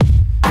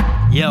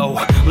Yo,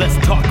 let's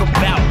talk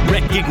about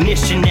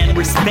recognition and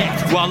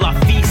respect. While I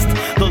feast,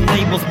 the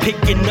label's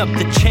picking up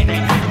the check.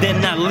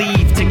 Then I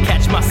leave to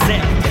catch my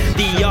set.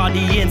 The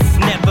audience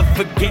never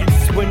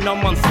forgets. When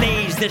I'm on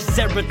stage, there's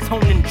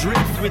serotonin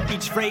drips with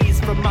each phrase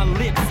from my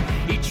lips.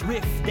 Each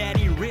riff that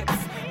he rips.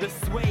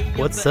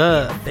 What's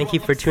up? Thank you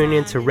for tuning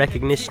in to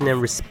Recognition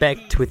and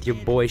Respect with your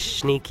boy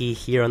Sneaky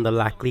here on the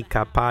La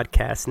Clica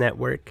Podcast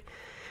Network.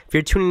 If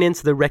you're tuning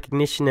into the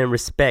Recognition and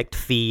Respect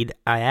feed,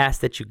 I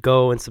ask that you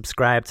go and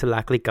subscribe to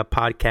La Clica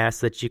Podcast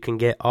so that you can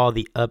get all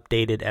the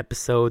updated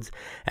episodes.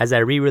 As I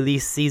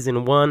re-release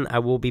Season 1, I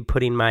will be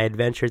putting my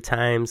adventure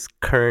times,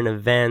 current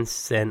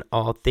events, and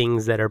all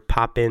things that are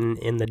popping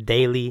in the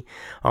daily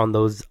on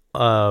those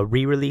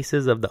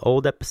re-releases of the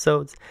old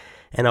episodes.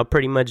 And I'll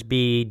pretty much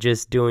be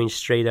just doing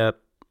straight up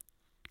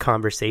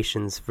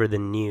conversations for the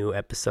new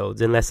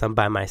episodes, unless I'm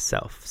by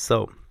myself.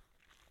 So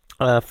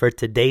for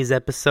today's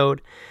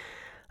episode,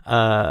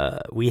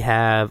 we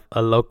have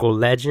a local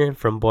legend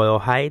from Boyle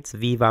Heights,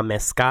 Viva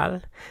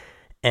Mezcal.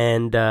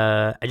 And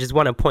I just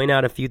want to point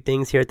out a few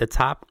things here at the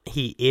top.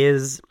 He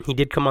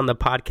did come on the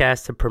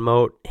podcast to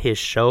promote his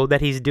show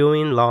that he's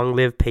doing, Long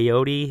Live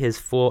Peyote, his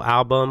full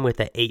album with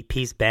an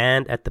 8-piece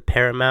band at the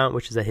Paramount,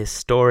 which is a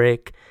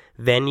historic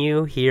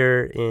venue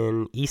here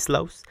in East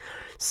Los.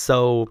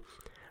 So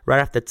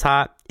right off the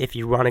top, if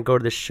you want to go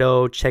to the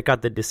show, check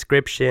out the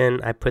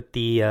description. I put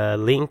the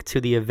link to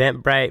the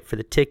Eventbrite for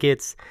the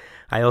tickets.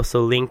 I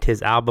also linked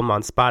his album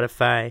on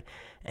Spotify,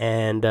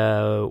 and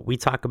we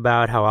talk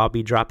about how I'll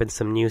be dropping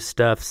some new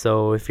stuff.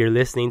 So if you're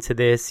listening to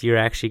this, you're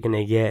actually going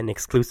to get an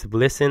exclusive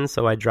listen.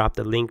 So I dropped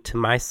a link to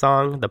my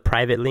song, the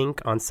private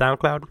link on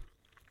SoundCloud.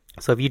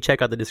 So if you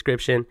check out the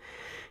description,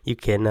 you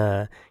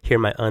can hear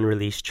my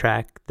unreleased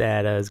track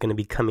that is going to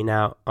be coming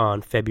out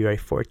on February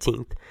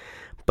 14th.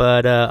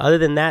 But other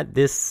than that,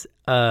 this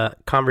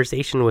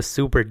conversation was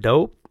super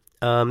dope.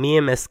 Me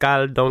and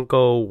Mezcal don't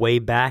go way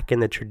back in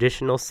the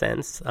traditional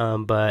sense,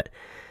 but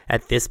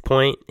at this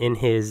point in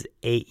his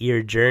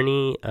 8-year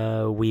journey,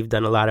 we've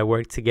done a lot of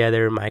work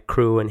together. My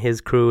crew and his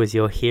crew, as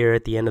you'll hear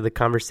at the end of the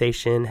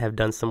conversation, have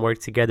done some work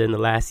together in the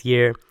last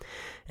year.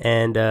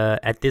 And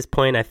at this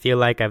point, I feel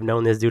like I've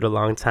known this dude a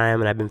long time,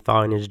 and I've been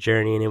following his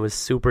journey, and it was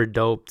super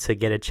dope to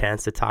get a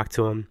chance to talk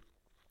to him.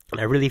 And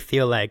I really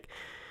feel like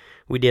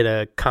we did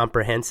a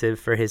comprehensive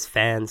for his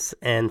fans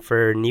and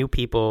for new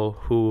people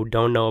who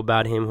don't know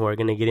about him, who are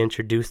going to get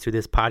introduced to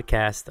this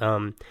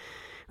podcast.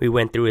 We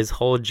went through his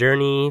whole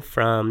journey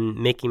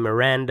from Mickey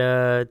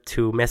Miranda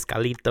to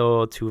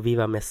Mezcalito to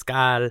Viva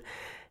Mezcal,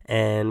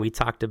 and we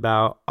talked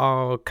about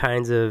all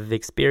kinds of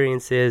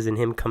experiences and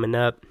him coming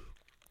up.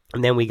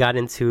 And then we got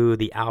into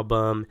the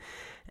album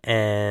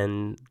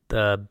and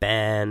the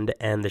band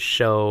and the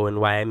show and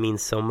why it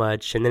means so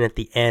much. And then at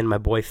the end, my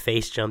boy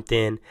Face jumped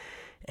in,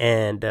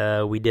 and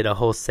we did a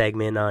whole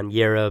segment on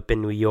Europe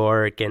and New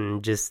York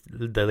and just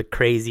the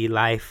crazy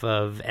life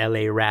of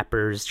LA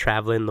rappers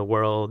traveling the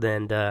world.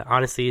 And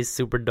honestly, it's a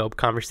super dope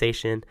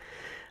conversation.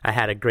 I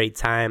had a great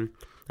time.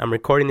 I'm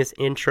recording this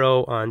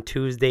intro on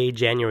Tuesday,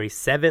 January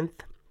 7th.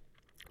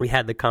 We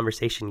had the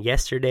conversation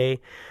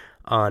yesterday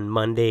on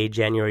Monday,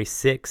 January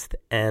 6th,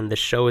 and the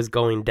show is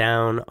going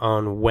down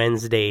on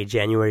Wednesday,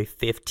 January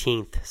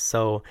 15th.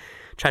 So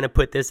trying to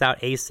put this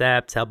out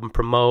ASAP to help him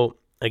promote.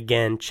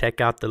 Again,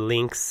 check out the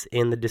links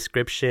in the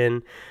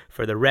description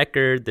for the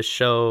record, the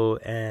show,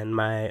 and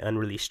my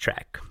unreleased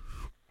track.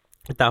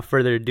 Without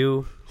further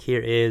ado, here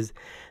is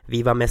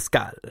Viva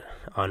Mezcal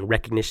on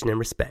Recognition and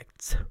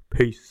Respect.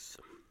 Peace.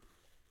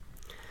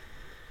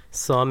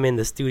 So I'm in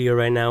the studio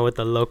right now with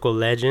a local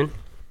legend.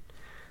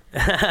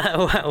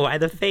 Why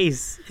the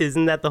face?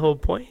 Isn't that the whole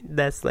point?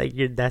 That's like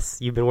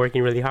you've been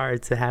working really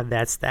hard to have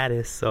that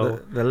status. So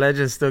the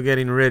legend's still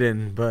getting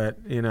ridden, but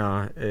you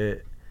know,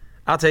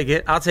 I'll take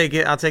it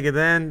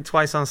then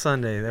twice on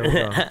Sunday. There we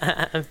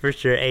go. For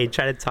sure. Hey,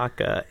 try to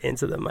talk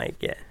into the mic.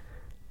 Yeah,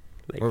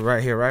 like, we're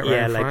right here, right?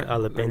 Yeah, in like front?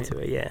 all up into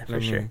it. Yeah,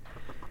 for sure.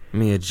 Let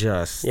me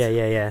adjust.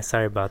 Yeah.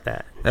 Sorry about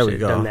that. There we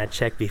go. Done that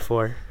check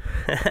before.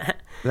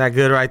 Is that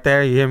good right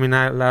there? You hear me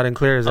loud and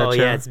clear? Is that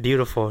yeah, it's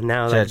beautiful.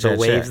 Now like the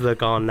waves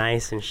look all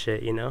nice and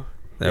shit, you know?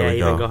 There we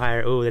even go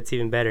higher. Oh, that's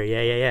even better.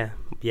 Yeah.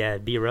 Yeah,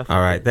 be rough. All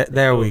right,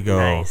 there we go.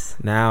 Nice.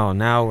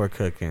 Now we're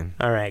cooking.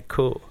 All right,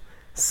 cool.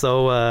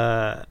 So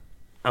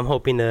I'm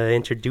hoping to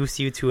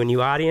introduce you to a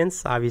new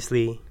audience.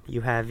 Obviously,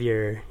 you have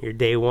your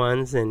day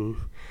ones and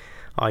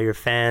all your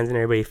fans and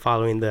everybody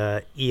following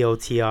the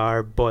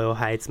EOTR Boyle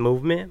Heights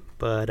movement,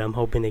 but I'm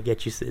hoping to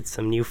get you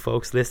some new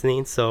folks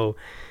listening. So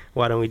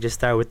why don't we just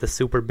start with the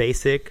super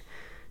basic?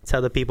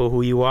 Tell the people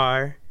who you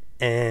are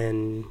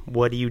and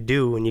what do you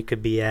do, and you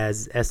could be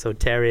as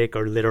esoteric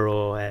or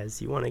literal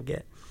as you want to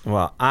get.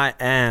 Well, I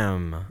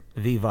am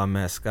Viva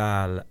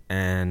Mezcal,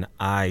 and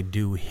I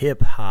do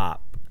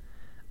hip-hop.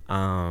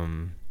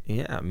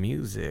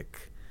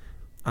 Music.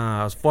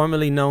 I was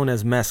formerly known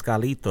as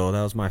Mezcalito.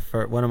 That was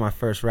one of my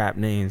first rap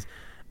names.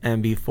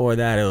 and before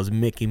that it was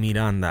Mickey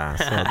Miranda.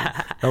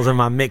 So those are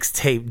my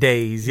mixtape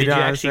days. Did know you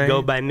what I'm actually saying?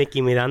 go by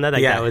Mickey Miranda?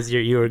 Like Yeah. that was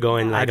you were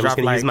going like, I'm just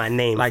dropped gonna use my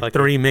name. like fuck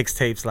 3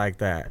 mixtapes like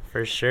that. it.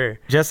 For sure.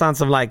 Just on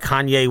some like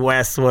Kanye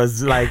West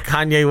was like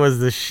Kanye was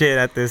the shit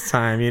at this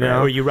time, you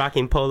know. Were you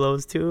rocking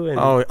polos too? And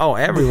Oh,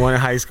 everyone in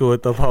high school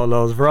with the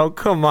polos, bro.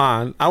 Come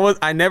on.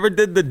 I never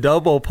did the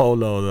double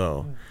polo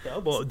though.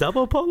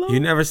 double polo? You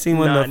never seen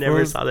when No, the I never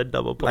fools- saw the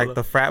double polo. like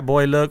the frat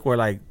boy look, where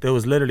like there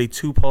was literally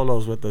 2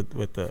 polos with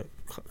the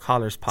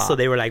collars popped. So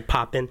they were like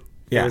popping.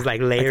 Yeah. It was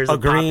like layers a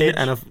of green poppage.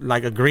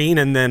 and a green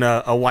and then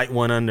a white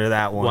one under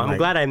that one. Well, I'm Like,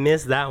 glad I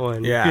missed that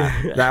one.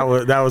 Yeah, that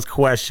was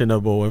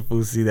questionable if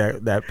we see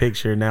that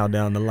picture now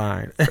down the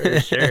line. For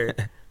sure.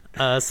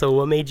 So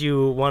what made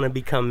you want to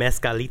become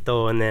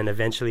mezcalito and then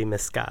eventually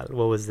mezcal?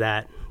 What was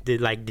that?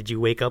 Did you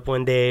wake up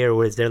one day, or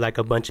was there like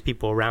a bunch of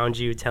people around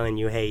you telling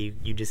you, hey,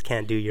 you just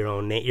can't do your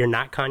own name? You're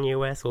not Kanye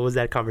West? What was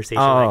that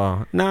conversation like?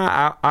 Oh,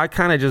 nah, I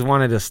kind of just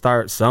wanted to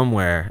start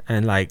somewhere,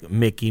 and like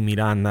Mickey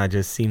Miranda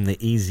just seemed the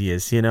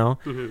easiest, you know?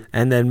 Mm-hmm.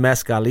 And then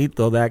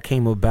Mezcalito, that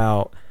came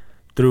about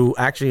through,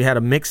 actually had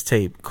a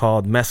mixtape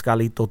called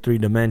Mezcalito 3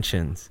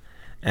 Dimensions.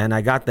 And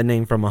I got the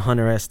name from a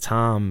Hunter S.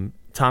 Thompson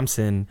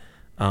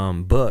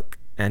book,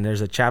 and there's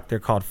a chapter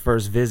called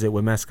First Visit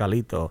with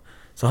Mezcalito.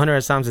 So Hunter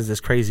S. Thompson's this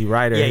crazy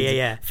writer.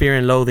 Yeah. Fear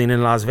and Loathing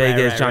in Las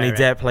Vegas. right, Johnny right.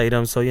 Depp played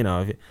him. So, you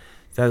know, if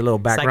that's a little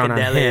background on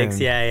him. Psychedelics,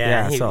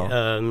 yeah. He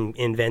So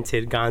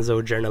invented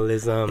gonzo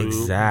journalism.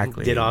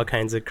 Exactly. Did all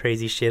kinds of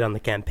crazy shit on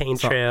the campaign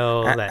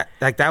trail.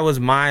 that was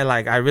my,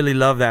 like, I really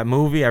love that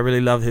movie. I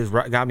really loved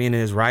got me into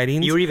his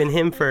writings. You were even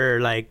him for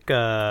like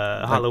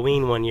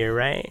Halloween one year,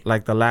 right?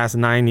 Like the last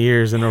 9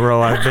 years in a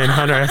row, I've been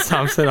Hunter S.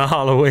 Thompson on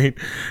Halloween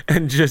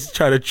and just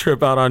try to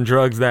trip out on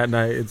drugs that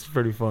night. It's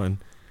pretty fun.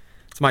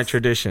 It's my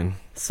tradition.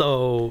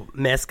 So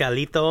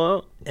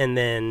mezcalito, and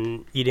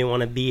then you didn't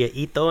want to be a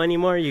ito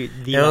anymore. It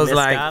was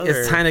like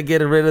it's time to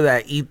get rid of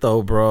that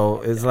ito,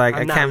 bro. It's like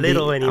I'm I not can't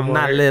little be. anymore. I'm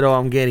not little.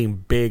 I'm getting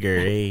bigger.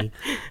 Eh?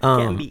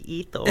 Can't be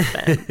ito,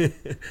 fam.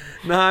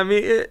 No, I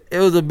mean it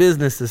was a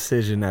business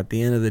decision at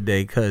the end of the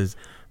day, because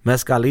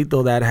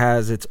mezcalito, that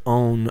has its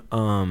own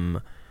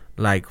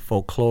like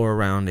folklore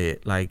around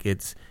it, like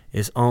its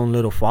own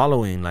little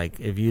following. Like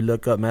if you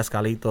look up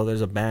mezcalito,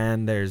 there's a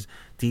band, there's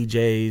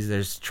DJs,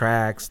 there's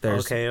tracks,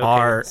 there's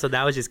art. So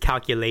that was just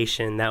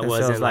calculation. That And so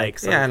wasn't it's like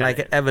some and kind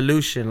like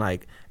evolution.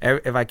 Like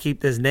if I keep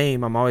this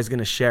name, I'm always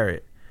gonna share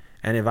it.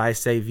 And if I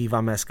say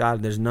Viva Mezcal,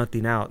 there's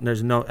nothing out.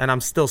 And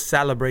I'm still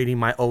celebrating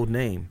my old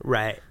name.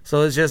 right.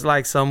 So it's just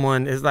like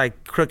it's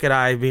like Crooked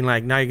Eye being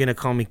like, now you're gonna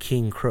call me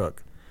King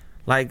Crook.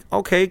 Like,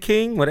 okay,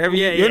 King, whatever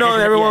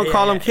everyone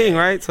call him King,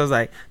 right? So it's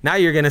like, now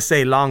you're gonna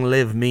say Long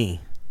Live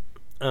Me.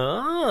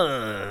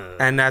 Oh.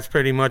 And that's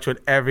pretty much what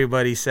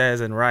everybody says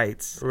and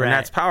writes. Right. And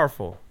that's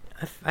powerful,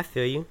 I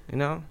feel you. you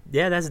know?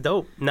 Yeah, that's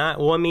dope.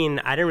 I mean,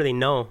 I didn't really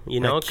know, you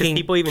know, Like because King-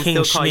 people even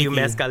King still call you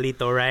Schmicky.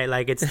 mezcalito, right?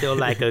 Like it's still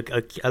like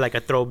like a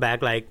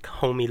throwback, like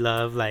homie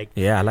love, like.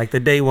 Yeah, like the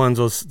day ones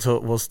will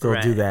still do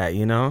Right. that,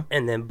 you know?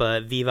 And then,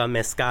 but Viva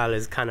Mezcal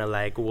is kind of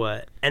like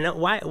what? And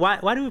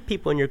why do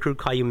people in your crew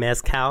call you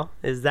Mezcal?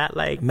 Is that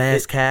like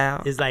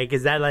Mezcal. Is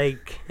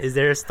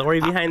there a story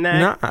behind that?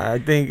 No, I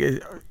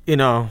think,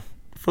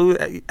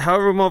 food,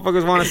 however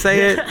motherfuckers want to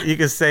say it, you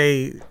can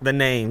say the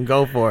name.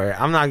 Go for it.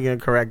 I'm not going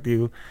to correct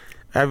you.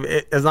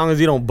 As long as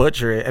you don't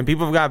butcher it. And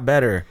people have got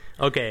better.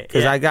 Okay.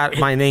 Because I got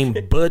my name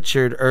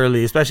butchered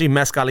early, especially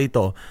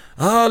Mezcalito.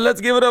 Oh, let's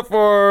give it up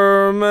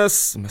for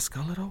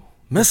Mezcalito?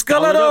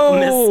 Mezcalito!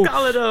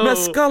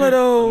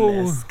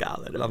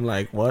 Mezcalito. I'm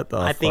like, what the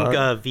fuck? I think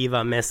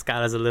Viva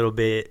Mezcal is a little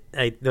bit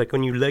like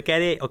when you look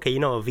at it. Okay, you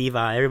know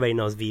Viva. Everybody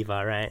knows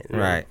Viva, right?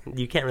 Right.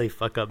 You can't really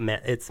fuck up.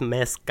 It's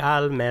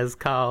mezcal.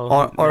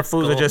 Or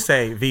fools will just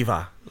say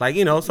Viva. Like,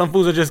 some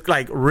fools will just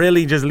like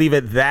really just leave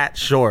it that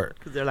short.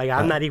 They're like,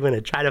 I'm not even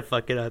gonna try to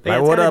fuck it up. Like,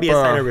 It's gotta be a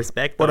sign of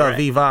respect. What though, up, right?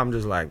 Viva? I'm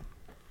just like,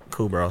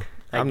 cool, bro.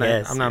 I'm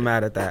guess. not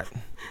mad at that.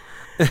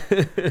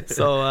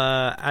 So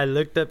I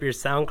looked up your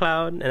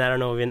SoundCloud, and I don't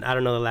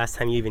know the last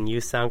time you even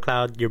used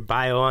SoundCloud. Your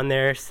bio on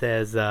there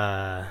says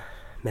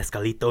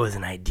Mezcalito is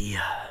an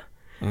idea.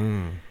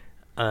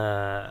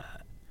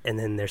 And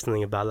then there's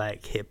something about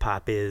like hip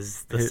hop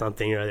is the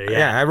something or other.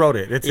 Yeah, I wrote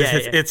it.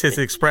 It's his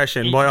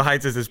expression. Boyle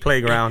Heights is his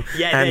playground.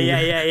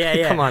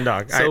 Yeah. Come on,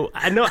 dog. So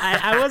I know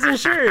I wasn't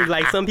sure.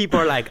 Like some people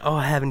are like, oh,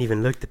 I haven't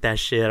even looked at that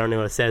shit. I don't know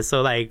what it says.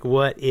 So like,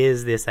 what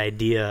is this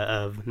idea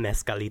of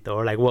Mezcalito,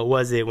 or like, what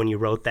was it when you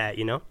wrote that?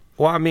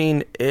 Well, I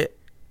mean,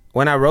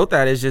 when I wrote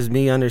that, it's just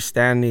me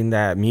understanding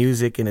that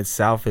music in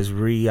itself is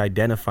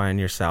re-identifying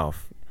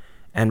yourself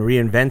and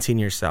reinventing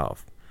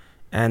yourself.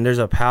 And there's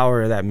a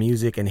power that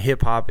music and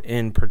hip-hop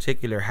in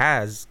particular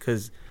has,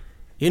 because,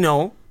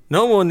 no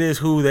one is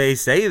who they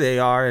say they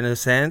are, in a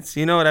sense.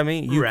 You know what I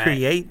mean? You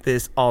create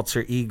this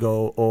alter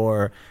ego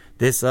or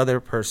this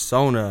other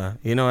persona.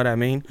 You know what I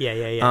mean?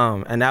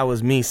 Yeah. And that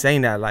was me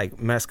saying that, like,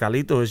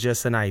 Mezcalito is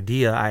just an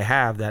idea I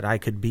have that I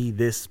could be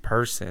this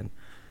person.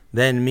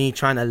 Then me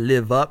trying to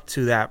live up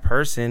to that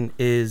person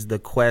is the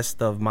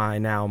quest of my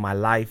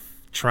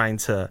life, trying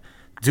to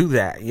do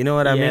that. You know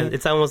what I mean?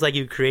 It's almost like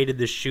you created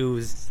the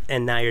shoes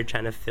and now you're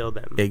trying to fill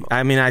them.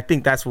 I mean, I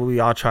think that's what we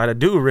all try to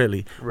do,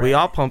 really. Right. We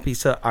all pump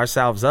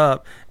ourselves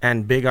up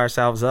and big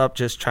ourselves up,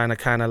 just trying to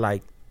kind of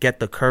like get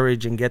the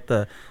courage and get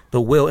the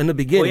will in the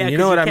beginning. You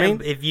know what I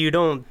mean? If you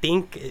don't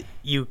think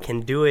you can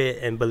do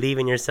it and believe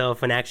in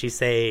yourself and actually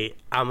say,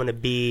 I'm going to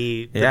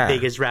be the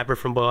biggest rapper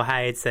from Boyle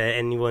Heights that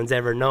anyone's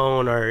ever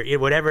known, or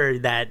whatever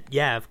that,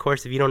 of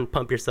course, if you don't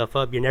pump yourself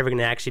up, you're never going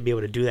to actually be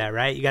able to do that,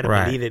 right? You got to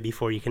believe it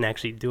before you can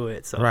actually do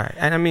it. So. Right.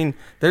 And I mean,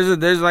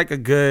 there's like a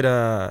good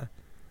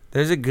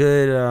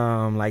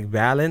like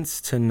balance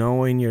to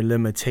knowing your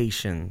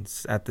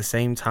limitations at the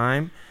same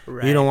time.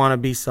 Right. You don't want to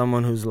be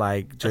someone who's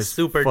like just a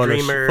super full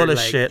dreamer, full of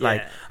shit.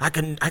 Like I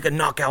can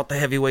knock out the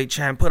heavyweight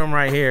champ, put him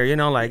right here. You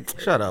know, like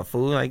shut up,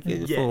 fool. Like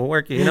fool,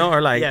 work it. You know,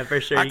 or like for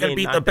sure. I can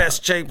beat the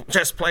best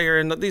chess player,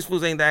 and these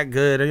fools ain't that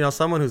good. You know,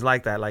 someone who's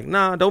like that. Like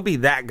no, don't be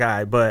that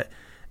guy. But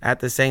at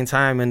the same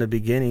time, in the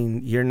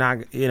beginning, you're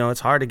not. You know,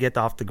 it's hard to get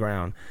off the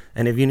ground,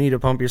 and if you need to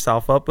pump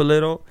yourself up a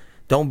little.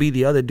 Don't be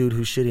the other dude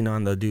who's shitting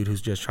on the dude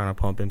who's just trying to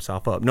pump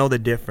himself up. Know the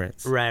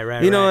difference.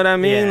 Right. You know what I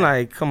mean? Yeah.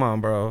 Like, come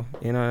on, bro.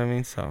 You know what I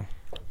mean? So.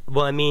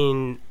 Well, I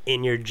mean,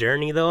 in your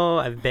journey, though,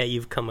 I bet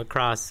you've come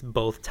across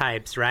both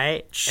types,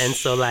 right? And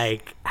so,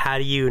 like, how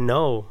do you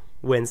know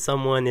when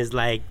someone is,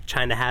 like,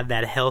 trying to have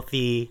that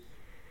healthy,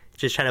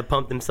 just trying to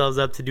pump themselves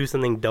up to do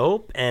something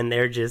dope, and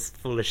they're just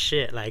full of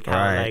shit? Like,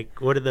 how, like,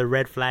 what are the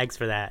red flags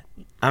for that?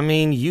 I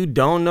mean, you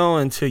don't know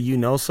until you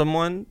know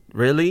someone,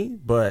 really,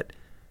 but...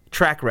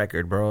 track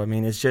record, bro. I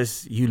mean, it's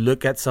just you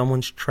look at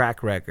someone's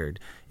track record.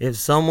 If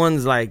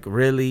someone's like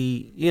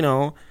really, you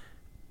know,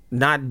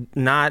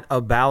 not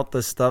about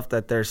the stuff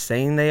that they're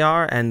saying they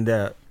are, and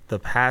the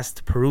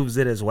past proves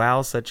it as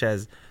well, such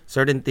as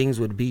certain things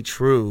would be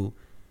true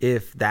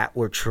if that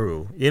were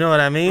true. You know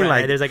what I mean? Right,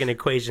 like there's like an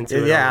equation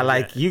to it. Yeah,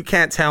 like you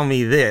can't tell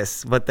me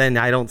this, but then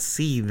I don't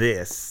see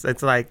this.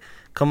 It's like,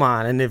 come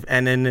on, and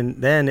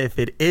then if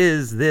it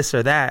is this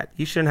or that,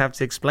 you shouldn't have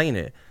to explain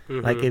it.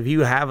 Mm-hmm. Like if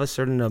you have a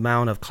certain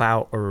amount of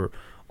clout or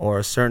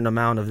a certain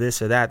amount of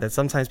this or that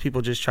sometimes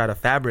people just try to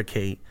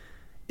fabricate,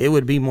 it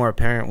would be more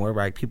apparent where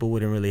like people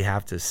wouldn't really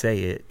have to say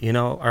it, you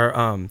know,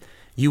 or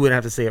you would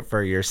have to say it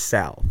for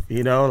yourself,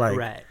 you know,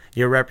 like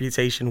your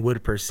reputation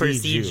would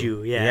precede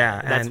you.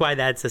 Yeah. That's why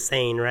that's a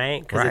saying, right?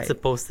 Because it's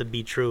supposed to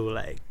be true.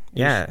 Like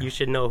you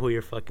should know who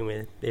you're fucking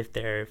with. If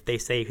they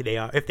say who they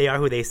are, if they are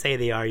who they say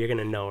they are, you're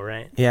gonna know,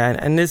 right? Yeah,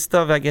 and this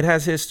stuff, like it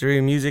has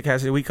history. Music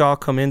has it. We all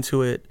come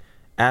into it.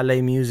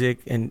 LA music,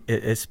 and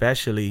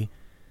especially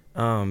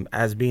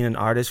as being an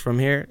artist from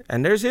here,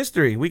 and there's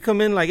history. We come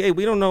in like, hey,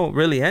 we don't know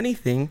really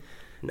anything,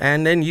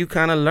 and then you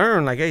kind of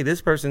learn like, hey, this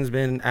person's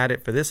been at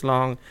it for this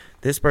long,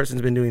 this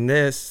person's been doing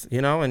this, you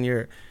know, and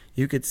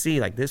you could see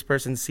like this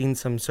person's seen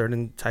some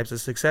certain types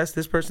of success,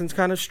 this person's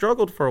kind of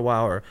struggled for a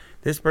while, or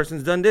this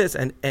person's done this,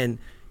 and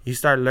you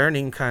start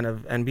learning kind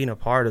of and being a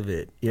part of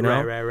it, you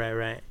know.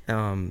 Right.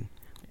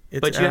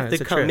 But you have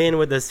to come in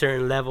with a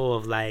certain level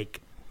of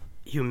like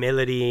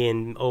humility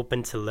and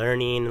open to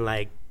learning,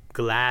 like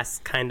glass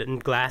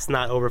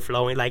not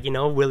overflowing, like, you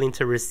know, willing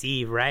to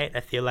receive, right? I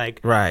feel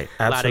like a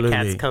lot of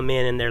cats come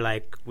in and they're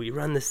like, we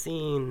run the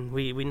scene,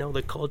 we know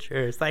the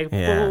culture. It's like,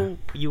 well,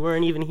 you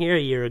weren't even here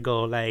a year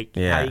ago, like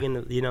how are you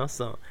gonna, you know?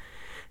 So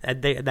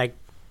like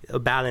a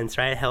balance,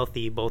 right?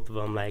 Healthy, both of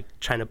them, like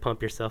trying to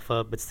pump yourself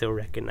up but still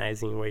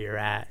recognizing where you're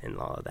at and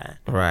all of that.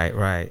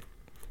 Right.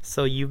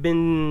 So you've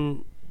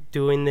been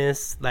doing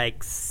this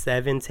like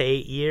 7 to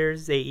 8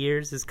 years. 8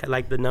 years is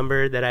like the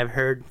number that I've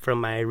heard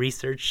from my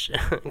research,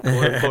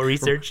 quote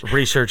research.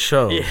 Research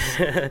shows.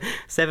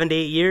 7 to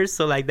 8 years.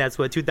 So like that's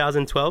what,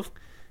 2012?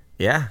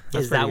 Yeah.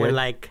 Is that when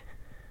like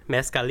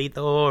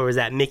Mezcalito, or was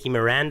that Mickey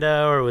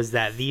Miranda, or was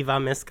that Viva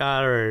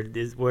Mezcal, or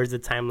where's the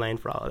timeline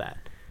for all of that?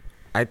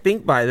 I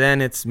think by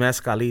then it's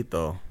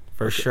Mezcalito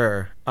for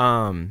sure.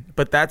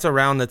 But that's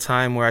around the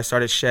time where I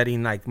started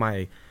shedding like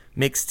my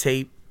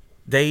mixtape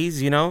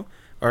days, you know,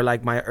 or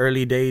like my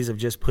early days of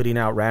just putting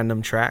out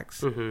random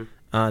tracks.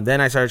 Mm-hmm. Then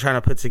I started trying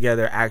to put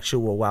together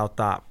actual Wild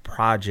Thought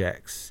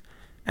projects.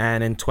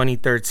 And in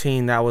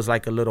 2013, that was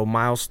like a little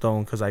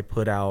milestone because I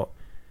put out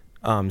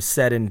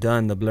Said and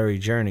Done, The Blurry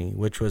Journey,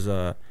 which was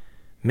a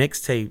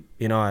mixtape.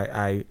 You know,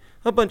 I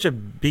a bunch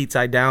of beats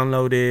I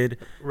downloaded,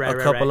 a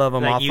couple of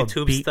them like off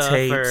YouTube of beat stuff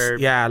tapes.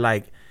 Yeah,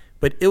 like...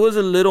 But it was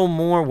a little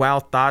more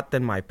Wild Thought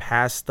than my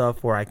past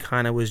stuff, where I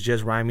kind of was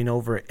just ryming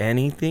over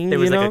anything. There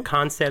was like a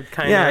concept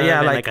kind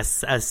of, like a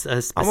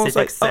specific almost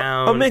like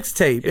sound, a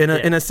mixtape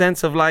in a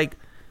sense of like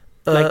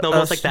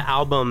almost like the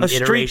album, a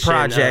street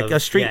project, a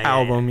street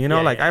album. You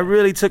know, I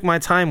really took my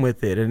time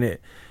with it, and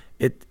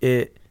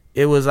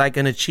it was like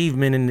an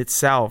achievement in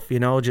itself. You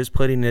know, just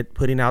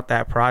putting out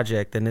that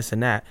project and this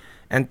and that,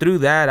 and through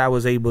that I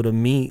was able to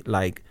meet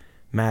like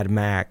Mad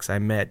Max, I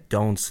met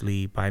Don't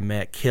Sleep, I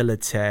met Killer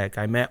Tech,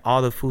 I met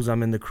all the fools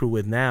I'm in the crew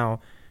with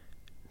now.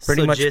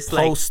 Pretty much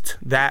post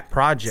that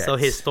project. So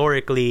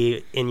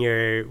historically,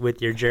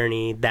 with your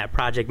journey, that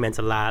project meant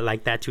a lot.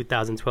 Like that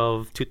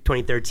 2012 to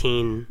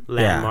 2013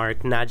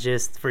 landmark, not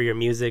just for your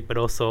music, but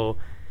also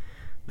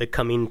the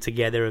coming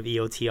together of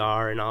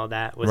EOTR and all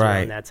that was Right.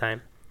 around that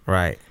time.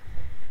 Right.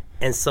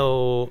 And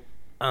so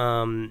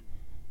I've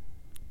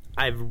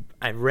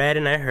read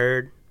and I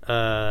heard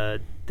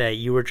that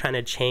you were trying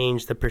to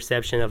change the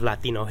perception of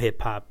Latino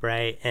hip hop,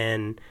 right?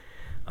 And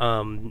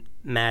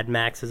Mad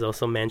Max has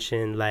also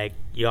mentioned like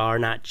y'all are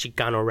not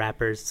Chicano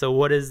rappers. So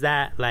what does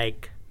that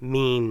like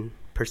mean,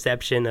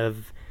 perception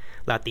of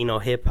Latino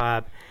hip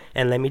hop?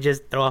 And let me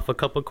just throw off a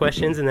couple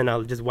questions and then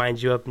I'll just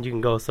wind you up and you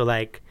can go. So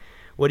like,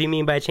 what do you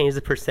mean by change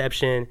the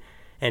perception?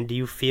 And do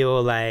you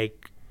feel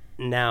like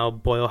now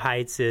Boyle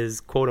Heights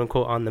is quote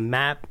unquote on the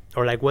map,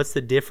 or like what's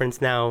the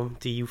difference now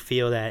do you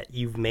feel that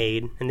you've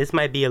made? And this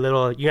might be a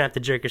little, you're gonna have to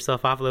jerk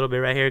yourself off a little bit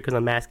right here because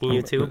I'm asking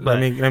you too, but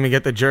let me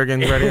get the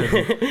jerkins ready.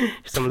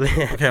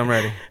 Okay, I'm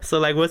ready. So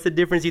like what's the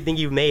difference you think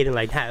you've made, and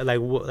like how,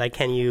 like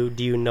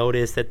do you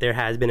notice that there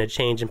has been a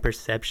change in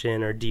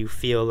perception, or do you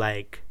feel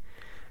like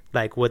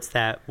what's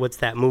that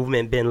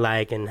movement been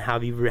like, and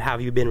how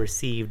have you been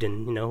received,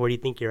 and you know, where do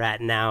you think you're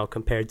at now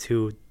compared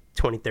to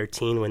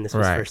 2013 when this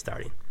was Right. first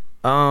starting?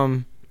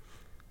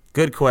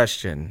 Good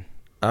question.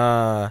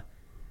 I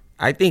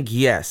think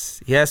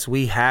yes,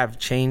 we have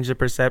changed the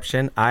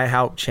perception. I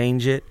helped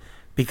change it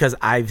because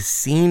I've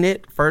seen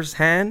it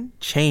firsthand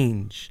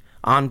change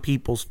on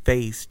people's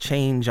face,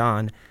 change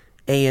on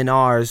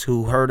A&Rs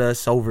who heard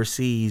us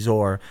overseas,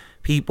 or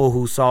people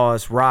who saw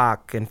us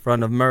rock in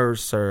front of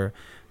Merce, or,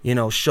 you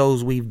know,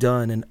 shows we've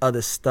done and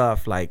other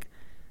stuff, like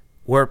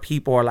where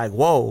people are like,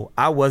 whoa,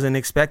 I wasn't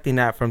expecting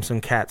that from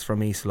some cats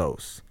from East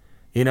Los,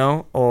 you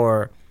know,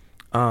 or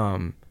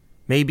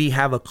maybe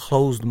have a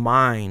closed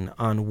mind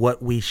on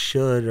what we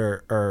should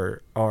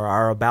or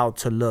are about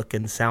to look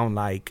and sound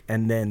like,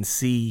 and then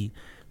see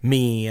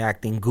me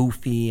acting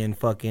goofy and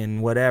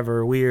fucking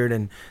whatever weird,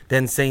 and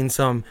then saying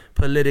some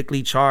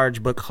politically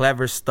charged but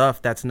clever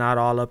stuff that's not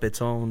all up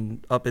its own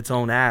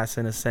ass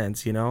in a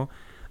sense, you know.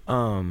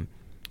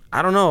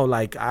 I don't know,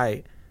 like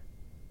I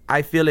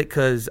feel it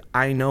because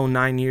I know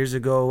 9 years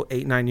ago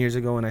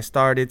when I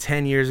started,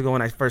 10 years ago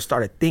when I first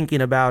started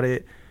thinking about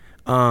it,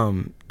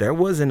 there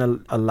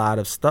wasn't a lot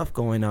of stuff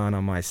going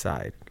on my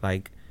side.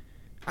 Like,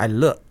 I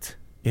looked,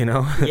 you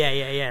know?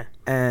 Yeah.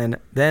 And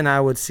then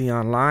I would see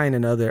online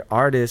another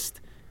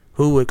artist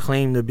who would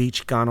claim to be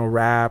Chicano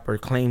rap or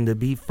claim to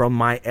be from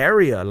my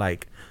area.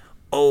 Like,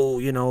 oh,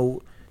 you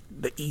know,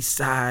 the East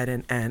Side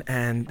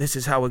and this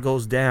is how it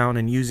goes down,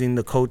 and using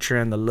the culture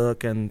and the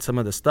look and some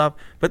of the stuff.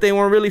 But they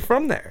weren't really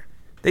from there.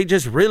 They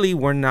just really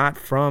were not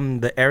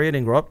from the area. They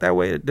didn't grow up that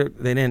way.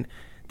 They didn't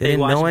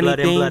know anything. Blood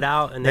in, Blood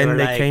out, and then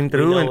they like, came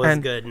through,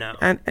 and good now.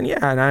 And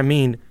I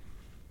mean,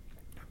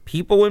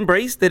 people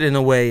embraced it in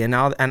a way, and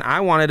I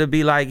wanted to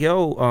be like,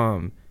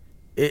 yo,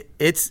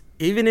 it's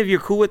even if you're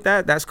cool with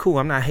that, that's cool.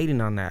 I'm not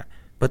hating on that,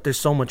 but there's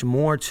so much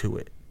more to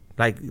it.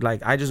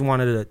 Like I just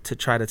wanted to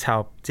try to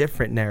tell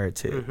different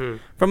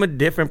narrative from a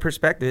different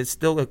perspective. It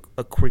still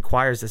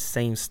requires the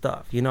same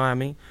stuff. You know what I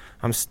mean?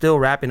 I'm still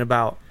rapping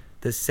about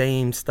the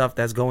same stuff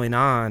that's going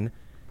on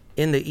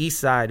in the East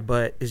Side,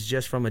 but it's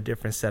just from a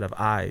different set of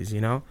eyes,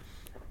 you know?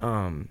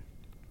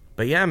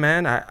 But yeah,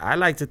 man, I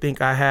like to think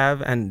I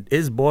have. And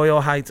is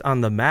Boyle Heights on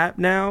the map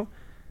now?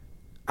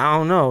 I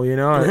don't know, you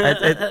know?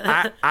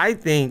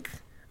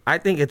 I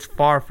think it's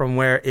far from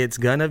where it's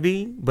gonna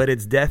be, but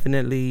it's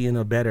definitely in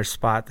a better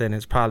spot than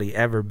it's probably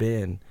ever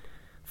been.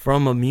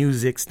 From a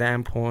music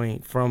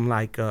standpoint, from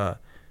like a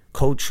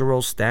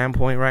cultural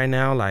standpoint right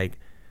now, like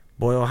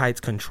Boyle Heights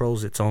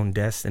controls its own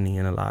destiny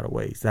in a lot of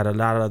ways that a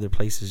lot of other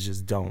places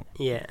just don't.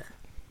 Yeah,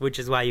 which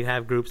is why you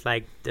have groups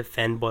like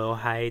Defend Boyle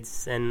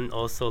Heights, and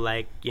also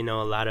like, you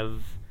know, a lot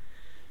of,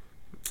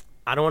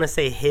 I don't want to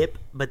say hip,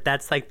 but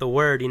that's like the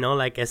word, you know,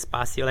 like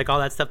Espacio, like all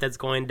that stuff that's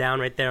going down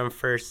right there on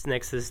First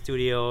next to the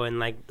studio, and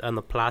like on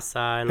the plaza,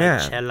 and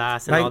like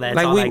Chelas and all that.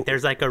 It's all like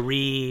there's like a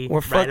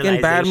we're fucking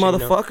bad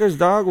motherfuckers, you know?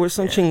 Dog. We're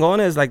some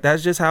chingones. Like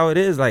that's just how it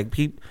is. Like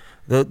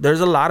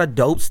there's a lot of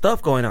dope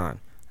stuff going on.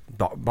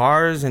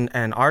 Bars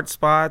and art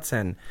spots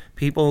and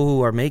people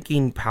who are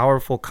making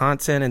powerful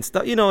content and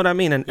stuff, you know what I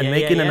mean, and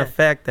making an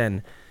effect,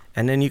 and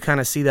then you kind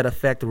of see that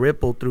effect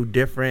ripple through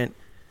different,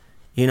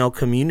 you know,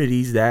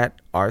 communities that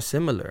are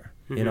similar,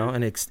 you know,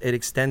 and it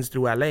extends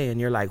through LA, and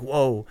you're like,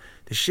 whoa,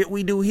 the shit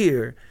we do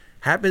here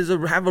happens to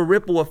have a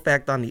ripple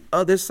effect on the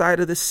other side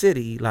of the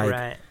city,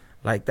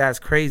 like that's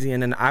crazy.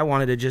 And then I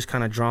wanted to just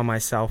kind of draw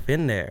myself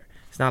in there.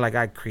 It's not like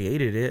I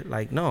created it,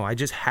 like, no, I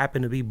just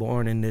happened to be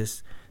born in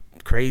this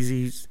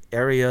crazy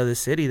area of the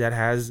city that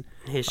has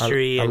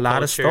history, a and lot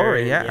culture, of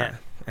story,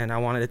 and I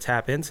wanted to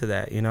tap into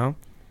that, you know.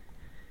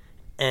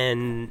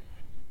 And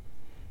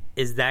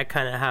is that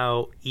kind of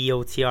how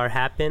EOTR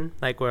happened?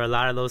 Like, where a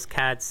lot of those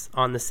cats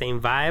on the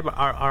same vibe?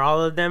 Are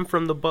all of them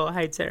from the Boyle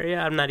Heights area?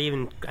 I'm not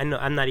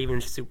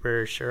even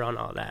super sure on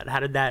all that.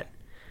 How did that?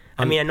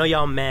 I mean, I know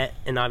y'all met,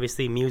 and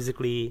obviously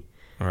musically,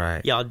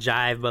 right, y'all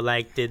jive, but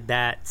like, did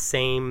that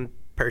same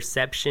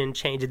perception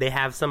change? Did they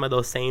have some of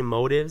those same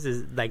motives?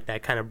 Is like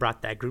that kind of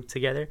brought that group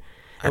together?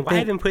 And why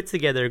even put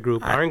together a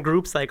group? Aren't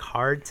groups like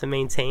hard to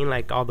maintain,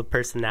 like all the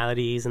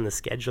personalities and the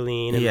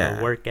scheduling and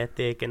the work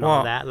ethic and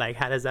all that? Like,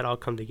 how does that all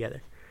come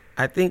together?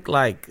 I think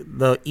like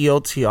the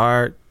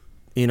EOTR,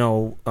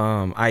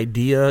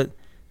 idea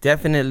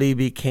definitely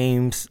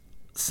became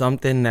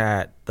something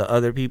that the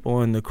other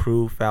people in the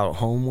crew felt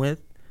home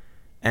with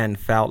and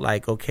felt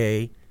like,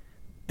 okay,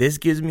 this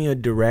gives me a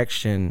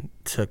direction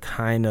to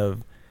kind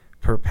of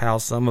propel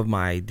some of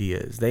my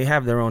ideas. They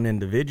have their own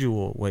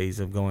individual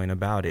ways of going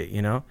about it,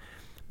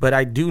 but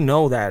I do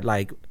know that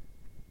like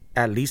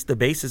at least the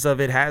basis of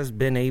it has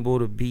been able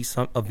to be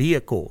a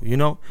vehicle,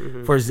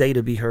 for Zay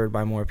to be heard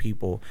by more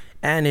people.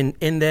 And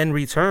in then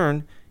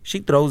return, she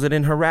throws it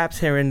in her raps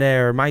here and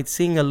there, might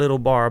sing a little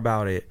bar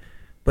about it,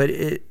 but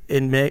it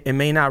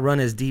may not run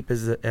as deep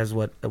as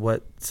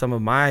what some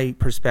of my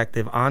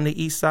perspective on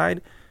the East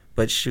Side.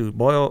 But shoot,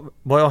 Boyle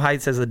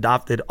Heights has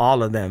adopted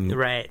all of them.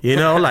 Right.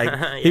 Like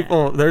Yeah.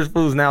 people, there's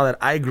fools now that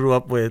I grew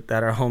up with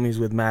that are homies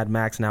with Mad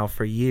Max now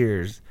for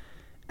years.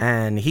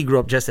 And he grew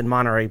up just in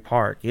Monterey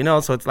Park,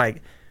 so it's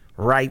like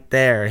right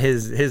there.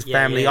 His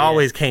family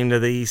always came to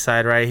the East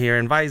Side right here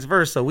and vice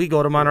versa. We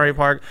go to Monterey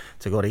Park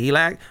to go to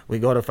ELAC. We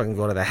go to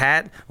the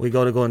Hat. We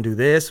go and do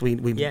this. We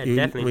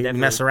definitely.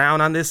 mess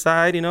around on this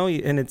side,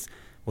 and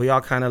we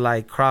all kind of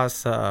like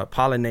cross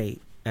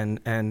pollinate. And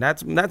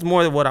that's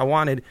more than what I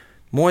wanted.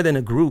 More than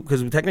a group,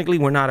 because technically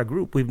we're not a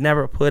group. We've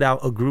never put out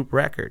a group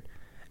record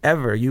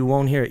ever. You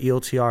won't hear an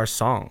EOTR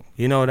song.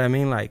 You know what I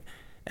mean? Like,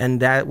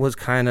 and that was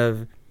kind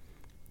of,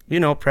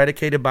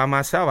 predicated by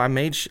myself. I've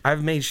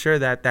made sure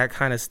that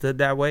kind of stood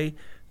that way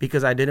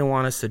because I didn't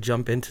want us to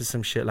jump into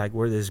some shit like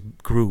we're this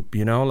group,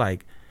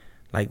 like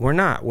we're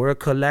not. We're a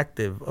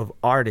collective of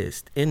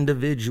artists,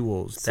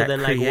 individuals. So that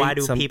then, like, why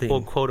do something.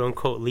 people quote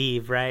unquote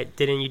leave? Right?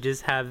 Didn't you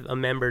just have a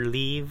member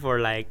leave, or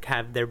like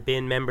have there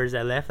been members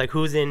that left? Like,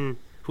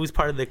 who's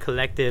part of the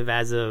collective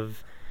as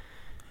of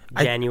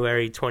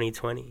January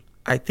 2020?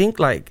 I think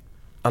like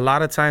a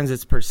lot of times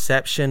it's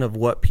perception of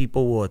what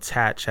people will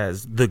attach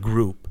as the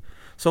group.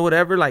 So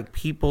whatever like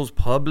people's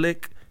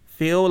public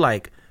feel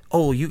like,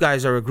 oh, you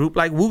guys are a group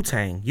like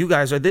Wu-Tang. You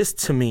guys are this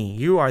to me.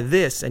 You are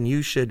this and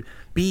you should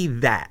be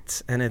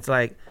that. And it's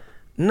like,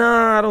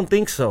 nah, I don't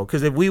think so.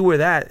 Because if we were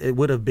that, it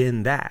would have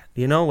been that.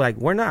 Like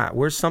we're not.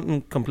 We're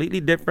something completely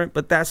different,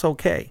 but that's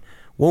okay.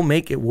 We'll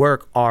make it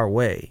work our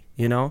way,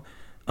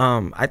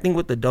 I think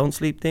with the Don't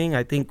Sleep thing,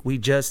 I think we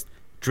just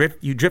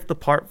drift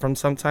apart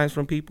sometimes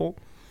from people,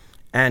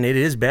 and it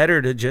is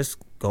better to just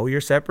go your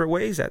separate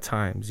ways at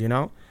times,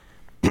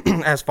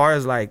 As far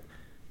as like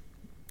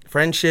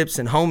friendships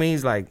and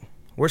homies, like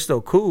we're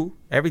still cool.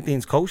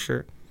 Everything's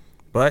kosher,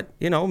 but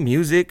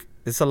music,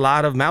 it's a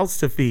lot of mouths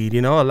to feed,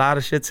 a lot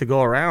of shit to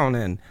go around,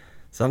 and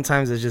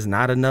sometimes there's just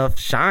not enough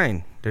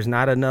shine. There's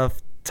not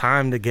enough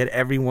time to get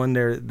everyone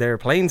their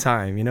playing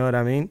time. You know what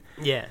I mean?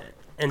 Yeah.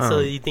 And so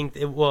you think,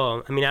 I don't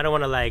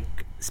want to like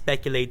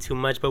speculate too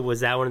much, but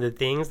was that one of the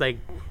things, like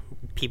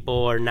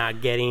people are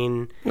not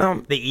getting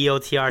the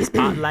EOTR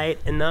spotlight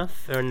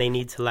enough, or they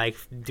need to like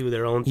do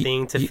their own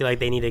thing to feel like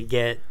they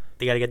got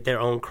to get their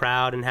own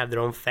crowd and have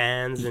their own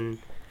fans? And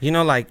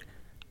like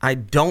I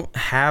don't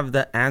have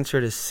the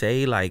answer to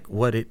say like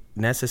what it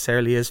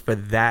necessarily is for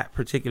that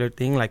particular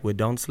thing, like with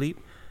Don't Sleep.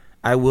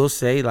 I will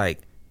say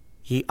like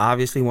he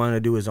obviously wanted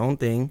to do his own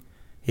thing.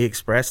 He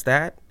expressed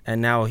that. And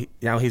now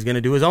he's going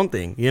to do his own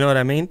thing. You know what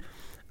I mean?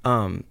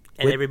 And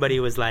everybody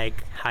was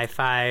like high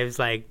fives,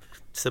 like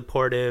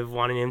supportive,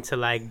 wanting him to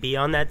like be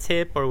on that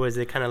tip? Or was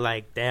it kind of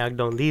like, Dag,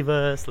 don't leave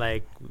us,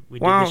 like we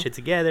did this shit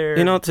together?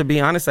 To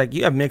be honest, like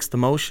you have mixed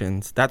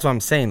emotions. That's what I'm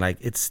saying. Like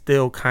it's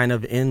still kind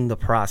of in the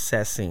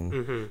processing.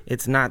 Mm-hmm.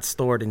 It's not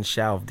stored and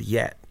shelved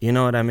yet. You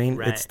know what I mean?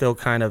 Right. It's still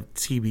kind of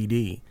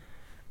TBD.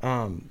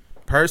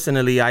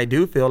 Personally, I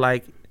do feel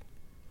like,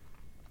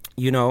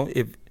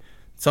 if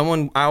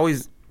someone, I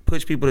always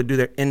push people to do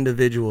their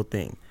individual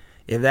thing.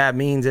 If that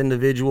means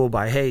individual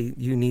by, hey,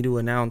 you need to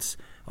announce,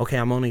 okay,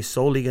 I'm only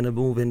solely going to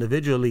move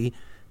individually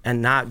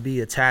and not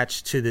be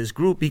attached to this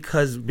group,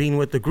 because being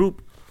with the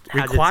group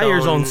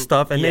requires own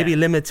stuff and maybe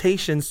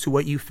limitations to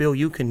what you feel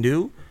you can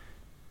do.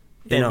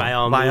 Then by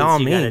all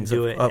means,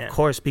 do it, of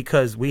course,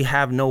 because we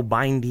have no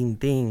binding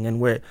thing, and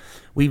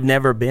we've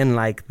never been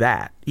like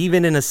that.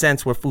 Even in a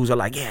sense where fools are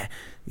like, yeah,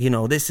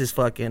 this is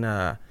fucking,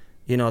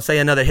 say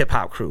another hip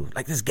hop crew,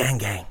 like this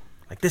gang.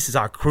 Like, this is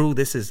our crew.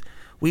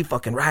 We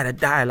fucking ride or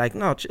die. Like,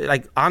 no,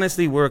 like,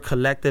 honestly, we're a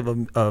collective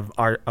of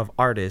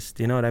artists.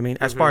 You know what I mean?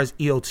 As far as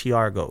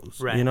EOTR goes.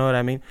 Right. You know what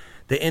I mean?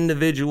 The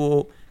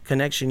individual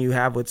connection you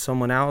have with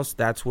someone else,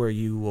 that's where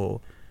you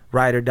will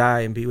ride or die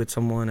and be with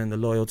someone, and the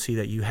loyalty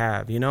that you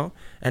have,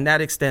 And that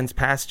extends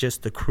past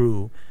just the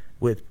crew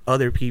with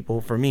other people.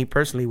 For me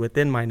personally,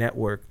 within my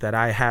network that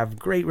I have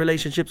great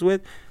relationships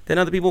with, than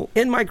other people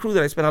in my crew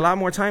that I spend a lot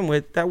more time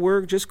with that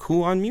we're just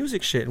cool on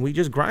music shit and we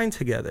just grind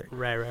together.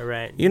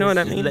 Right. You know what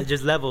I mean?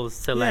 Just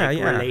levels to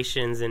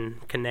relations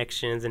and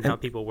connections and how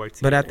people work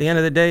together. But at the end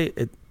of the day,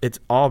 it's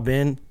all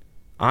been,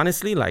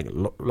 honestly, like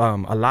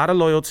a lot of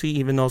loyalty,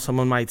 even though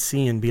someone might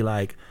see and be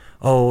like,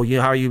 oh,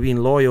 how are you being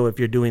loyal if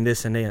you're doing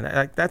this and that?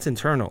 Like, that's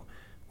internal.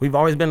 We've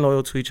always been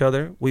loyal to each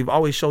other. We've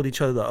always showed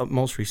each other the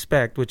utmost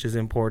respect, which is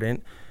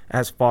important,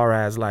 as far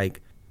as like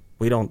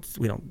We don't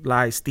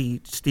lie,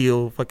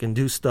 steal, fucking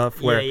do stuff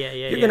where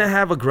you're gonna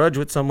have a grudge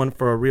with someone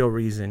for a real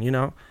reason, you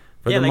know.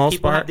 For the like most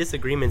people part, have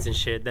disagreements and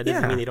shit. That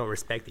doesn't mean they don't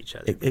respect each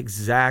other.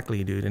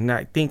 Exactly, dude. And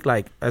I think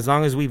like as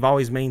long as we've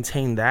always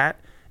maintained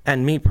that,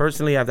 and me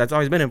personally, that's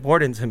always been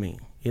important to me,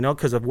 you know,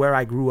 because of where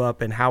I grew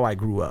up and how I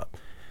grew up.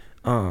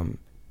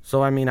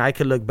 So I mean, I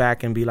could look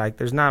back and be like,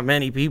 there's not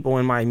many people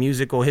in my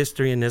musical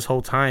history in this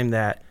whole time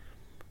that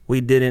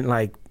we didn't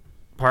like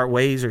part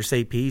ways or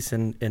say peace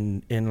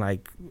in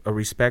like a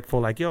respectful,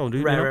 like, yo,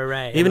 dude, right, you know?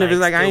 right. Even and if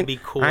it's like I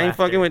ain't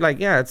fucking with, like,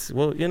 yeah, it's,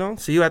 well, you know,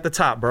 see you at the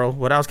top, bro.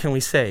 What else can we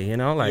say, you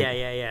know? Like,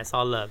 yeah. It's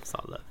all love.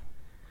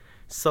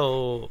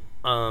 So,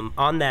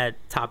 on that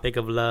topic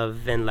of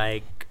love and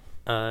like,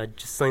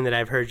 just something that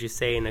I've heard you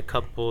say in a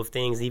couple of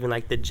things, even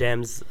like the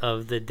gems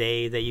of the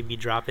day that you'd be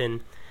dropping,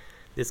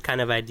 this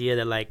kind of idea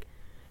that like,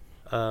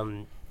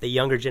 the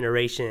younger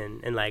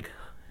generation and like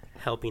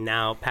helping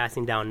out,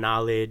 passing down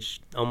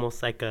knowledge,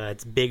 almost like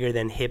it's bigger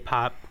than hip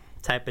hop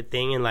type of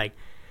thing. And like,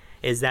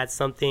 is that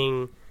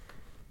something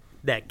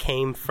that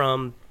came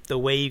from the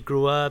way you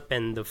grew up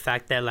and the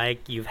fact that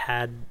like you've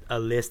had a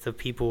list of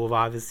people who've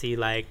obviously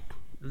like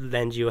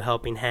lend you a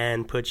helping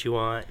hand, put you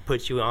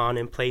on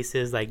in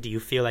places? Like, do you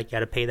feel like you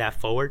got to pay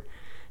that forward?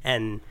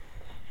 And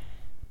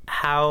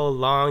how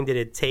long did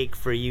it take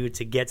for you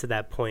to get to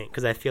that point?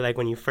 Because I feel like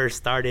when you first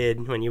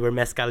started, when you were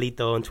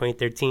Mezcalito in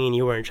 2013,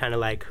 you weren't trying to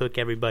like hook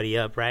everybody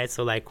up, right?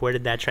 So like, where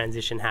did that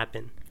transition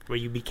happen? Where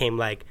you became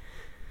like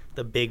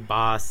the big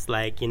boss,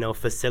 like, you know,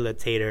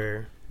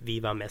 facilitator,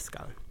 Viva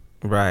Mezcal?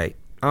 Right.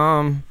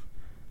 I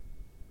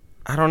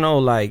don't know,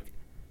 like,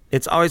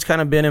 it's always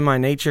kind of been in my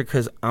nature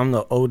because I'm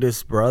the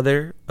oldest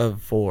brother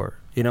of 4,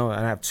 you know,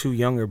 and I have 2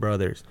 younger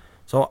brothers.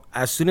 So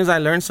as soon as I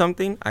learned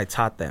something, I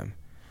taught them.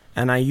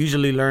 And I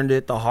usually learned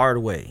it the hard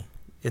way.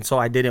 And so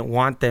I didn't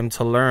want them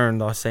to learn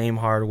the same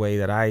hard way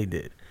that I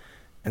did.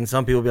 And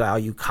some people be like, oh,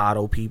 you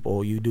coddle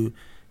people, you do.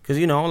 Because,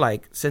 you know,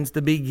 like, since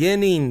the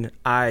beginning,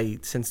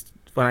 since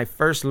when I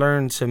first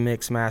learned to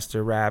mix,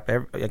 master, rap,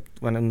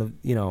 when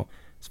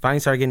finally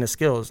started getting the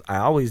skills, I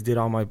always did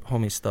all my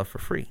homie stuff for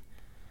free.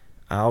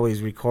 I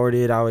always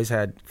recorded. I always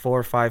had 4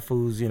 or 5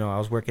 fools, you know, I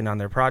was working on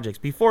their projects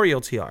before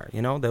EOTR,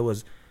 you know. There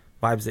was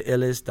Vibes the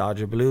Illest,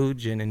 Dodger Blue,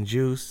 Gin and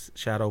Juice,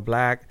 Shadow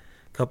Black,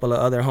 couple of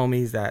other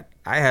homies that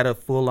I had a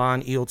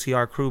full-on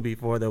EOTR crew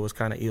before there was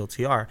kind of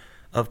EOTR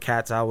of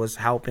cats I was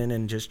helping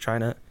and just trying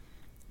to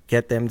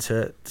get them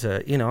to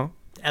you know,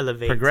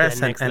 elevate,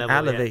 progress and level,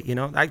 elevate, you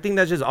know. I think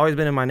that's just always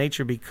been in my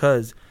nature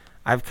because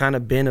I've kind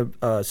of been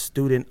a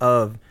student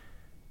of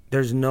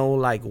there's no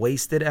like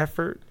wasted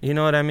effort, you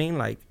know what I mean?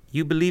 Like,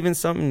 you believe in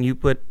something, you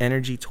put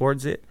energy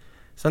towards it.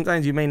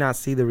 Sometimes you may not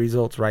see the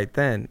results right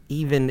then.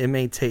 Even it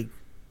may take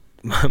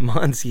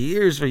months,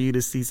 years for you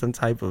to see some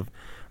type of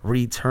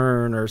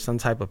return or some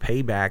type of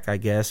payback, I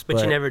guess.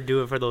 But you never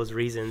do it for those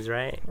reasons,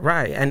 right?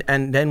 Right.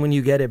 And then when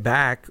you get it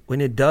back,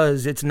 when it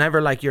does, it's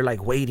never like you're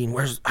like waiting.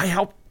 I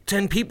helped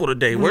 10 people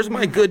today. Where's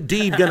my good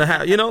deed gonna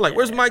have? You know, like,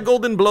 where's my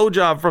golden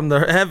blowjob from the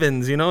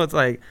heavens? You know, it's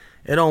like,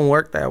 it don't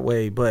work that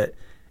way. But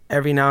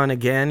every now and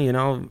again, you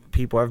know,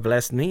 people have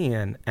blessed me,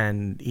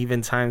 and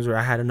even times where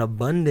I had an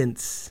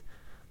abundance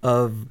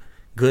of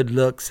good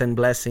looks and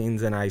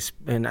blessings, and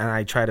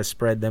I try to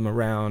spread them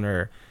around,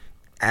 or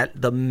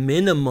at the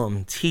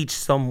minimum teach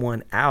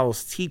someone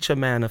else, teach a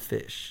man a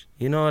fish.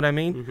 You know what I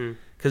mean?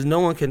 Because no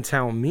one can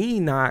tell me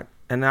not.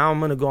 And now I'm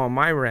gonna go on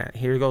my rant.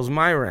 Here goes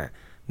my rant.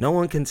 No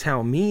one can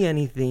tell me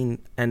anything,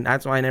 and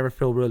that's why I never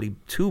feel really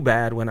too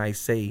bad when I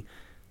say,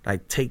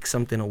 like, take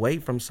something away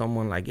from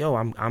someone. Like, yo,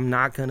 I'm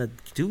not gonna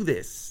do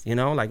this. You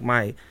know, like,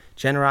 my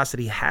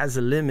generosity has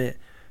a limit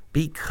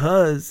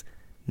because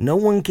no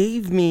one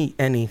gave me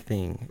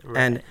anything,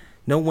 and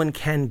no one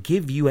can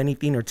give you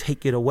anything or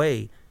take it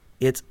away.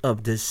 It's a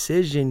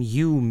decision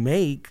you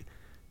make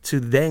to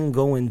then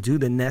go and do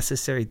the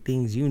necessary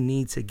things you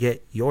need to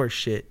get your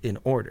shit in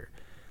order.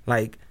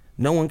 Like,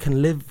 no one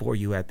can live for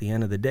you at the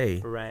end of the day.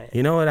 Right.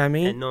 You know what I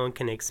mean? And no one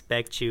can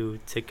expect you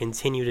to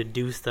continue to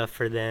do stuff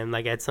for them.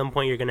 Like, at some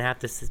point, you're going to have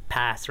to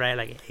pass, right?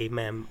 Like, hey,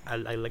 man,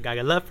 I got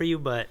love for you,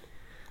 but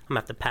I'm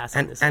going to have to pass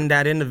on this. And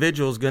that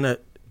individual's going to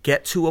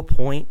get to a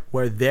point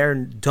where they're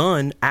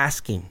done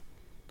asking.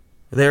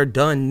 They're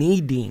done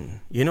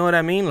needing. You know what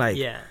I mean? Like,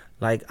 yeah.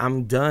 Like,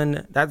 I'm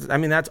done.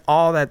 That's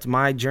all that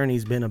my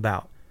journey's been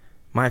about.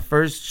 My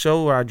first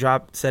show where I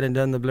dropped Said and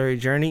Done the Blurry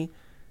Journey,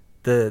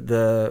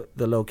 the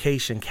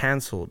location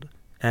canceled.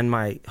 And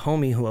my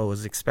homie who I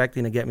was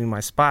expecting to get me my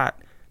spot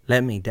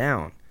let me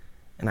down.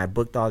 And I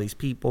booked all these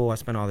people. I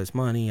spent all this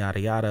money, yada,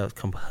 yada.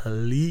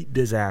 Complete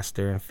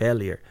disaster and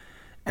failure.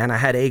 And I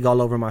had egg all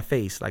over my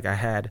face.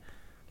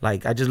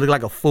 I just looked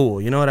like a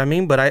fool, you know what I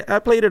mean? But I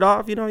played it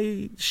off, you know,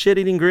 you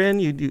shit-eating grin,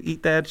 you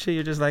eat that shit,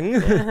 you're just like,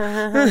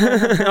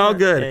 all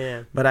good.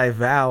 Yeah. But I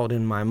vowed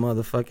in my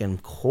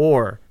motherfucking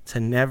core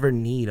to never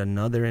need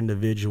another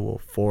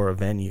individual for a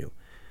venue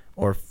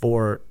or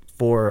for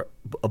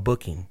a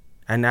booking.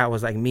 And that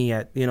was like me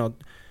at, you know,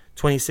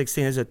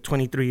 2016 as a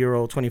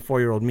 23-year-old,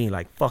 24-year-old me,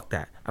 like, fuck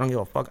that. I don't give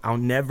a fuck. I'll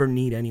never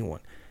need anyone.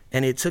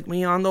 And it took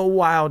me on the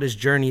wildest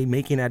journey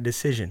making that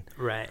decision.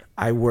 Right.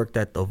 I worked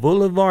at the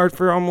Boulevard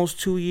for almost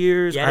 2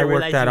 years. Yeah, I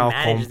worked at El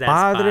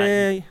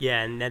Compadre.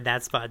 Yeah, and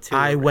that spot too.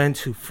 I went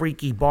to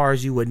freaky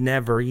bars you would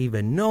never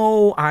even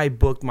know. I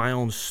booked my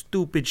own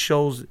stupid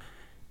shows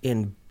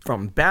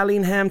from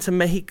Bellingham to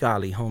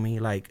Mexicali, homie.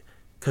 Like,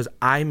 because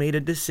I made a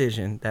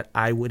decision that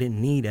I wouldn't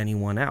need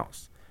anyone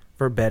else,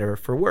 for better or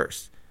for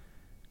worse.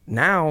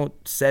 Now,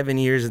 8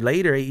 years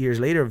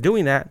later of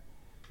doing that,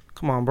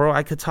 come on, bro,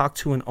 I could talk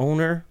to an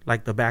owner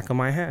like the back of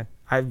my hand.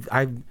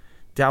 I've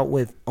dealt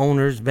with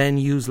owners,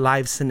 venues,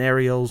 live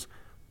scenarios.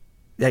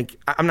 Like,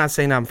 I'm not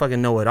saying I'm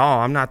fucking know it all.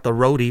 I'm not the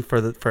roadie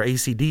for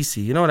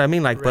AC/DC. You know what I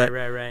mean? Like,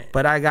 right.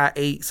 But I got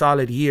 8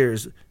 solid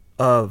years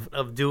of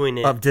doing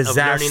it, of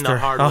disaster, of learning the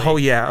hard way. Oh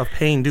yeah, of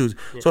paying dues.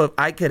 Yeah. So if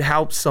I could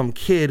help some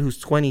kid who's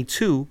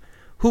 22,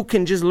 who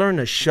can just learn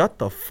to shut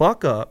the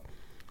fuck up,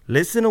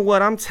 listen to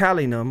what I'm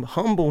telling him,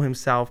 humble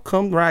himself,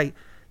 come right,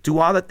 do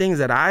all the things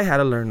that I had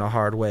to learn the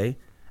hard way,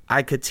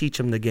 I could teach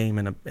him the game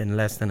in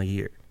less than a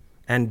year,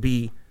 and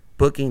be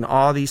booking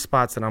all these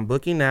spots that I'm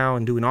booking now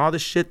and doing all the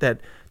shit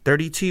that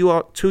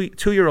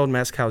 32-year-old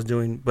Mezcal's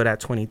doing, but at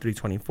 23,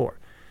 24.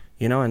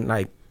 You know, and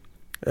like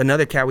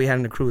another cat we had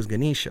in the crew is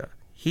Ganesha.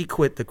 He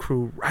quit the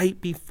crew right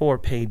before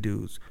pay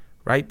dues,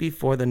 right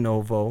before the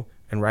Novo,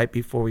 and right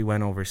before we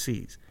went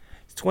overseas.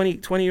 He's a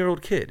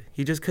 20-year-old kid.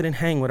 He just couldn't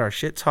hang with our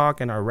shit talk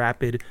and our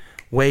rapid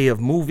way of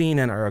moving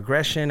and our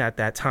aggression at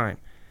that time.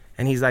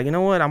 And he's like, you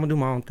know what? I'm gonna do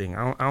my own thing.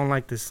 I don't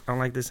like this. I don't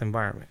like this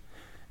environment.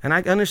 And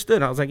I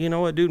understood. I was like, you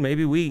know what, dude?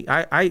 Maybe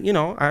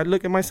I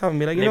look at myself and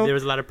be like, maybe there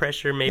was a lot of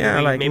pressure. Maybe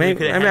we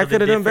could have I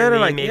could have done better.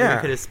 Like, maybe we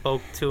could have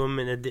spoke to him.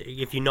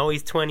 If you know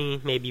he's 20,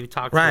 maybe you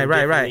talk to him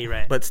differently.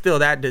 Right. But still,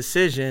 that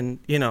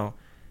decision, you know,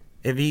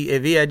 if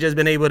he had just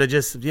been able to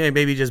just, you know,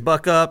 maybe just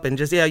buck up and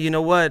just, you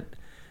know what,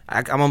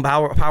 I'm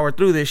gonna power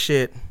through this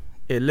shit.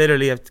 It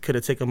literally could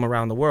have taken him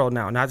around the world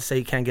now. Not to say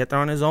he can't get there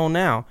on his own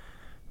now,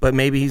 but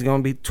maybe he's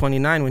gonna be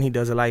 29 when he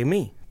does it like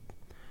me,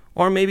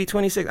 or maybe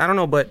 26. I don't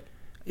know, but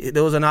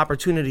there was an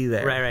opportunity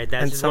there. Right.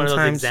 That's just one of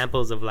those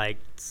examples of like,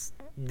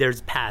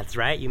 there's paths,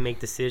 right? You make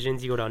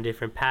decisions, you go down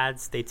different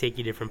paths, they take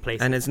you different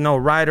places. And it's no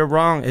right or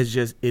wrong. It's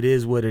just, it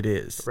is what it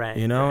is. Right.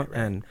 You know?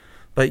 Right.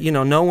 But, you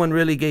know, no one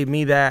really gave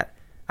me that.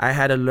 I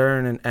had to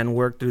learn and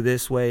work through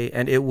this way.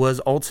 And it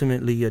was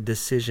ultimately a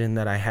decision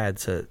that I had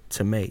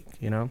to make,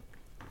 you know?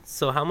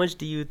 So how much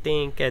do you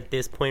think at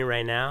this point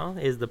right now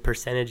is the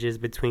percentages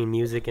between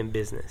music and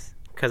business?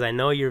 Because I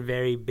know you're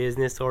very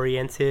business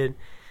oriented,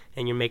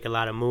 and you make a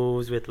lot of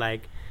moves with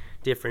like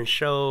different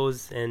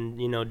shows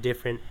and, you know,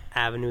 different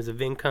avenues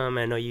of income.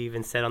 I know you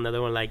even said on the other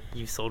one, like,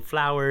 you've sold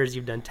flowers,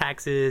 you've done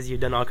taxes,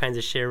 you've done all kinds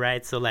of shit,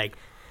 right? So like,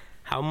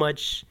 how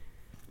much,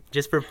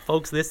 just for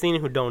folks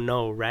listening who don't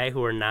know, right,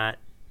 who are not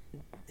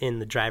in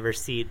the driver's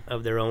seat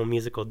of their own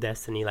musical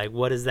destiny, like,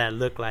 what does that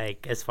look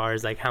like as far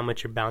as like how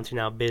much you're bouncing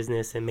out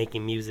business and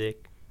making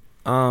music?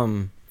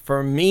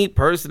 For me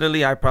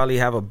personally, I probably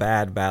have a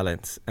bad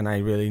balance, and I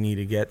really need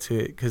to get to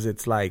it, because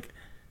it's like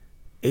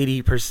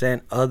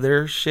 80%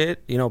 other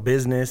shit, you know,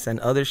 business and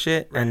other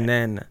shit, right, and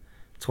then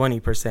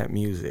 20%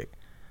 music.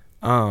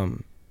 I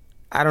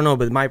don't know,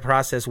 but my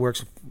process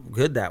works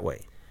good that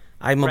way.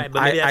 I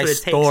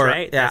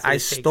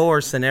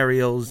store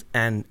scenarios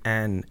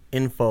and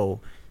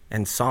info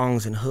and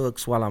songs and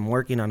hooks while I'm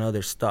working on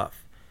other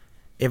stuff.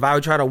 If I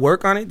would try to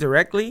work on it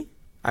directly,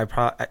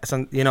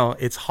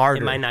 it's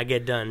harder. It might not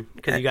get done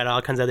because you got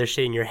all kinds of other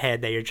shit in your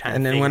head that you're trying to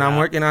figure out. And then when I'm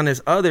working on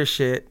this other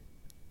shit,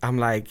 I'm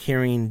like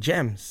hearing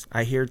gems.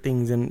 I hear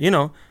things, and, you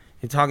know,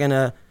 I'm talking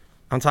to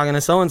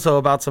so-and-so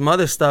about some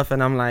other stuff,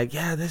 and I'm like,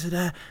 yeah, this is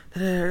that.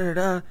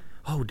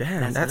 Oh,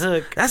 damn,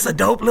 that's a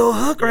dope little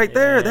hook right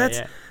there.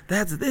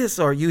 That's this.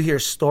 Or you hear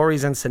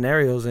stories and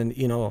scenarios, and,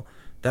 you know,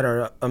 that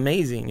are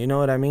amazing. You know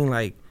what I mean?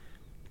 Like,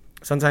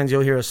 sometimes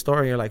you'll hear a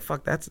story, you're like,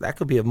 fuck, that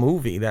could be a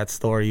movie, that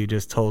story you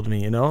just told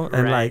me, you know?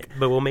 And right.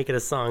 But we'll make it a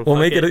song. We'll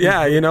make it,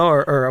 you know,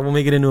 or we'll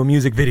make it into a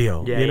music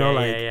video. Yeah, you know,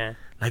 yeah.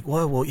 Like,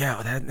 well,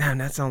 yeah,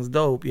 that sounds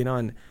dope, you know?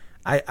 And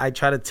I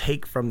try to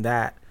take from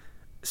that,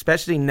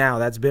 especially now.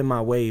 That's been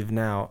my wave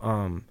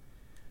now.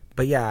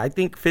 But yeah, I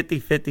think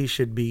 50-50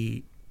 should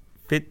be,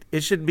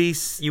 it should be...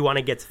 You want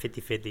to get to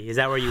 50-50. Is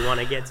that where you want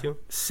to get to?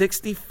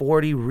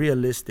 60-40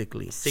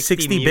 realistically.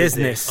 60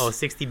 business. Oh,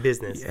 60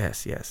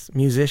 business. Yes.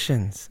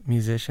 Musicians.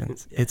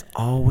 Yeah. It's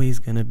always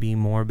going to be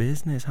more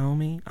business,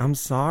 homie. I'm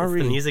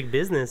sorry. It's the music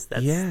business.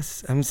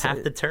 That's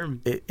half the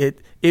term.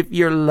 If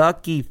you're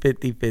lucky,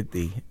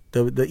 50-50.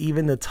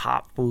 Even the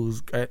top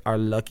fools are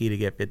lucky to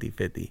get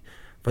 50-50.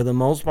 For the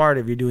most part,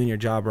 if you're doing your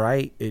job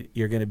right,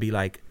 you're going to be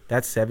like,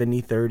 that's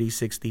 70-30,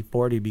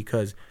 60-40,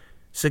 because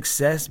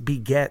success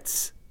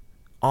begets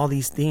all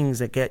these things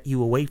that get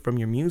you away from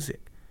your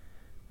music.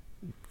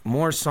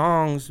 More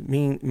songs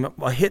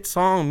a hit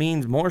song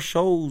means more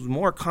shows,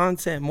 more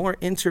content, more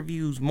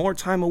interviews, more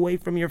time away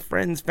from your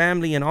friends,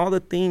 family, and all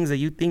the things that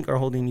you think are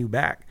holding you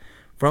back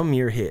from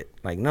your hit.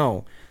 Like,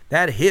 no,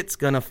 that hit's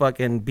gonna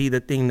fucking be the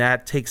thing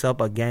that takes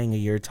up a gang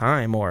of your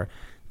time, or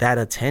that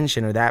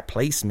attention, or that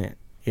placement.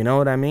 You know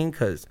what I mean?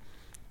 Because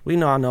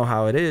we all know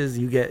how it is.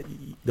 You get,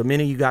 the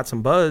minute you got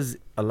some buzz,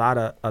 a lot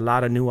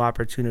of new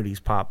opportunities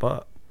pop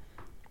up.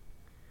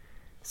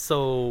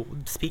 So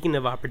speaking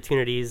of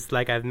opportunities,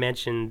 like I've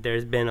mentioned,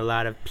 there's been a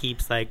lot of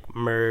peeps like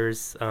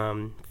Mers,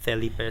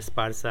 Felipe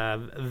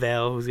Esparza,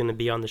 Vel, who's going to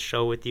be on the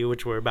show with you,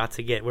 which we're about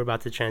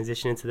to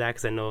transition into that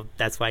because I know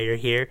that's why you're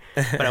here.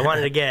 But I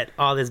wanted to get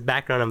all this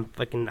background.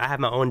 I have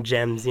my own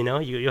gems, you know.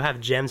 You'll have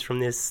gems from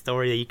this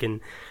story that you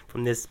can,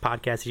 from this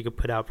podcast, you could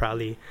put out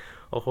probably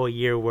a whole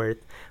year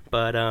worth.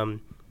 But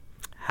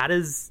how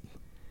does,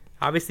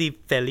 obviously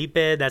Felipe,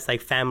 that's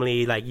like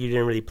family, like you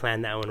didn't really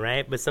plan that one,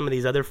 right? But some of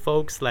these other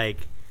folks,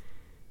 like,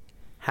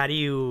 how do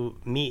you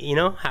meet, you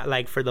know,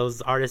 like for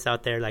those artists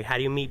out there, like how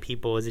do you meet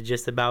people? Is it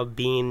just about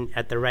being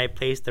at the right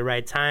place, the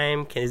right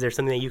time? Is there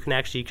something that you can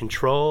actually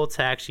control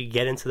to actually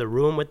get into the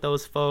room with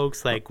those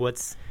folks? Like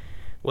what's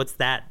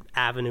that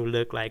avenue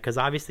look like? Because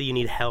obviously you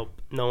need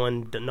help. No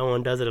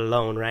one does it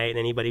alone, right? And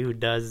anybody who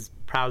does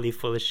probably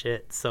full of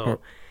shit. So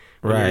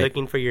when you're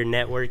looking for your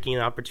networking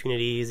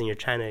opportunities and you're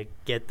trying to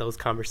get those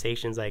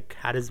conversations, like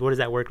what does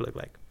that work look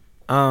like?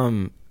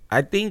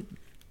 I think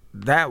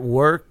that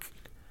work,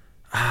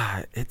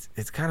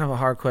 it's kind of a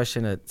hard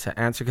question to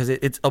answer because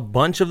it's a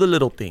bunch of the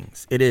little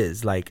things. It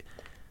is like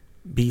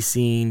be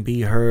seen,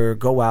 be heard,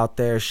 go out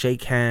there,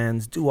 shake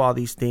hands, do all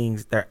these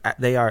things.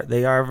 They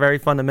are very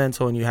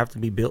fundamental, and you have to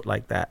be built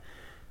like that,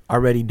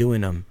 already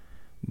doing them.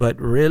 But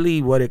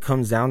really what it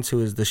comes down to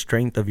is the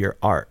strength of your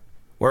art.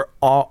 We're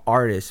all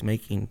artists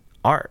making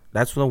art.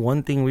 That's the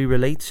one thing we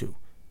relate to.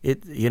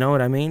 You know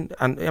what I mean?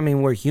 I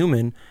mean, we're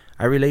human.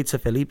 I relate to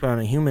Felipe on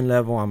a human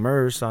level, on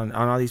Mers, on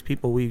all these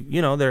people.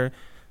 They're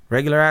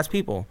regular ass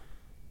people.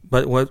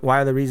 But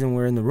why the reason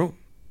we're in the room?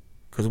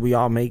 Because we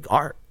all make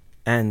art.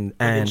 And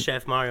even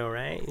Chef Mario,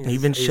 right?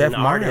 He's Chef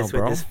Mario,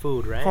 bro. With his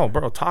food, right? Oh,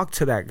 bro, talk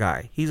to that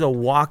guy. He's a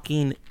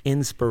walking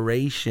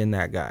inspiration,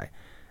 that guy.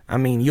 I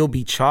mean, you'll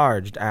be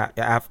charged,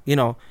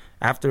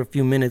 after a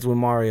few minutes with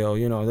Mario.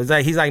 You know,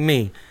 he's like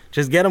me.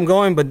 Just get him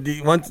going, but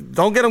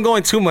don't get him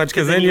going too much,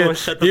 because then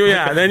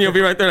then you'll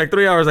be right there like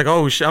 3 hours, like,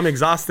 oh, I'm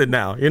exhausted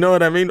now. You know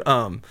what I mean?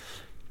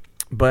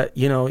 But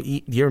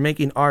you're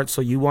making art,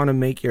 so you want to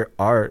make your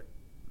art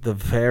the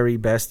very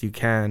best you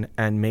can,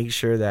 and make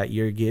sure that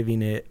you're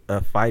giving it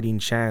a fighting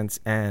chance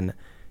and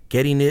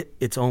getting it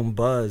its own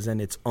buzz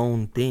and its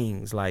own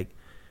things. Like,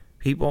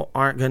 people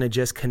aren't gonna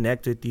just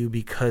connect with you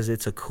because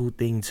it's a cool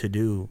thing to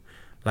do.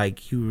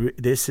 Like,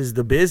 this is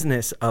the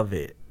business of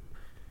it.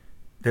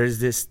 There's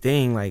this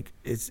thing, like,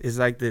 it's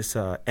like this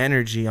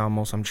energy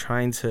almost I'm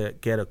trying to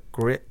get a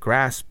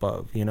grasp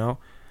of,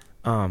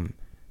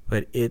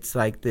 but it's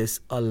like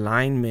this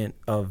alignment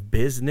of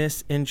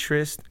business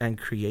interest and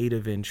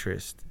creative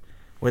interest,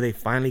 where they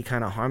finally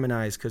kind of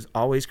harmonize, because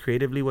always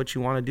creatively what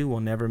you want to do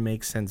will never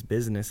make sense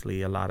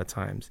businessly a lot of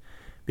times,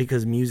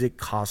 because music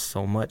costs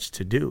so much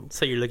to do.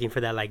 So you're looking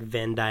for that like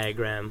Venn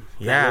diagram,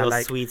 that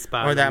little sweet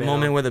spot, or that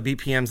moment where the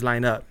BPMs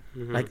line up,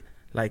 mm-hmm.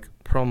 like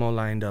promo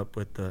lined up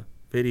with the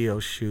video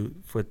shoot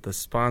with the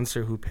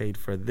sponsor who paid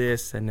for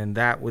this, and then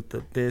that with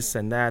the this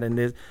and that and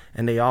this,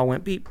 and they all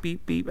went beep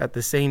beep beep at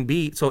the same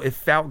beat, so it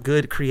felt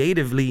good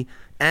creatively,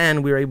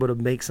 and we were able to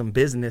make some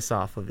business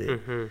off of it.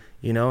 Mm-hmm.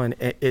 And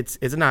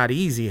it's not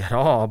easy at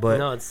all, but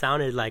no, it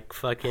sounded like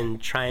fucking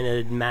trying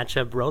to match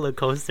up roller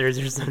coasters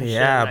or some shit.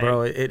 Yeah,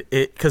 bro, it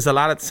because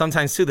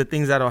sometimes too, the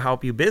things that'll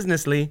help you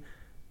businessly,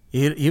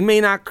 you may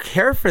not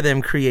care for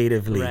them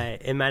creatively. Right.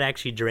 It might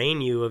actually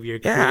drain you of your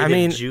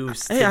creative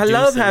juice. Hey, I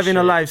love having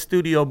a live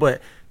studio,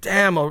 but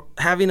damn,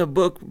 having a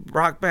book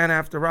rock band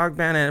after rock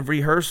band and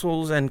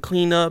rehearsals and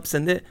cleanups,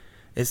 and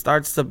it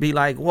starts to be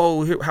like,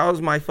 whoa, how's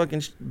my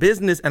fucking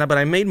business? But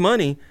I made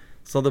money,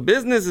 so the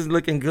business is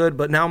looking good,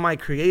 but now my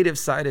creative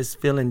side is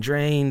feeling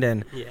drained,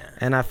 and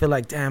I feel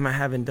like, damn, I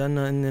haven't done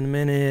nothing in a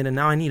minute, and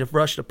now I need a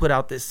rush to put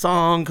out this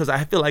song because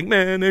I feel like,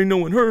 man, ain't no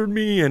one heard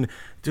me. And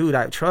dude,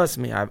 trust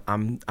me,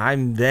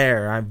 I'm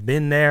there. I've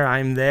been there.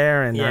 I'm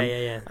there, and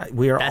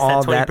we are That's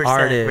all that that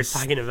artists.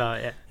 we're talking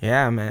about.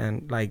 Yeah,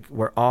 man, like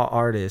we're all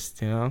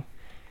artists, All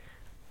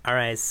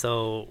right,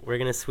 so we're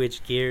gonna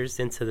switch gears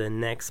into the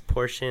next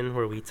portion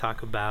where we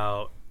talk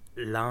about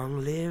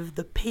Long Live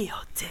the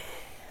Peyote.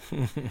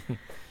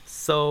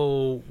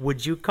 So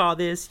would you call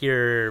this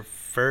your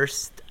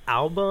first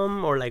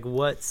album, or like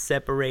what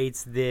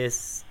separates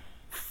this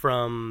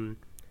from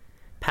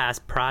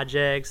past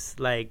projects?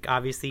 Like,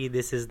 obviously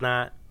this is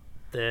not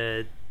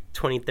the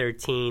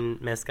 2013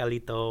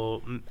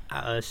 Mezcalito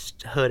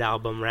Hood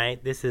album,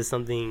 right? This is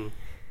something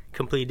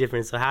completely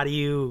different. So how do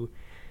you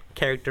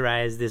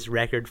characterize this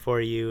record for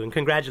you? And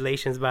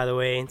congratulations, by the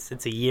way,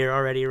 it's a year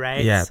already,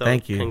 right? Yeah, so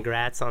thank you.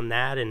 Congrats on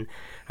that. And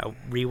I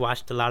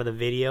rewatched a lot of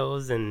the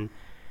videos, and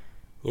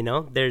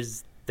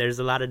there's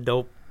a lot of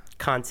dope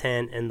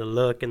content, and the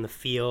look and the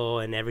feel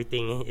and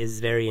everything is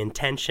very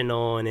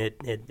intentional, and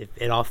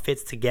it all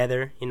fits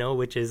together,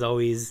 which is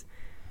always,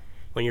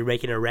 when you're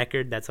making a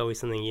record, that's always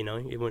something,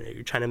 when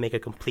you're trying to make a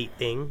complete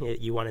thing,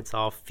 you want it to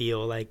all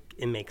feel like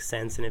it makes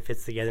sense and it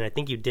fits together. And I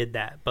think you did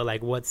that. But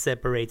like, what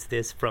separates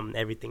this from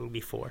everything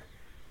before?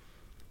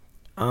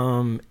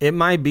 It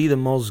might be the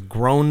most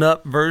grown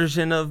up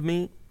version of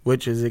me,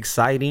 which is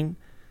exciting.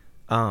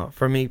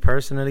 For me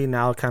personally,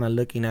 now kind of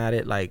looking at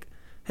it like,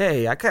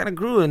 hey, I kind of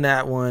grew in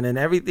that one, and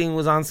everything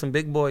was on some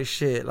big boy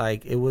shit.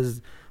 Like, it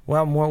was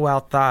more well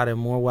thought and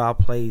more well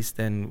placed,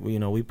 and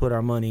we put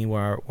our money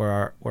where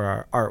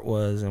our art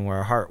was and where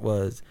our heart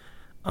was.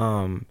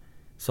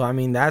 So I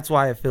mean, that's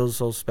why it feels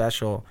so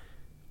special.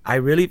 I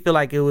really feel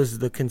like it was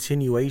the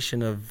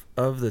continuation of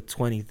the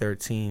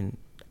 2013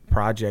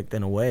 project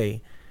in a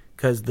way,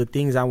 because the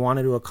things I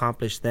wanted to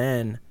accomplish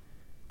then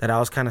that I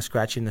was kind of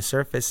scratching the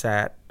surface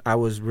at, I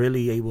was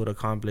really able to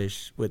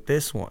accomplish with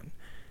this one.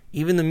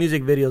 Even the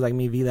music videos like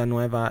Mi Vida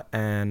Nueva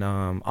and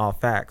All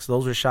Facts,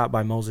 those were shot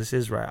by Moses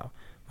Israel.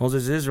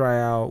 Moses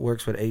Israel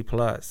works with A+,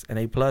 and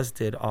A+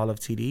 did all of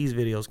TDE's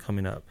videos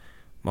coming up.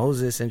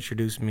 Moses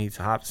introduced me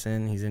to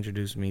Hopsin. He's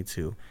introduced me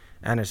to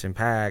Anderson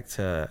 .Paak,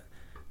 to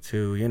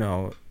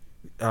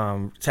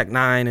Tech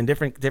Nine and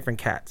different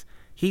cats.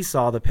 He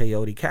saw the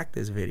Peyote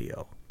Cactus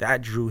video.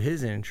 That drew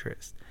his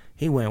interest.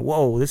 He went,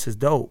 whoa, this is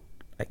dope.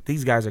 Like,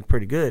 these guys are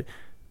pretty good.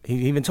 He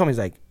even told me, he's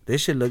like,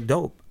 this shit look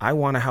dope. I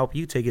want to help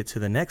you take it to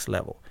the next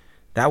level.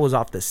 That was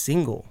off the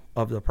single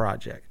of the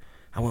project.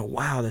 I went,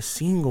 wow, the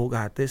single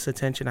got this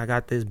attention. I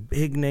got this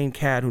big name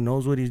cat who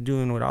knows what he's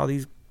doing with all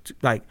these,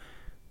 like,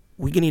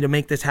 we need to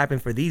make this happen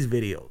for these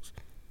videos.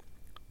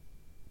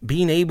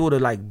 Being able to,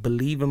 like,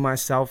 believe in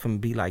myself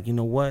and be like, you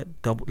know what,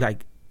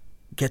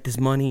 get this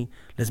money,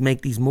 let's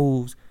make these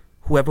moves.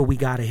 Whoever we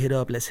got to hit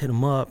up, let's hit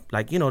them up.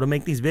 Like, to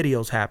make these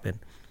videos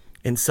happen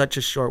in such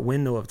a short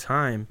window of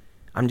time.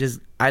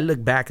 I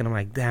look back and I'm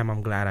like, damn,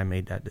 I'm glad I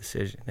made that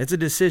decision. It's a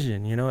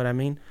decision, you know what I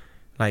mean?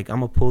 Like,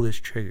 I'm going to pull this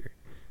trigger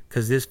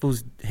because this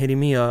fool's hitting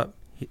me up.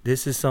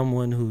 This is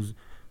someone who's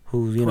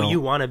who you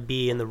want to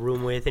be in the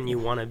room with, and you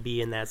want to be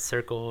in that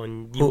circle,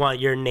 and you want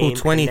your name. Who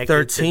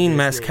 2013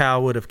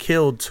 Mezcal would have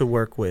killed to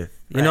work with,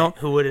 you know?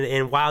 Who would,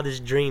 in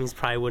wildest dreams,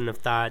 probably wouldn't have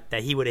thought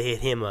that he would have hit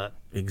him up.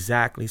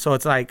 Exactly. So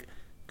it's like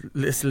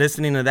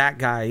listening to that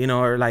guy,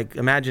 or like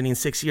imagining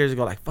 6 years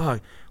ago, like,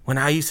 fuck, when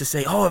I used to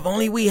say, oh, if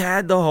only we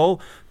had the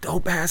whole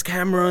dope ass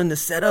camera and the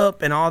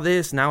setup and all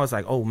this. Now it's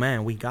like, oh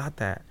man, we got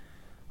that.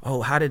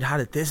 Oh, how did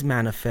this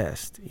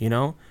manifest?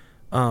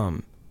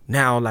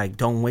 Now, like,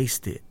 don't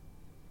waste it.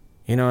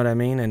 You know what I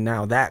mean? And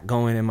now that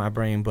going in my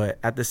brain, but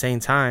at the same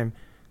time,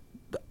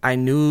 I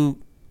knew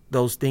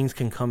those things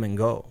can come and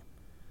go.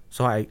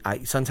 So I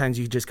sometimes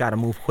you just got to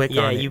move quick on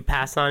it. Yeah, you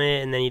pass on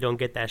it and then you don't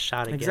get that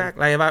shot again.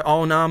 Exactly. Like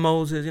if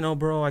Moses,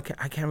 bro, I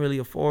can't really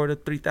afford a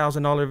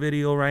 $3,000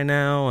 video right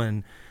now,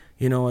 and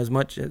as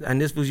much,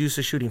 and this was used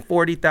to shooting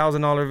 $40,000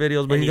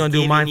 videos, but he's gonna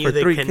do mine for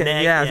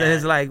 $3,000. Yeah, so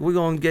it's like we're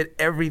gonna get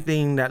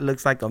everything that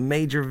looks like a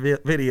major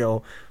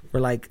video for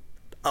like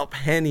a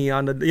penny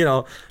on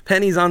the,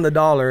 pennies on the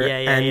dollar,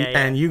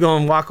 and you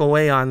gonna walk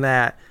away on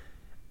that.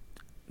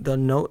 The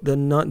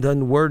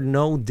word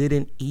no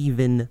didn't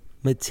even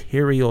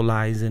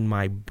materialize in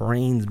my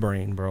brain,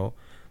 bro.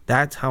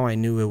 That's how I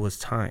knew it was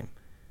time.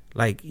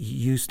 Like,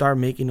 you start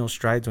making those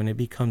strides when it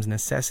becomes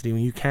necessity,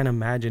 when you can't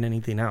imagine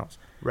anything else.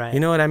 Right. You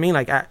know what I mean?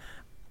 Like,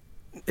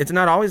 it's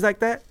not always like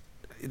that.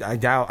 I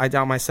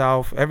doubt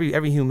myself.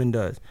 Every human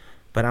does.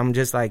 But I'm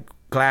just like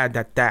glad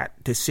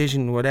that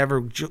decision,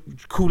 whatever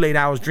Kool-Aid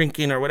I was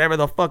drinking or whatever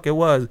the fuck it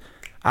was,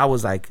 I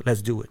was like,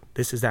 let's do it.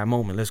 This is that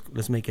moment.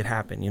 Let's make it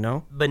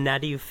happen, But now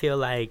do you feel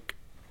like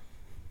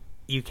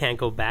you can't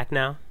go back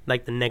now?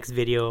 Like, the next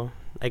video,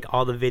 like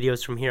all the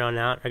videos from here on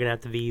out are gonna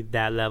have to be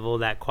that level,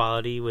 that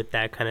quality, with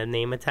that kind of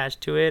name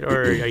attached to it?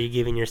 Or are you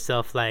giving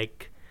yourself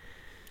like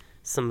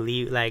some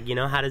leave, like,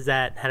 how does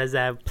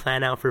that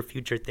plan out for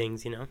future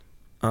things?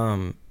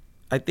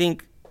 I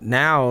think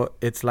now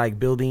it's like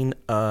building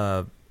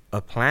a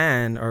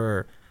plan,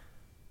 or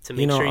to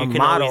make sure you can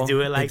model. Always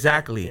do it like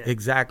exactly that. Yeah.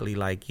 Exactly.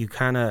 Like, you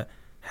kind of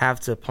have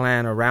to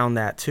plan around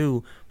that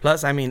too.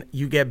 Plus, I mean,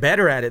 you get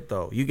better at it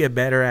though. You get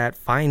better at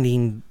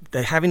having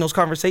those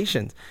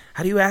conversations.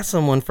 How do you ask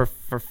someone for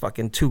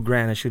fucking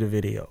 $2,000 to shoot a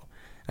video?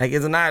 Like,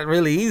 it's not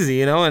really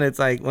easy, and it's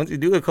like, once you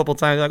do it a couple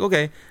times, you're like,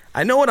 okay,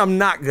 I know what I'm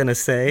not gonna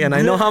say, and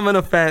I know how I'm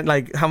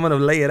gonna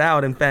lay it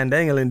out and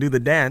fandangle and do the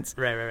dance,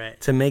 right,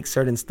 to make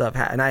certain stuff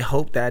happen. And I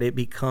hope that it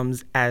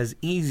becomes as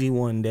easy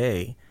one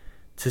day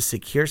to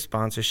secure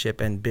sponsorship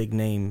and big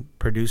name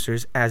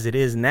producers as it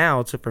is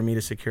now for me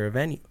to secure a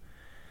venue.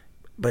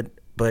 But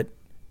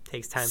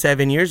takes time.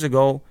 7 years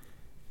ago,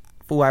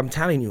 fool, I'm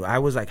telling you, I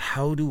was like,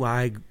 how do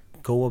I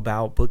go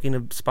about booking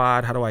a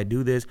spot? How do I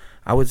do this?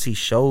 I would see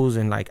shows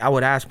and like I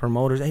would ask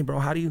promoters, hey bro,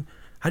 how do you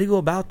go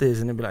about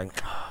this? And they'd be like,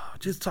 oh,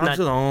 just talk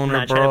to the owner,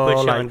 not bro. Trying to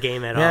put you like, on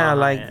game at yeah, all.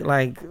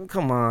 like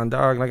come on,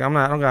 dog. Like,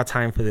 I don't got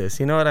time for this.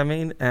 You know what I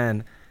mean?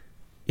 And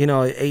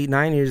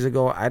 8-9 years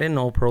ago, I didn't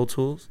know Pro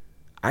Tools.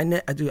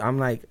 I'm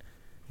like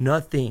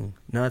nothing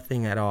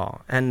at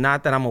all. And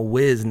not that I'm a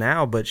whiz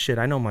now, but shit,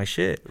 I know my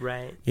shit.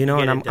 Right. And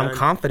I'm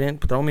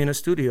confident. Throw me in a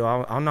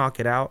studio, I'll knock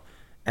it out.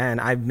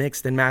 And I've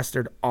mixed and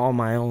mastered all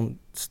my own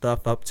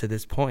stuff up to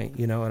this point.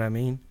 You know what I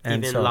mean?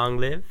 And even Long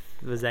Live,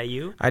 was that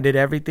you? I did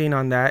everything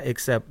on that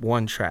except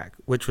one track,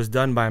 which was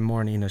done by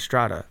Morning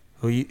Estrada,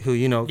 who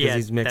you know because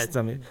he's mixed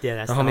some.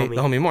 That's the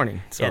homie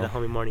Morning. So, the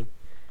homie Morning.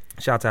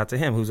 Shouts out to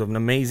him, who's an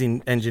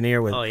amazing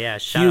engineer with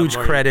huge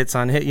credits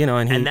on hit,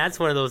 and that's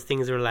one of those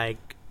things where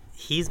like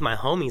he's my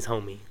homie's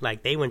homie.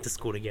 Like they went to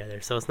school together,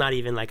 so it's not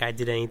even like I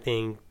did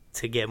anything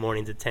to get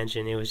Morning's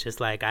attention. It was just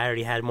like I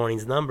already had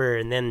Morning's number,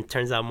 and then it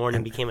turns out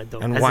Morning became a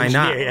dope. And why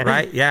not, engineer.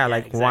 right? Yeah,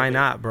 like exactly. Why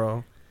not,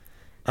 bro?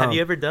 Have you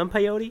ever done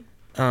peyote?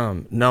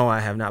 No, I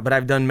have not, but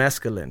I've done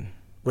mescaline.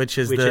 Which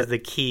is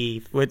the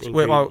key, which is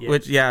the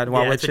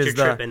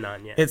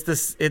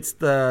it's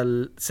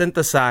the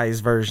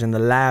synthesized version, the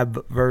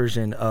lab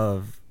version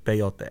of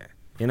peyote,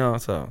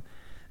 so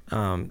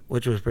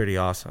which was pretty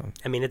awesome.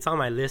 I mean, it's on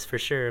my list for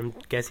sure. I'm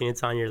guessing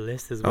it's on your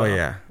list as well. Oh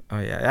yeah.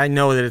 I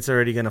know that it's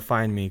already gonna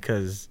find me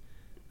because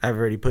I've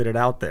already put it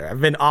out there.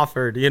 I've been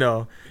offered, you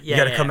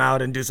gotta come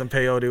out and do some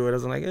peyote with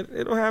us. I'm like,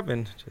 it'll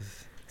happen.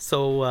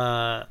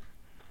 So,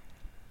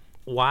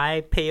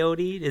 why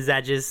peyote? Is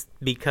that just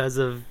because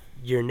of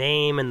your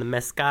name and the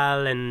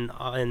mezcal and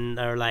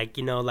or like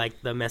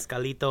like the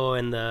mezcalito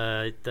and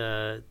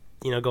the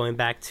going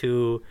back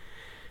to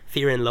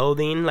Fear and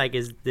Loathing, like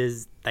is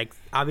like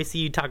obviously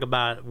you talk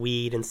about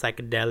weed and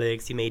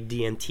psychedelics, you made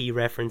DMT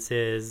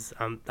references.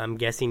 I'm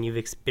guessing you've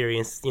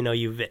experienced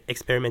you've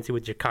experimented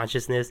with your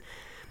consciousness,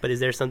 but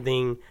is there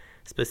something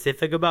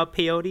specific about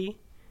peyote,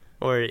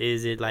 or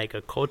is it like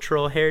a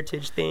cultural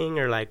heritage thing,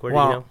 or like where do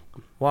you know?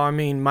 Well, I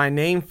mean, my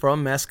name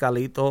from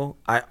Mezcalito,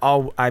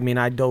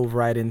 I dove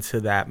right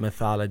into that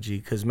mythology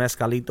because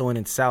Mezcalito in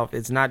itself,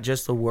 it's not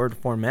just a word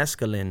for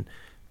mescaline,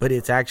 but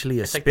it's actually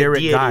a spirit like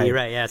the deity, guide.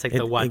 Right? Yeah, it's like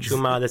the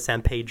Wachuma, the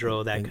San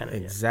Pedro, that kind of.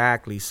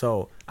 Exactly.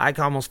 So I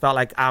almost felt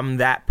like I'm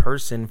that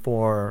person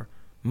for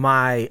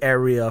my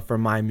area, for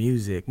my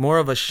music. More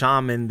of a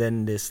shaman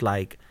than this,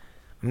 like,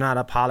 I'm not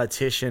a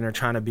politician or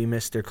trying to be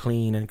Mr.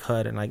 Clean and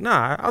cut and like,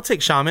 nah, I'll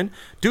take shaman,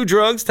 do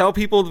drugs, tell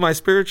people my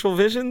spiritual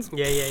visions.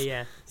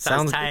 Yeah.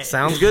 Sounds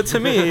good to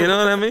me. You know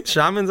what I mean?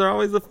 Shamans are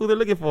always the food they're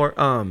looking for.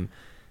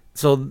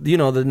 So,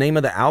 the name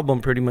of the album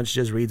pretty much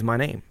just reads my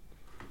name.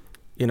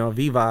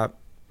 Viva,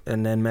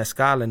 and then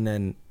Mezcal, and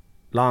then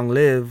Long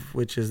Live,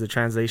 which is the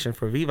translation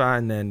for Viva,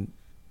 and then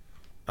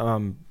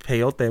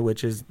Peyote,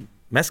 which is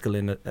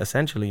mescaline,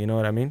 essentially. You know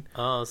what I mean?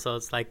 Oh, so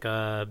it's like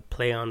a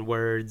play on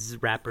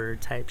words, rapper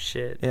type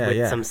shit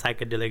with some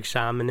psychedelic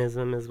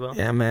shamanism as well.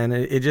 Yeah, man,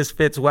 it just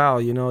fits well.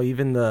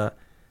 Even the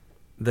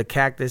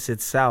cactus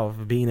itself,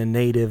 being a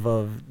native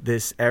of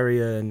this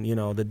area and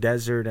the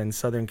desert and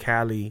Southern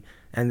Cali,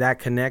 and that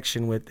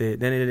connection with it,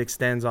 then it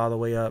extends all the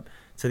way up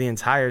to the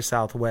entire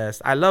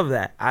Southwest. I love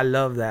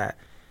that.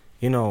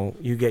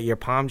 You get your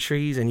palm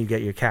trees and you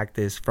get your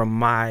cactus from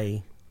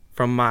my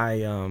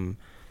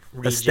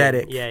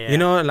aesthetic. Yeah.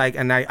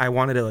 And I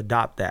wanted to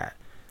adopt that.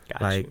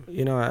 Gotcha. Like,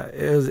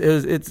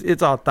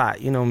 it's all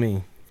thought,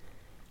 me.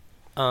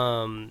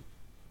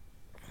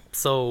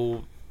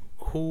 So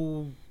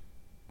who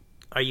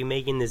are you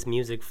making this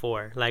music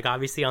for? Like,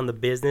 obviously on the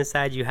business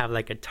side, you have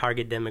like a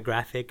target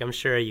demographic. I'm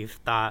sure you've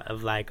thought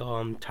of like,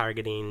 I'm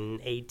targeting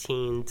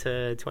 18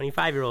 to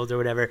 25-year-olds or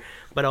whatever,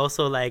 but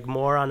also like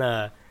more on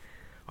a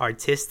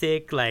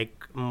artistic,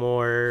 like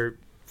more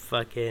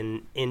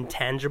fucking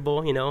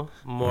intangible,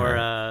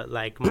 more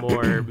like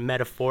more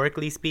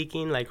metaphorically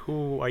speaking, like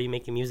who are you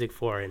making music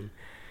for? And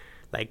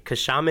like, because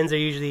shamans are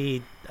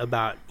usually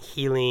about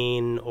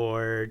healing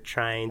or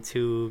trying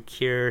to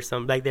cure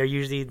some, like they're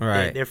usually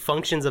they're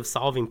functions of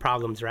solving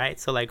problems, right?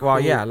 So like,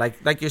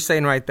 like you're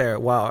saying right there.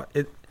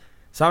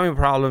 Solving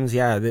problems.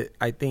 Yeah,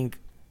 I think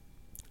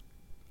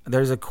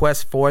there's a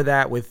quest for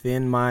that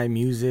within my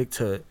music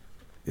to,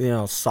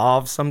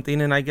 solve something,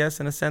 and I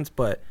guess in a sense,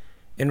 but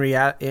in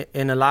reality,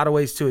 in a lot of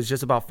ways too, it's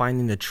just about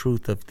finding the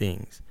truth of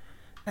things,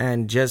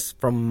 and just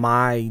from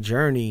my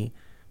journey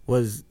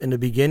was in the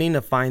beginning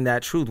to find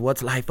that truth.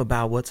 What's life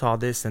about? What's all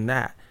this and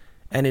that?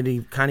 And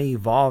it kind of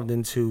evolved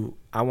into,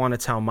 I want to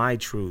tell my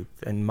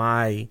truth and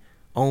my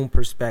own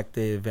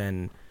perspective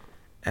and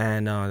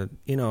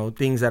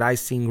things that I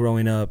seen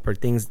growing up, or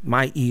things,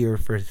 my ear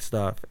for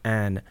stuff,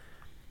 and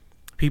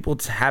people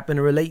happen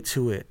to relate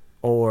to it,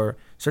 or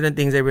certain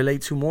things they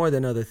relate to more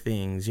than other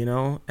things,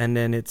 and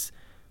then it's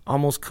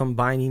almost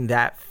combining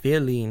that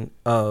feeling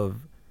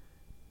of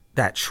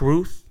that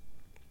truth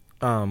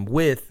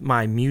with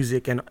my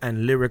music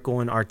and lyrical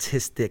and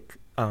artistic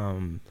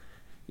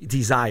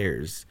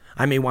desires.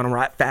 I may want to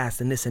rap fast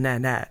and this and that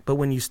and that, but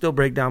when you still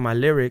break down my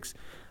lyrics,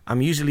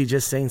 I'm usually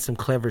just saying some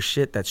clever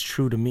shit that's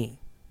true to me.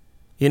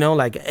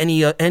 Like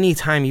any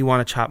time you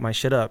want to chop my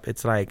shit up,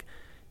 it's like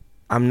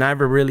I'm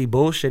never really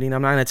bullshitting.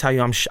 I'm not gonna tell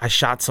you I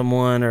shot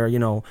someone, or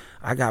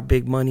I got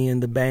big money in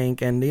the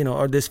bank, and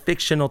or this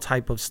fictional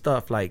type of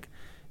stuff. Like,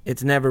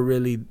 that's never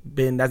really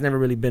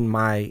been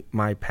my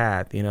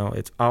path.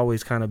 It's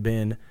always kind of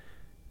been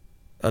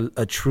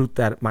a truth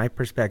that my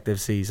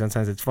perspective sees.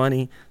 Sometimes it's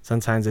funny,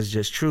 sometimes it's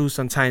just true,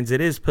 sometimes it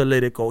is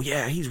political.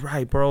 Yeah, he's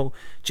right, bro.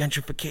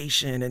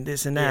 Gentrification and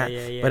this and that.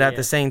 But at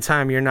the same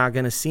time, you're not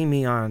gonna see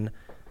me on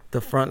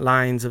the front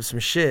lines of some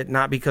shit,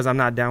 not because I'm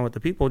not down with the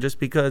people, just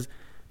because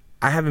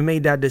I haven't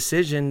made that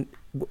decision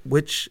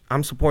which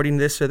I'm supporting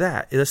this or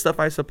that. The stuff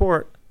I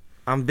support,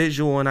 I'm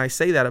visual and I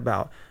say that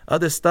about.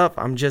 Other stuff,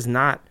 I'm just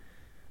not.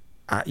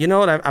 You know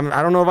what?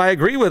 I don't know if I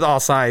agree with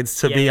all sides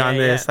to be on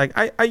this. Like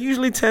I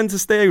usually tend to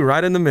stay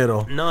right in the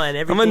middle. No, and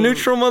I'm a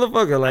neutral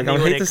motherfucker. Like I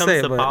hate to say it, when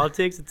it comes to but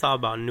politics, it's all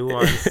about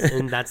nuance,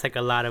 and that's like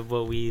a lot of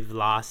what we've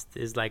lost.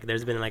 Is like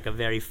there's been like a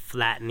very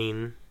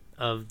flattening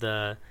of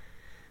the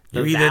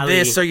you're either valley.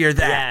 this or you're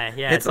that.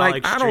 Yeah. It's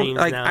like I don't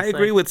like. Now. I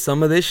agree with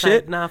some of this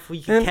shit. Like, nah,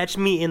 you can catch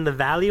me in the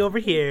valley over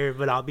here,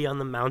 but I'll be on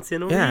the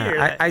mountain over here.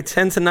 Yeah, I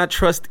tend to not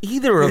trust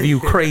either of you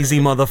crazy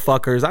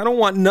motherfuckers. I don't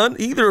want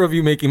either of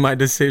you making my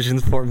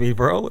decisions for me,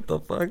 bro. What the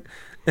fuck?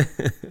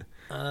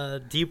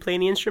 Do you play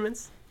any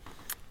instruments?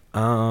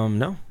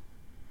 No.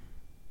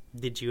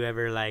 Did you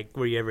ever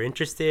were you ever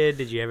interested?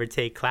 Did you ever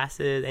take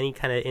classes? Any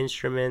kind of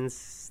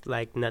instruments?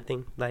 Like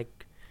nothing?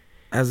 Like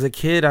as a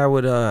kid,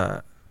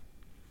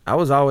 I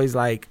was always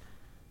like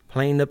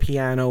playing the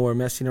piano or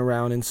messing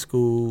around in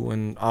school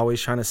and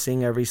always trying to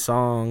sing every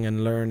song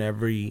and learn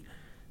every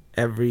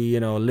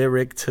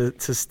lyric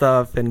to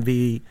stuff and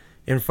be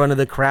in front of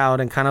the crowd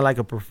and kind of like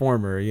a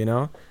performer, you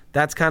know?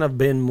 That's kind of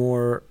been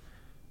more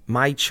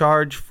my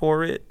charge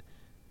for it.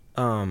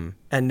 And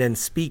then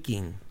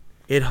speaking.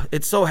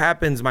 It so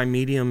happens my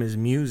medium is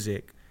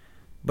music,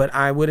 but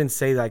I wouldn't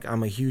say like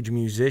I'm a huge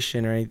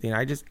musician or anything.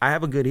 I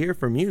have a good ear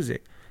for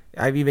music.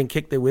 I've even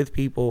kicked it with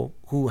people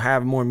who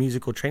have more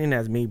musical training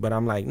as me, but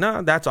I'm like,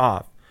 no, that's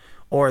off.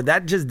 Or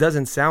that just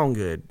doesn't sound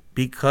good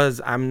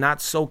because I'm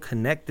not so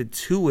connected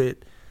to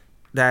it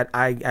that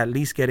I at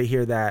least get to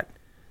hear that,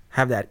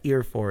 have that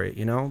ear for it,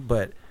 you know?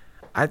 But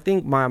I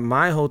think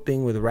my whole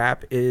thing with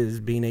rap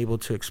is being able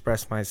to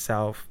express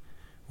myself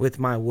with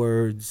my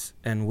words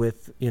and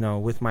with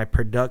my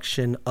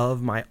production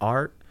of my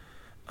art,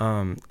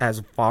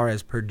 as far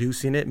as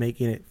producing it,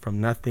 making it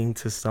from nothing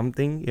to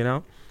something, you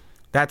know?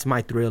 That's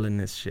my thrill in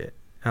this shit,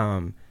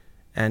 and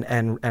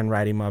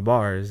writing my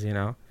bars, you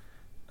know.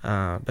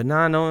 But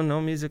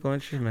no musical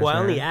instruments. Well, I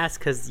only asked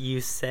because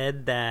you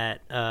said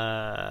that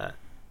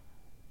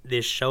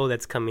this show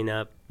that's coming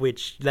up,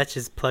 which let's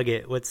just plug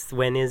it.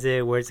 When is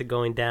it? Where's it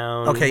going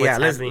down? Okay,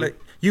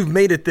 you've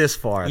made it this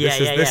far.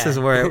 This is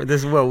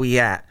where we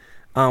at.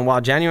 While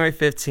January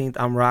 15th,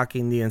 I'm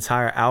rocking the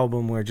entire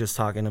album we're just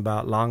talking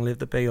about, Long Live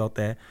the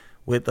Peyote,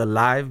 with a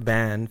live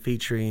band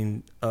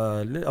featuring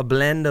a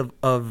blend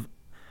of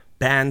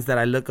bands that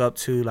I look up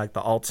to, like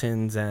the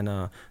Altons and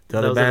the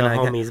other band. Those are the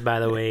homies, by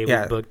the way. We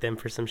booked them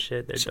for some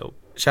shit. They're dope.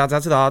 Shouts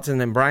out to the Altons.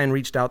 And Brian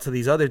reached out to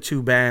these other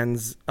two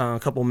bands, a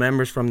couple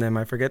members from them.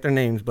 I forget their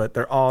names, but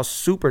they're all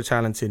super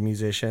talented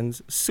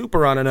musicians,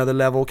 super on another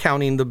level,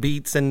 counting the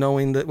beats and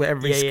knowing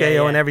every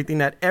scale and everything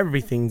that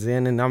everything's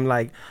in. And I'm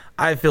like,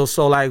 I feel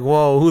so like,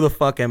 whoa, who the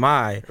fuck am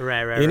I?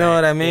 Right. You know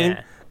what I mean?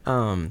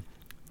 Yeah.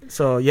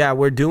 So, yeah,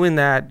 we're doing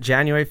that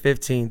January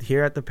 15th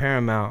here at the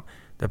Paramount.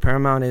 The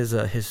Paramount is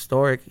a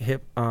historic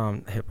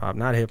historic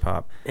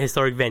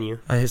venue.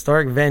 A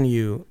historic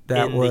venue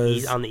that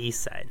was on the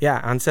east side. Yeah,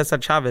 on Cesar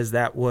Chavez,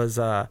 that was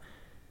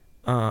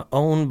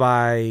owned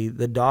by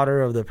the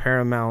daughter of the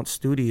Paramount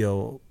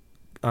studio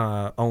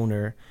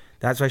owner.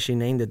 That's why she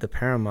named it the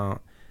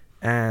Paramount.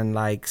 And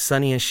like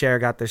Sonny and Cher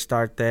got their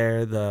start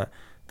there. The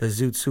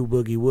Zoot Suit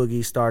Boogie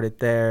Woogie started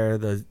there.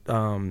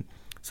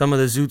 Some of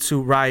the Zoot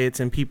Suit riots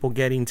and people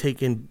getting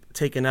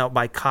taken out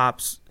by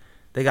cops.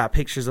 They got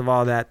pictures of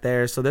all that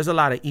there. So there's a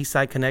lot of East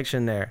Side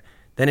connection there.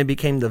 Then it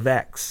became the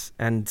Vex,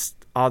 and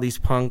all these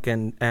punk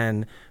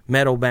and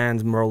metal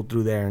bands rolled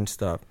through there and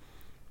stuff.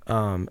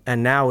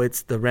 And now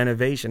it's the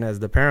renovation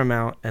as the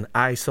Paramount, and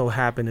I so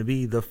happen to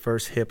be the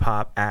first hip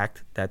hop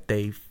act that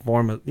they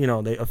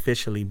they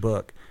officially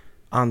book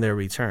on their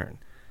return.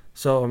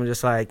 So I'm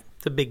just like,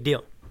 it's a big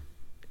deal.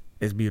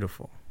 It's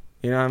beautiful.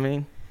 You know what I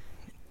mean?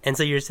 And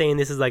so you're saying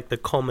this is like the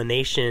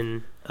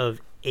culmination of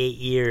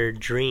 8-year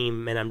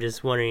dream, and I'm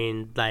just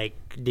wondering, like,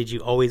 did you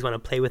always want to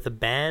play with a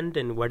band,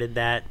 and where did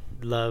that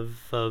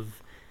love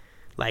of,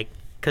 like,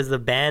 because the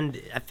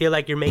band, I feel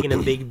like you're making a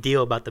big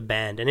deal about the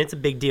band, and it's a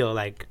big deal.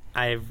 Like,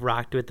 I've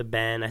rocked with the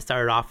band. I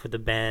started off with the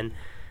band.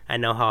 I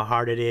know how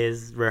hard it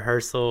is,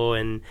 rehearsal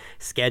and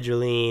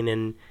scheduling,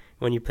 and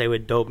when you play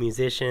with dope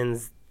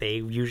musicians, they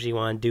usually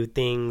want to do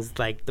things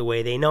like the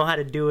way they know how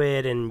to do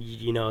it, and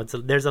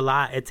there's a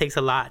lot. It takes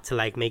a lot to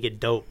like make it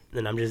dope,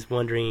 and I'm just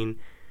wondering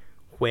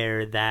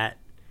where that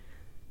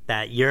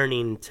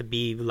yearning to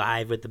be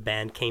live with the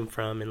band came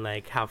from, and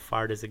like how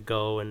far does it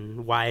go,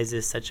 and why is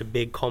this such a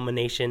big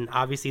culmination?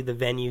 Obviously the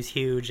venue's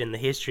huge and the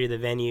history of the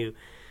venue,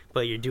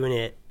 but you're doing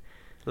it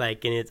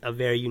like in a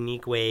very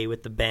unique way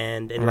with the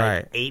band, and right.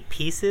 Like 8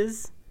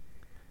 pieces.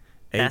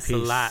 That's a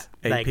lot.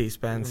 8-piece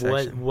band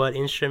section. What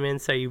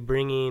instruments are you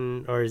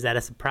bringing, or is that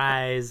a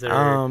surprise?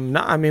 Or? No,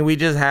 I mean we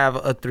just have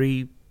a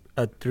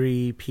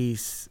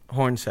 3-piece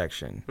horn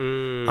section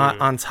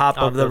on top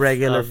of the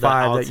regular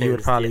 5 that you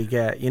would probably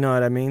get. You know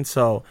what I mean?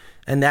 So,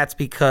 and that's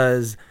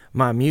because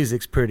my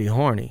music's pretty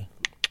horny.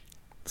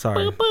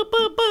 Sorry.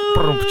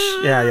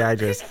 Yeah.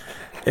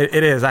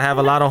 It is. I have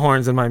a lot of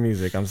horns in my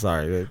music. I'm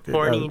sorry.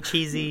 Horny,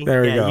 cheesy.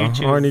 There we go.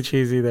 Horny,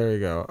 cheesy. There we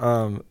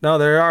go. No,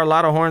 there are a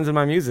lot of horns in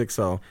my music,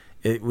 so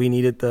we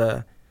needed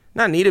the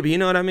not needed, but you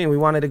know what I mean? We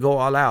wanted to go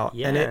all out.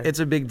 Yeah. And it's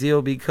a big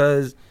deal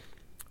because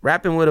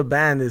rapping with a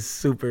band is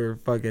super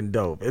fucking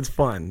dope. It's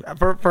fun.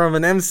 From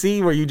an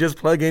MC where you just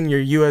plug in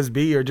your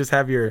USB or just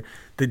have the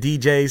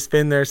DJ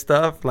spin their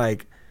stuff,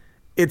 like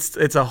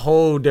it's a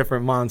whole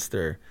different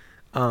monster.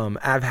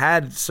 I've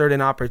had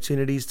certain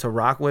opportunities to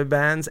rock with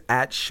bands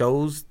at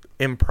shows,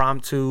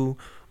 impromptu,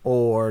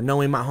 or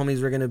knowing my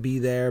homies were going to be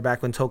there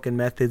back when Token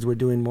Methods were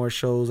doing more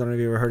shows. I don't know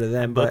if you ever heard of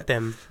them. I booked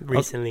them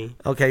recently.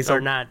 Okay, so...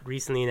 Or not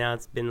recently now.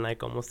 It's been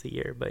like almost a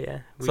year. But yeah,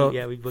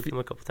 we booked them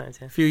a couple times.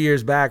 Yeah. A few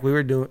years back, they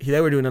were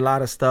doing a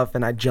lot of stuff,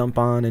 and I'd jump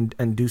on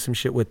and do some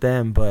shit with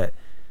them. But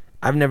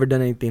I've never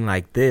done anything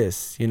like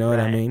this. You know what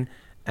I mean?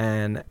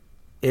 And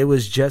it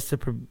was just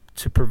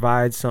to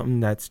provide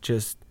something that's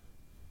just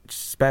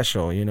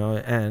special, you know,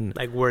 and...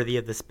 Like worthy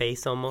of the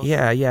space almost?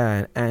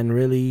 Yeah. And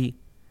really...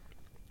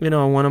 You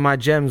know, one of my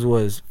gems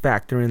was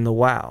Factor in the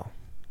Wow.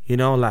 You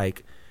know,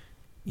 like,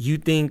 you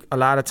think a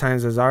lot of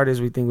times as artists,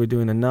 we think we're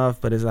doing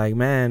enough, but it's like,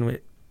 man,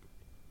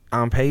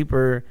 on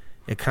paper,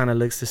 it kind of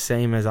looks the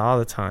same as all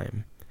the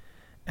time.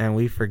 And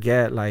we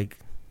forget, like,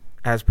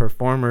 as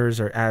performers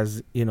or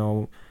as, you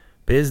know,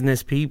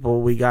 business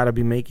people, we got to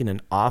be making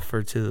an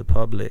offer to the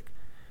public.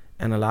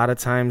 And a lot of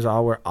times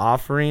all we're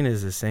offering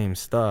is the same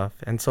stuff.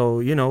 And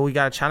so, you know, we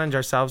got to challenge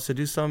ourselves to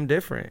do something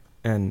different.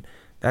 And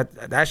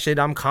that shit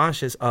I'm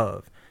conscious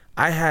of.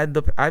 I've had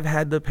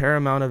the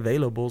Paramount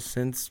available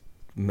since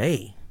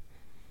May.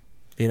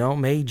 You know,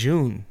 May,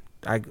 June.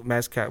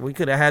 We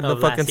could have had the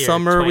fucking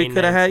summer. We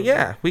could have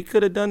had, we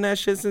could have done that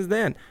shit since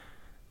then.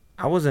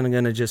 I wasn't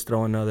going to just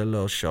throw another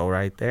little show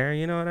right there.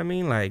 You know what I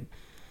mean? Like,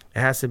 it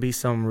has to be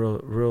some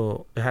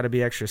real, it had to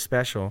be extra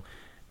special.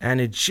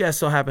 And it just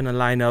so happened to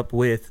line up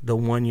with the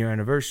 1 year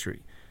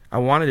anniversary. I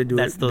wanted to do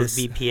That's those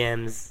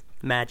BPMs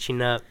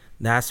matching up.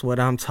 That's what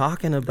I'm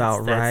talking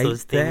about. That's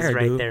those things there,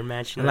 right dude. there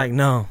matching like,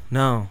 up.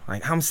 No.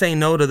 Like, I'm saying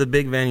no to the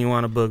big venue.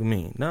 Want to book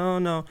me?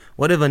 No.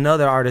 What if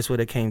another artist would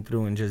have came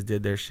through and just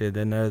did their shit?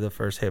 Then they're the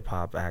first hip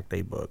hop act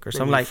they book or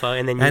something like.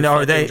 And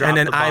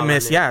then I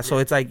miss. Yeah. So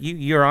it's like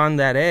you're on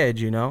that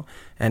edge, you know.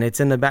 And it's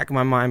in the back of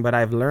my mind, but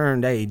I've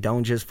learned, hey,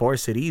 don't just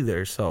force it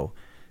either. So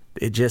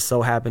it just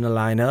so happened to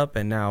line up,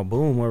 and now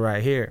boom, we're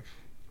right here.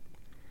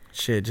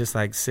 Shit, just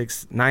like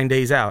 8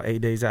 days out,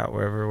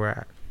 wherever we're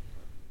at.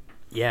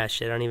 Yeah,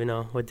 shit, I don't even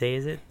know. What day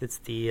is it? It's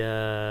the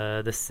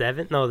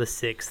 7th? No, the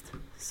 6th.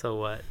 So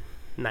what,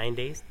 9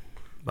 days?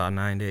 About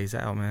 9 days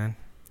out, man.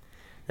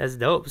 That's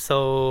dope.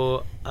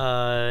 So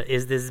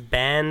is this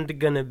band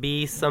going to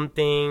be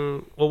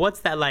something... Well,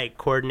 what's that like,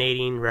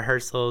 coordinating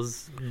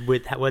rehearsals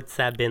with... What's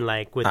that been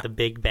like with the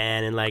big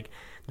band? And like,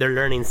 they're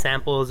learning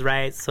samples,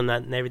 right? So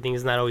not everything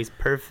is not always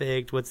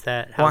perfect. What's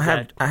that?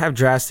 I have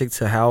Drastic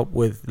to help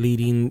with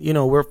leading. You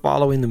know, we're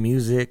following the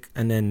music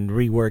and then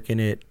reworking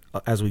it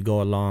as we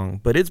go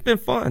along. But it's been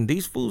fun.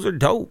 These fools are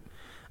dope.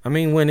 I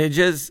mean, when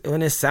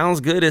it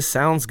sounds good, it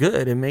sounds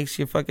good. It makes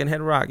your fucking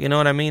head rock. You know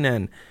what I mean?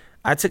 And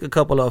I took a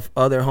couple of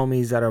other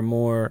homies that are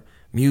more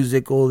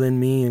musical than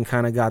me and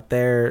kind of got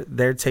their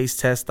taste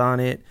test on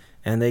it.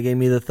 And they gave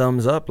me the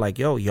thumbs up. Like,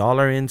 yo, y'all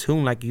are in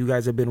tune. Like, you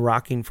guys have been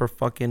rocking for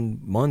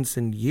fucking months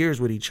and years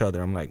with each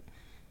other. I'm like,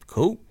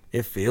 cool.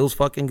 It feels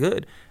fucking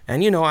good.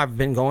 And, you know, I've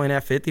been going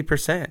at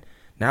 50%.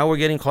 Now we're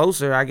getting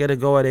closer. I get to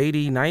go at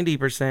 80,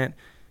 90%.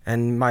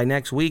 And my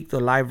next week, the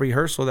live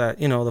rehearsal,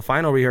 the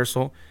final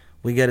rehearsal,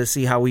 we get to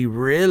see how we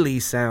really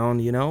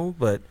sound, you know.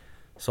 But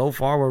so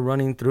far, we're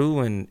running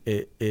through, and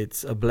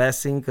it's a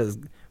blessing because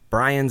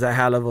Brian's a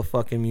hell of a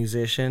fucking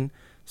musician.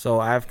 So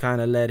I've kind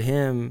of let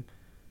him,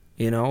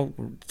 you know,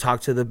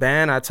 talk to the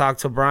band. I talk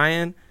to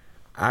Brian.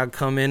 I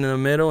come in the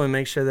middle and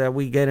make sure that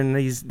we get in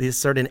this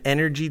certain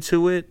energy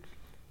to it.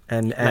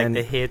 And like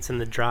the hits and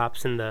the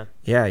drops and the...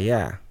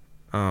 Yeah.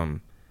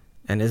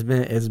 And it's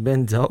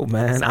been dope,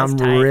 man. I'm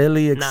tight.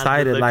 Really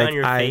excited. The look like on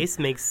your face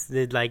makes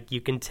it like you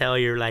can tell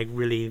you're like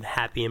really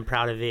happy and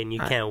proud of it, and you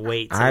can't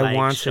wait to I like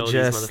want show to these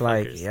just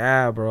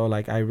motherfuckers. bro.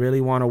 Like I really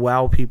want to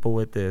wow people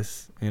with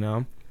this, you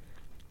know.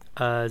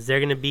 Is there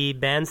gonna be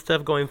band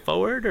stuff going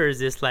forward, or is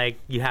this like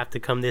you have to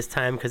come this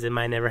time because it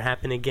might never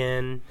happen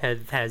again?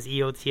 Has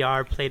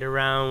EOTR played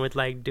around with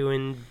like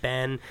doing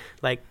band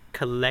like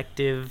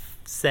collective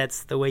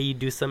sets the way you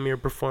do some of your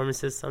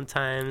performances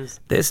sometimes?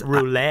 This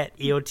roulette,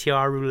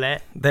 EOTR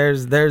roulette.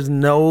 There's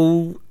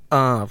no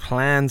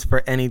plans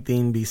for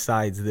anything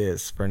besides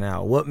this for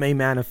now. What may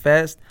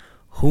manifest,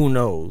 who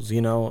knows?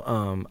 You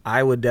know,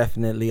 I would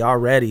definitely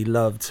already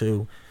love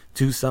to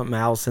do something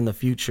else in the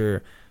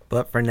future.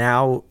 But for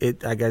now,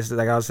 I guess,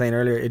 like I was saying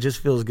earlier, it just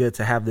feels good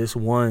to have this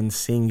one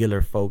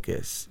singular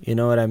focus. You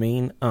know what I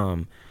mean?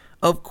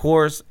 Of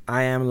course,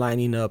 I am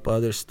lining up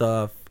other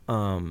stuff.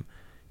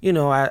 You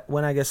know,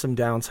 when I get some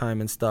downtime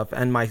and stuff.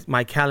 And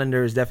my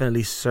calendar is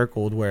definitely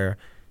circled where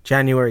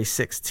January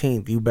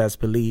 16th, you best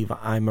believe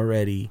I'm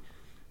already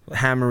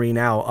hammering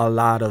out a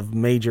lot of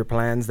major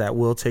plans that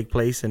will take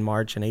place in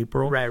March and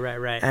April.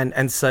 Right.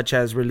 And such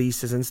as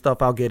releases and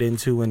stuff I'll get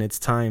into when it's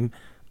time.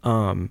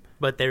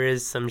 But there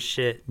is some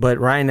shit. But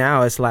right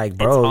now it's like,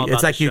 bro,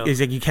 it's like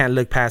you can't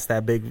look past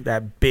that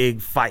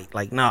big fight.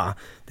 Like, nah,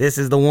 this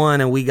is the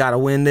one, and we gotta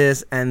win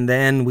this, and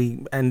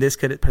this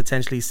could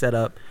potentially set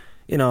up.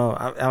 I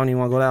don't even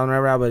want to go down that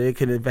route, but it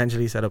could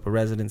eventually set up a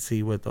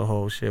residency with the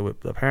whole shit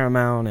with the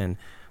Paramount, and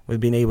with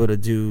being able to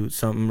do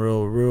something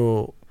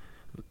real,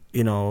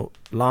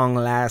 long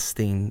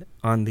lasting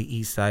on the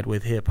East Side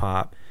with hip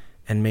hop,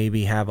 and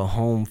maybe have a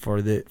home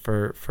for the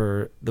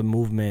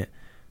movement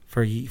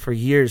for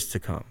years to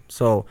come.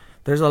 So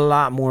there's a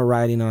lot more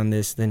riding on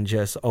this than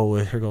just,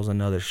 here goes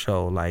another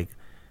show, like,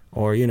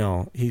 or here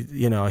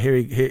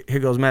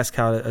goes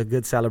Mezcal, a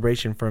good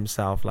celebration for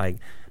himself. Like,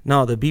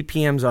 no, the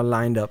BPMs are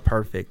lined up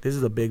perfect. This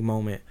is a big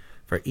moment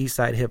for East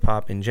Side hip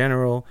hop in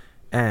general,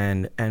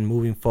 and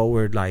moving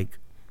forward. Like,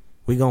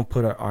 we gonna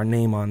put our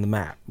name on the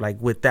map.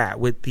 Like, with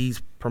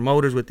these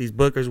promoters, with these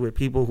bookers, with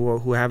people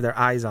who have their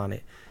eyes on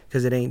it,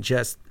 because it ain't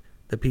just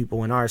the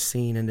people in our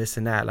scene and this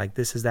and that. Like,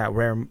 this is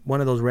one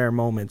of those rare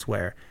moments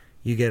where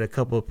you get a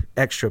couple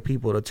extra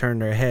people to turn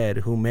their head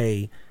who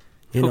may,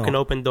 who can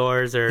open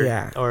doors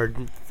or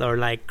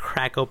like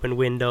crack open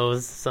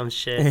windows, some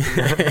shit.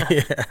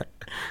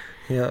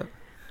 Yeah.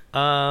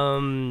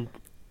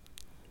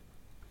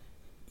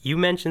 You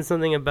mentioned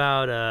something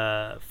about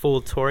a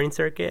full touring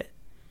circuit,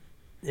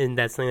 and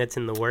that's something that's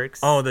in the works.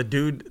 Oh, the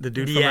dude from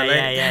LA.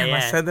 Yeah. I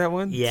said that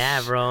one.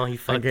 Yeah, bro, he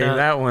fucked up. I gave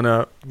that one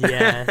up.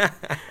 Yeah.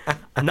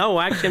 No,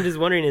 actually, I'm just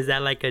wondering, is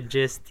that like a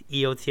just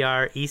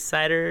EOTR East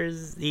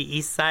Siders, the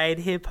East Side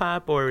hip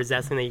hop, or is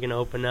that something that you're gonna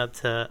open up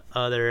to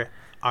other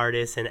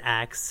artists and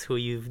acts who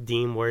you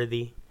deem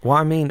worthy? Well,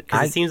 I mean,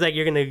 it seems like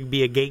you're gonna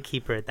be a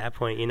gatekeeper at that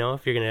point,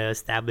 if you're gonna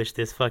establish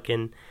this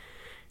fucking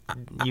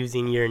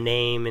using your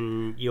name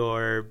and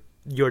your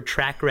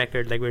track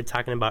record, like we were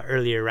talking about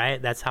earlier,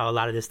 right? That's how a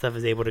lot of this stuff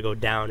is able to go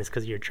down, is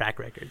because of your track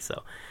record.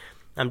 So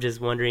I'm just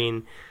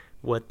wondering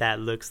what that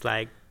looks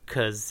like,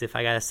 because if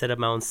I gotta set up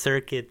my own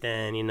circuit,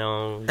 then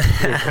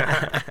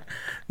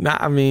Nah,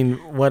 I mean,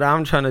 what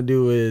I'm trying to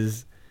do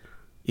is,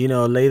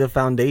 lay the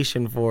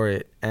foundation for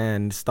it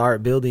and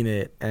start building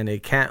it. And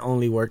it can't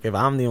only work if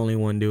I'm the only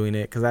one doing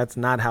it, because that's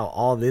not how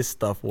all this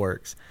stuff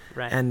works.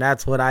 Right. And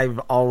that's what I've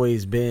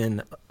always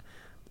been.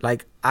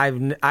 Like, I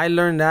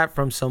learned that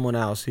from someone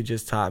else who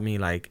just taught me,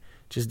 like,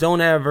 just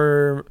don't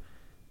ever,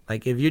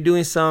 like, if you're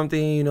doing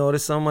something, you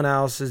notice someone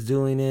else is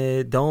doing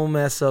it, don't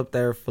mess up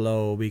their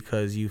flow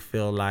because you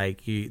feel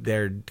like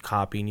they're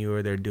copying you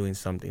or they're doing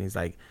something. It's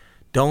like,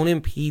 don't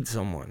impede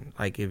someone.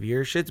 Like, if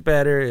your shit's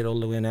better, it'll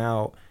win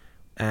out,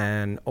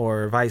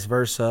 or vice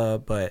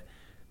versa. But,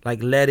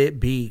 like, let it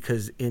be,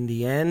 because in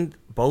the end,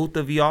 both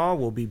of y'all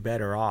will be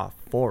better off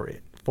for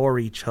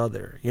each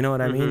other. You know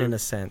what I mean? In a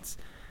sense.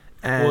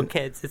 And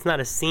it's not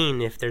a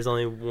scene if there's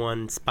only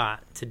one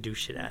spot to do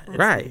shit at.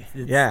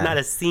 It's not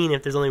a scene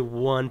if there's only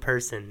one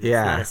person. It's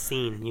not a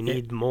scene. You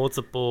need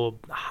multiple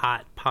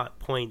hot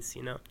points,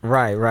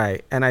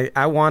 Right. And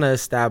I want to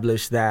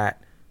establish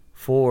that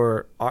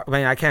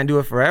I can't do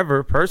it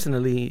forever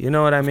personally, you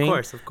know what I mean?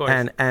 Of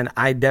course. And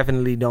I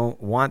definitely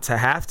don't want to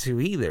have to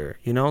either,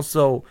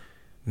 So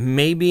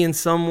maybe in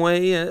some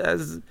way,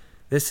 as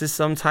this is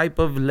some type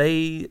of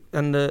lay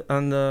on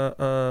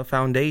the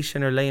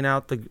foundation, or laying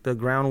out the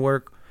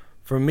groundwork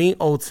for me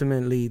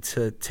ultimately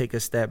to take a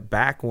step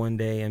back one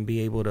day and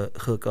be able to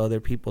hook other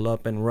people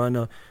up and run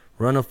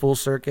a full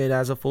circuit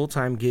as a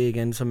full-time gig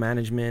and some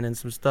management and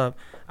some stuff.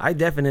 I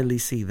definitely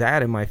see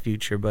that in my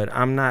future, but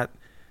I'm not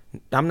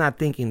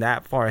thinking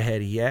that far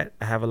ahead yet.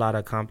 I have a lot to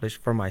accomplish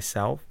for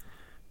myself,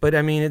 but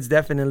I mean, it's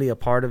definitely a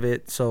part of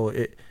it. So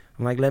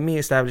I'm like, let me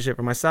establish it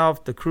for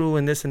myself, the crew,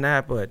 and this and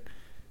that, but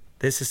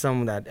this is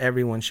something that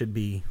everyone should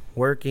be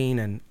working.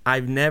 And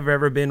I've never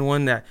ever been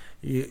one that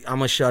I'm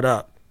gonna shut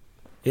up.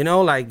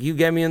 Like, you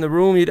get me in the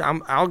room,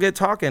 I'll get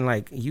talking.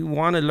 Like, you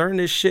want to learn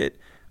this shit.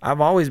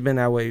 I've always been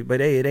that way. But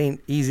hey, it ain't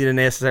easy to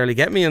necessarily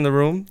get me in the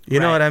room. You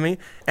know what I mean?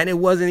 And it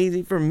wasn't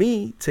easy for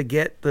me to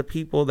get the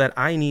people that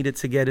I needed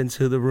to get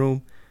into the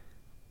room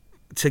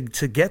to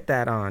get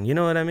that on. You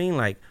know what I mean?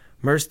 Like,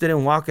 Merce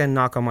didn't walk and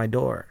knock on my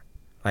door.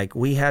 Like,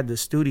 we had the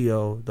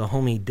studio, the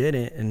homie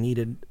didn't, and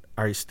needed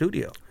our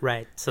studio.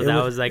 Right. So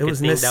that was like a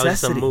thing. That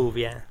was a move,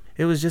 yeah.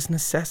 It was just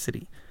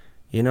necessity.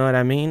 You know what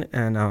I mean?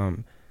 And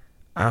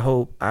I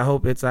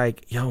hope it's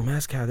like, yo,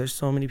 Mezcal, there's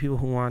so many people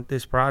who want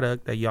this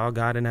product that y'all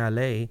got in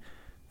LA,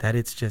 that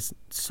it's just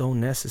so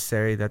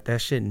necessary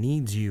that shit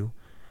needs you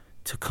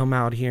to come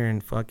out here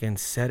and fucking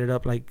set it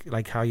up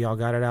like how y'all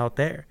got it out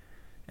there,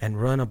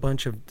 and run a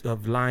bunch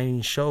of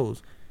line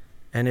shows.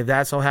 And if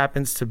that so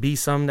happens to be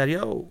something that,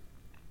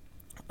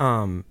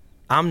 I'm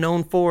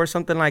known for, or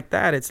something like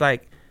that, it's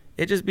like,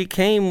 it just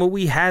became what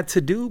we had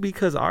to do,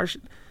 because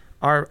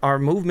our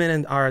movement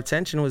and our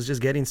attention was just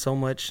getting so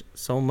much,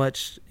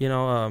 it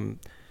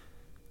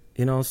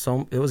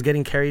was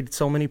getting carried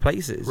so many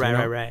places.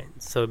 Right.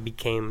 So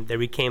there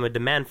became a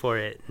demand for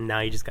it. And now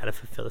you just got to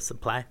fulfill the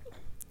supply.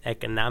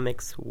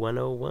 Economics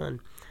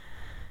 101.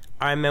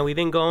 All right, man, we've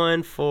been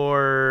going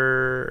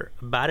for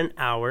about an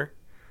hour.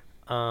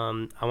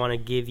 I want to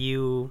give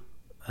you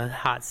a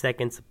hot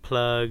second to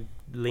plug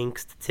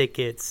links to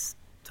tickets.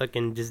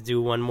 Fucking just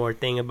do one more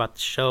thing about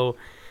the show.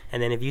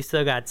 And then if you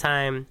still got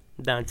time,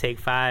 down take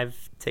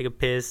 5, take a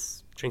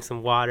piss, drink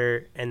some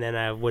water. And then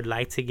I would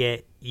like to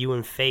get you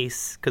and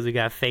Face, because we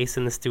got Face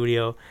in the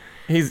studio.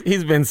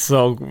 He's been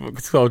so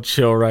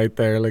chill right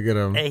there. Look at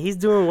him. Hey, he's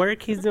doing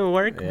work.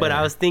 Yeah. But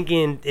I was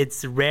thinking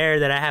it's rare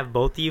that I have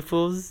both of you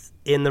fools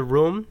in the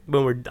room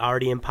when we're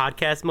already in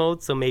podcast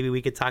mode. So maybe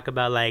we could talk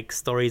about like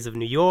stories of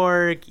New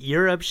York,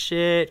 Europe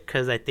shit.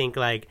 Because I think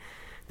like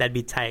that'd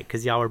be tight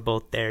because y'all were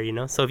both there, you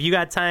know? So if you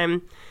got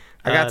time,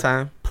 I got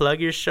time.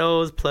 Plug your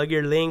shows, plug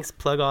your links,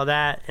 plug all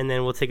that. And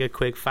then we'll take a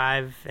quick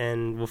 5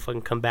 and we'll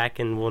fucking come back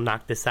and we'll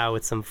knock this out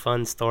with some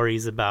fun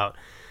stories about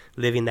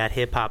living that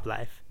hip hop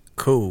life.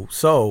 Cool.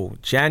 So,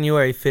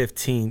 January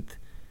 15th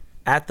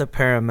at the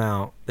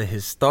Paramount, the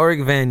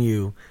historic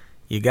venue,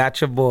 you got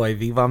your boy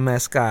Viva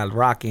Mezcal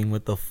rocking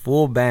with the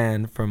full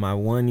band for my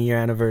 1-year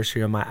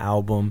anniversary of my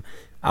album.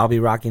 I'll be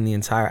rocking the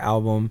entire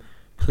album.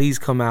 Please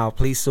come out.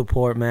 Please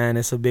support, man.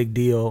 It's a big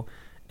deal.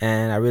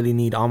 And I really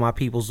need all my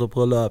peoples to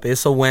pull up.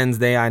 It's a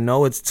Wednesday. I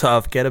know it's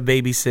tough. Get a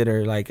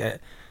babysitter. Like,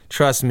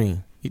 trust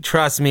me.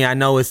 Trust me. I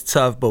know it's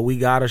tough, but we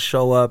got to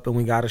show up and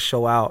we got to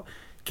show out.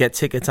 Get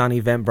tickets on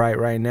Eventbrite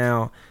right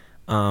now.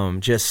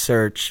 Just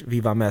search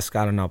Viva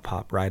Mezcal and I'll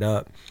pop right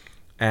up.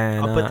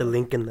 And I'll put the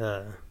link in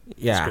the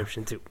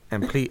description too.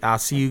 And please, I'll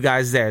see you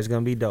guys there. It's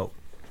gonna be dope.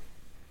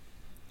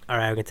 All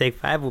right, we're gonna take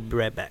 5. We'll be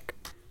right back.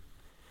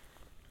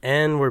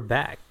 And we're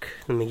back.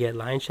 Let me get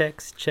line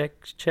checks. Check.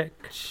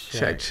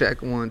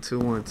 1 2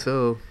 1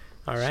 2.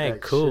 All right,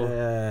 cool.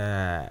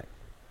 Check.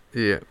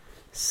 Yeah.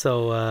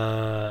 So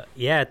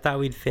I thought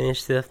we'd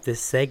finish this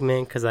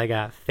segment because I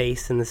got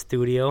Face in the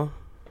studio.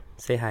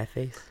 Say hi,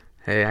 Face.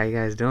 Hey, how you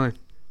guys doing?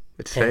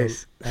 It's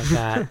Face. I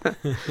got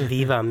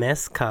Viva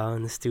Mezcal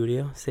in the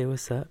studio. Say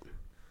what's up.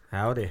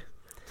 Howdy.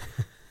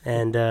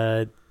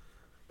 And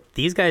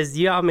these guys,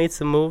 you all made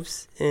some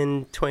moves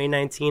in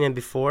 2019 and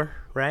before,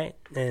 right?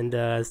 And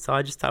so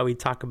I just thought we'd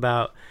talk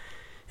about,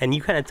 and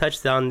you kind of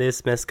touched on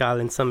this, Mezcal,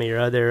 in some of your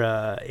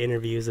other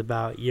interviews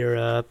about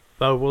Europe.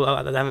 Oh, well,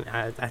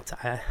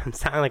 I'm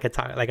sounding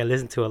like I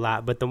listen to a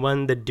lot, but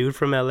the dude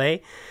from LA,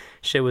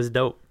 shit was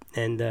dope.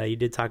 And you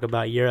did talk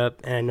about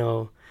Europe, and I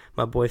know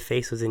my boy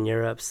Face was in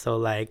Europe, so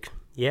like,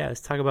 yeah,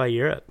 let's talk about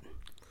Europe.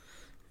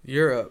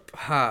 Europe,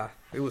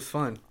 it was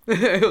fun.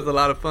 It was a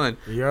lot of fun.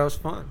 Europe's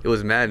fun. It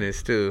was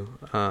madness too.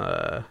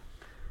 I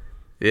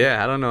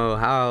don't know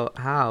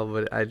how,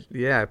 but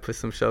I put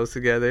some shows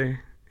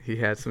together. He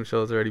had some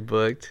shows already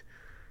booked.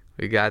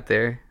 We got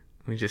there.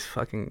 We just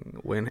fucking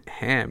went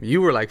ham.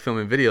 You were like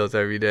filming videos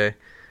every day.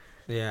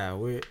 Yeah,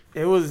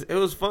 it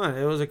was fun.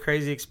 It was a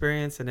crazy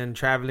experience, and then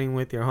traveling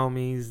with your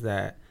homies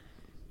that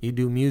you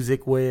do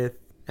music with,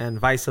 and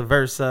vice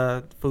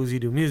versa, fools you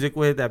do music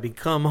with that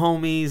become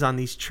homies on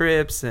these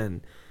trips,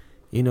 and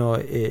you know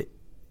it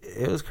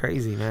was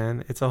crazy,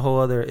 man. It's a whole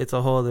other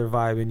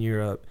vibe in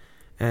Europe,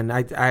 and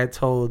I had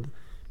told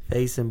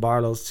Face and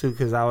Barlow's too,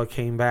 because I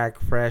came back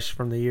fresh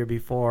from the year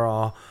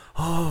before,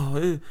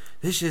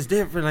 this shit's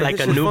different, like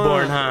a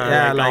newborn, huh?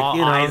 Yeah, like all,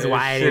 you know, eyes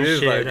wide and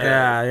shit. Like,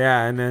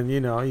 yeah, and then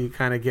you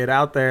kind of get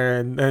out there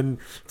and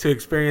to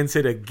experience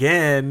it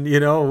again,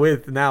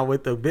 with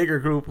the bigger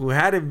group who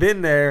hadn't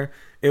been there,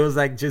 it was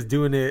like just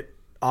doing it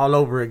all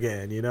over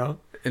again,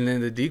 And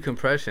then the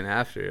decompression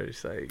after,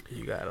 it's like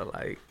you gotta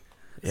man.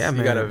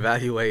 Gotta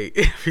evaluate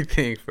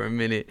everything for a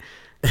minute,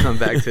 come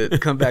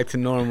back to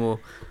normal.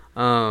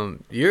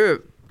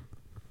 Europe,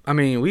 I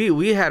mean,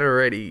 we had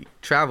already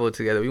traveled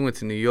together. We went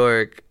to New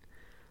York.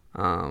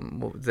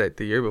 What was that,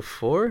 the year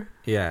before?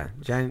 Yeah,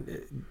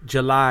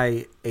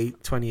 July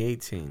 8,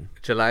 2018.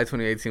 July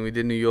 2018, we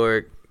did New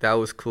York. That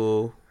was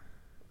cool.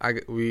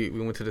 We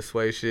went to the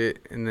Sway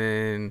shit, and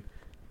then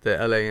the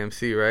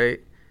LAMC, right?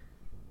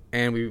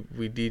 And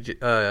we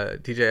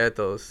DJ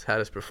Ethos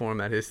had us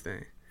perform at his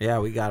thing. Yeah,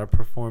 we got to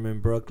perform in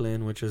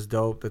Brooklyn, which was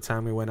dope the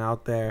time we went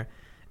out there.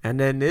 And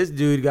then this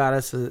dude got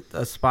us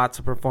a spot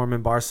to perform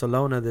in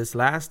Barcelona this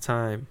last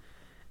time,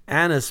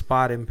 and a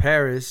spot in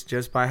Paris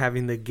just by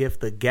having the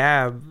gift of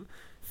gab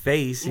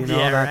Face.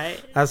 Right?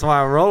 That's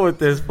why I roll with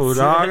this fool,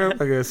 dog. I'm good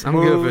for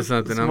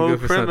something. I'm good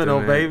for criminal,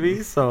 something,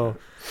 baby. So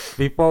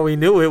before we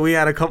knew it, we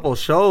had a couple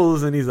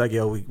shows, and he's like,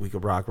 "Yo, we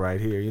could rock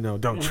right here.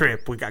 Don't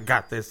trip. We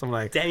got this." I'm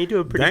like, "Damn, you do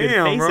a pretty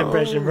good Face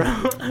impression,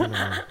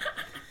 bro."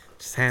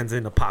 Just hands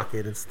in the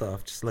pocket and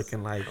stuff, just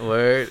looking like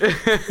word.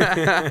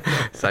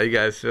 That's how you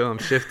guys feel. I'm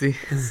shifty.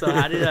 So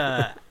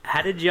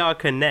how did y'all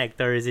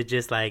connect, or is it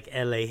just like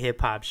LA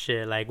hip hop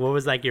shit? Like, what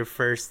was like your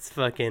first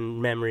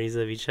fucking memories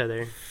of each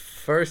other?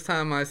 First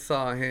time I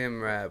saw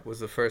him rap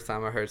was the first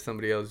time I heard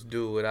somebody else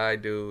do what I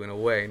do in a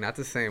way, not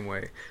the same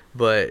way,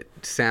 but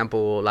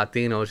sample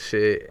Latino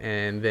shit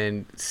and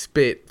then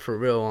spit for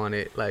real on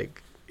it,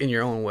 like in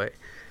your own way.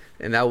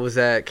 And that was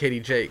at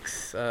Katie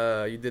Jake's.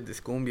 You did this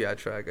Cumbia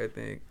track, I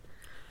think.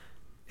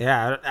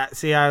 Yeah,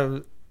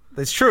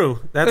 it's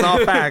true. That's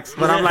all facts.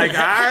 But I'm like,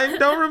 I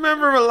don't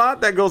remember a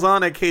lot that goes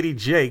on at Katie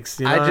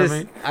Jake's. You know what I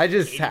mean?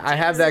 I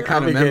have that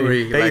kind of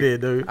memory. Faded,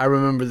 dude. I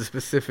remember the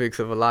specifics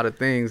of a lot of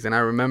things, and I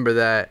remember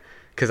that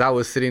because I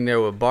was sitting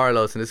there with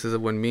Barlos, and this is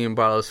when me and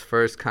Barlos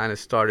first kind of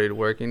started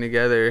working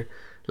together,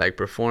 like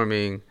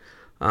performing.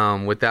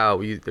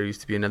 There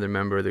used to be another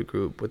member of the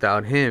group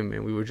without him,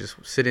 and we were just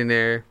sitting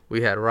there.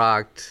 We had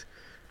rocked.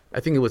 I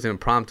think it was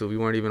impromptu. We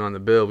weren't even on the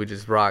bill. We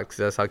just rocked 'cause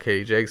that's how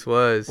Katie Jakes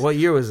was. What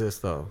year was this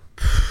though?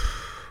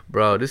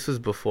 Bro, this was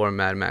before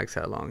Mad Max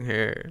had long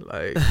hair.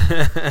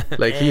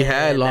 Like he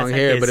had long that's like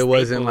hair, his but it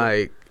wasn't staple.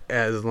 like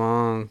as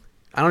long.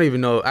 I don't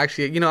even know.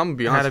 Actually, I'm gonna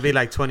be It had honest. to be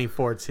like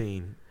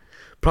 2014.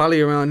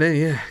 Probably around then,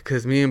 yeah.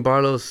 Because me and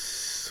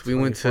Barlos, we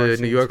went to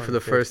 2014, New York for the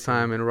first 2015.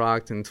 time and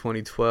rocked in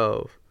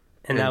 2012.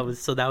 And that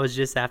was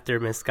just after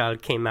Mezcal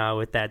came out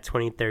with that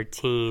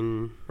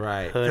 2013.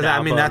 Right. Hood Because I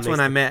mean, album, that's when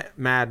I mixed- met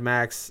Mad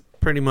Max.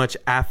 Pretty much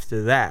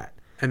after that.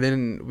 And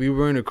then we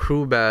were in a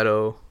crew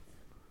battle.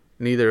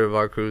 Neither of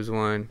our crews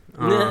won.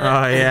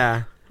 Oh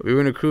yeah. We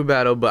were in a crew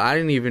battle, but I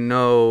didn't even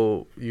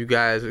know you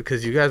guys,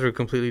 because you guys were a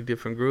completely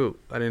different group.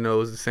 I didn't know it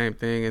was the same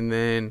thing. And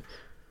then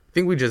I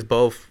think we just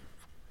both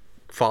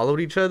followed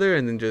each other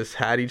and then just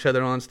had each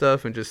other on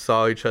stuff and just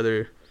saw each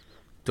other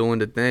doing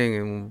the thing.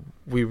 And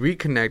we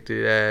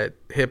reconnected at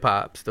Hip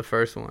Hop's, the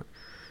first one,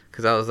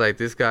 because I was like,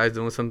 this guy's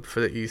doing something for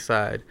the East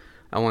Side.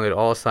 I wanted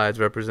all sides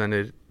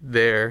represented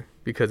there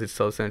because it's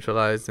so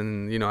centralized.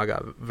 And, I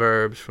got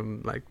Verbs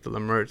from, like, the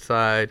Lamert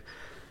side,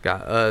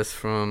 got us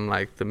from,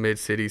 like, the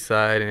Mid-City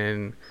side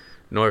and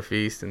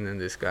Northeast, and then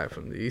this guy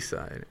from the East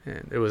side.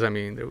 And there was.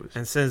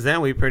 And since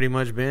then, we've pretty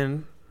much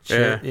been,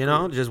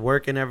 just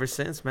working ever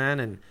since,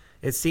 man. And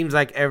it seems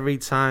like every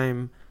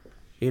time,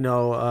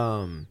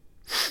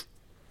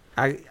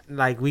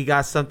 we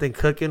got something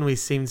cooking, we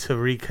seem to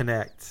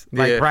reconnect.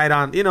 Like right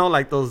on,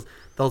 like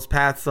those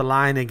paths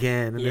align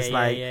again. And Yeah, it's yeah,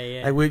 like,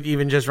 yeah. like we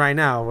even just right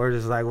now, we're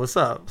just like, what's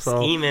up? So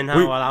Scheming, huh?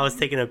 we- While I was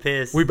taking a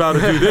piss. we about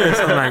to do this.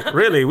 I'm like,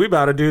 really? We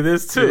about to do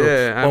this too?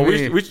 Yeah, I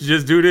we mean- should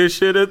just do this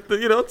shit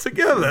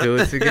together. do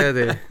it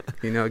together.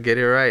 Get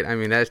it right. I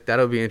mean,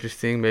 that'll be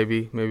interesting.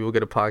 Maybe we'll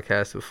get a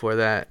podcast before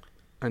that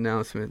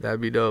announcement.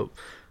 That'd be dope.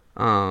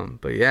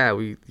 But yeah,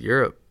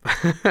 Europe.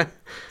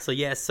 So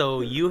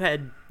you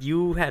had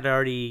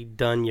already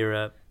done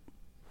Europe,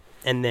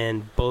 and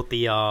then both of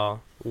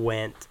y'all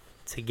went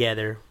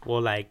together.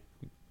 Well, like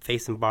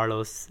Face and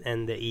Barlos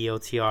and the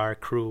EOTR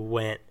crew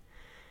went,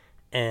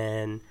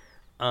 and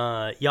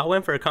y'all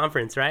went for a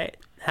conference, right?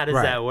 How does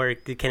Right. that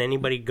work? Can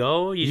anybody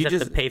go? You just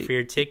have to pay for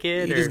your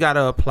ticket. You or? just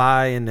gotta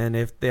apply, and then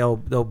if they'll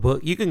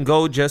book, you can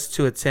go just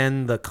to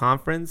attend the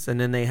conference, and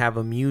then they have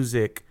a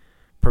music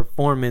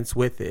performance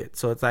with it.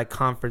 So it's like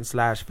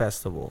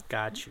conference/festival.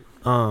 Got you.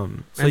 So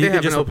And you they can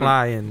have just an open-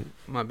 apply and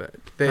My bad.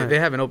 Right. They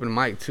have an open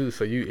mic too.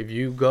 So if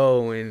you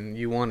go and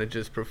you want to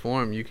just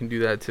perform, you can do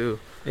that too.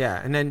 yeah,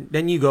 and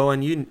then you go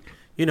and you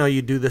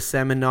do the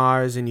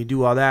seminars and you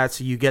do all that.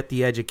 So you get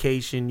the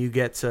education, you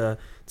get to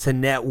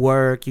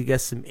network, you get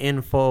some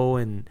info,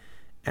 and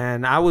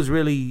I was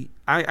really,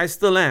 I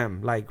still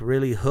am like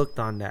really hooked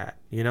on that.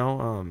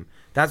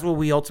 That's what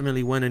we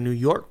ultimately went to New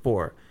York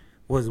for.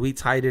 Was we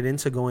tied it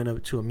into going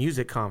to a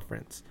music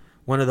conference,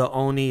 one of the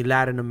only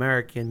Latin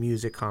American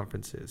music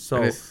conferences. So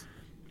And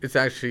it's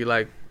actually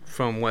like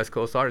from West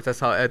Coast artists. That's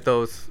how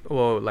Ethos,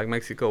 like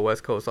Mexico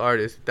West Coast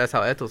artists, that's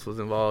how Ethos was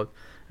involved.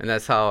 And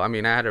that's how, I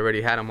had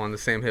already had him on the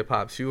same hip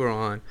hops you were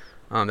on.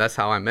 That's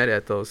how I met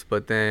Ethos.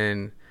 But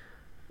then,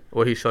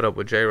 he showed up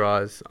with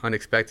J-Roz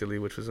unexpectedly,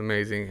 which was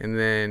amazing.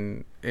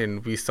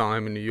 And we saw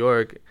him in New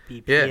York.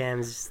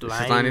 BPMs just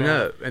Just lining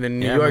up. And then in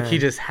New Yeah, York, man. he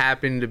just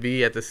happened to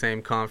be at the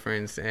same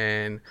conference.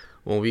 And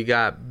when we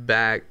got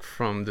back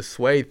from the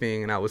Sway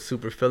thing, and I was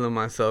super feeling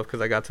myself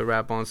because I got to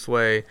rap on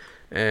Sway,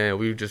 and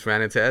we just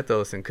ran into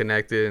Ethos and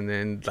connected. And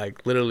then,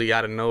 like, literally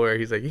out of nowhere,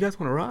 he's like, "You guys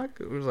want to rock?"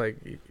 It was like,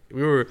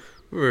 we were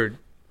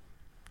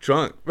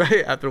drunk,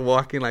 right? After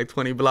walking like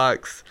 20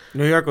 blocks.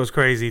 New York was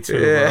crazy too.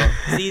 Yeah.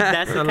 Bro. See,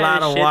 that's the A kind lot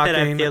of of shit that I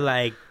walking. feel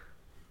like.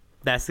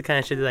 That's the kind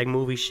of shit that's like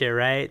movie shit,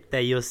 right? That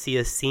you'll see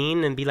a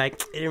scene and be like,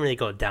 it didn't really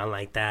go down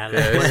like that.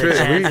 Like, Yeah, what it's are the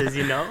really-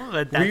 chances,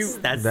 But that's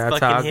That's how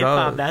fucking it hip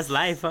hop. goes. That's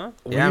life, huh?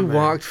 Yeah, We man.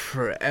 walked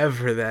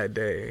forever that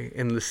day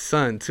in the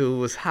sun too. It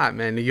was hot,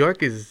 man. New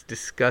York is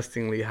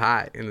disgustingly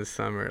hot in the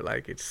summer.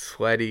 Like, it's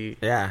sweaty.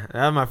 Yeah,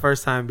 that was my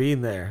first time being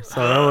there.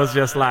 So it was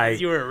just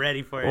like, You weren't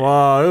ready for it.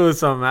 whoa, it was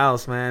something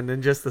else, man.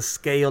 And just the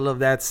scale of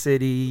that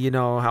city,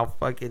 how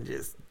fucking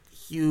just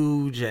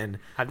huge and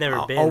I've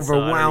never been, so I don't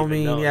even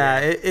overwhelming. know. Yeah,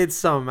 it's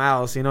something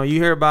else. You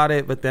hear about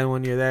it, but then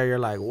when you're there, you're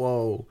like,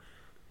 whoa.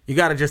 You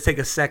got to just take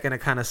a second to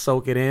kind of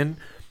soak it in.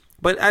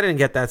 But I didn't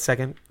get that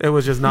second. It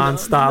was just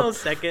nonstop. No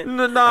second.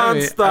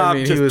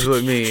 Nonstop. He was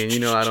with me,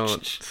 and I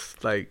don't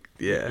like.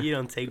 Yeah, You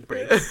don't take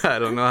breaks. I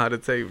don't know how to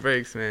take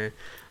breaks, man.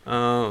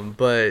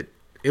 But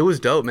it was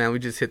dope, man. We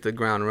just hit the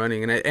ground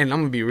running, and I'm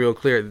gonna be real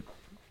clear.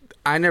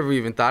 I never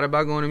even thought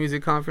about going to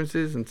music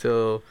conferences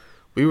until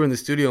we were in the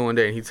studio one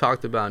day, and he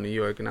talked about New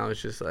York, and I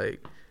was just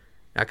like,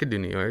 I could do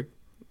New York.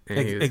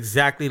 And he was,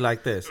 Exactly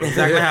like this.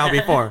 Exactly how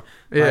before.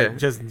 Yeah. Like,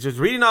 just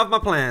reading off my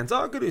plans.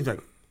 Oh, good. He's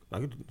like, I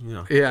could,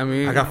 yeah, I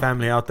mean, I got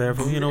family out there.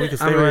 We can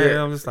stay I mean, right yeah. here.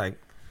 I'm just like,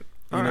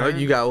 you know, alright.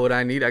 you got what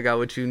I need. I got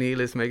what you need.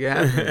 Let's make it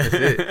happen. That's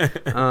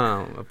it.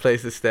 A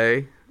place to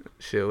stay.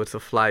 shit, what's a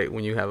flight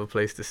when you have a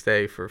place to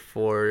stay for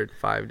 4 or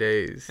 5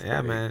 days? Yeah,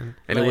 Like, man.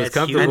 And Like, it was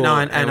that's huge. comfortable.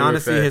 And we were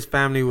honestly, fed. his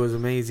family was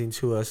amazing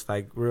to us,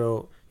 like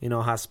real,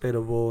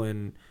 hospitable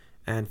and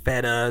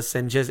fed us,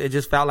 and it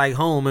just felt like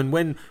home. And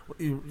when,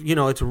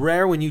 it's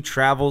rare when you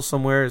travel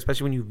somewhere,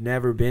 especially when you've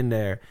never been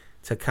there,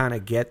 to kind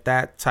of get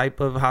that type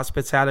of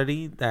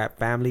hospitality, that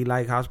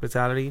family-like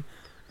hospitality.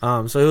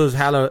 So it was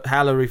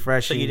hella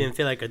refreshing. So you didn't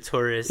feel like a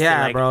tourist.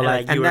 Yeah, and bro, and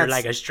like, you and were that's-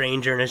 like a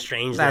stranger in a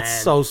strange That's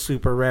land. so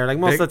super rare. Like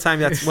most of the time,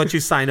 that's what you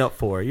sign up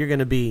for. You're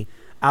gonna be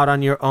out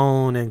on your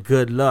own and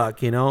good luck,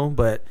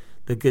 But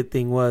the good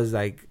thing was,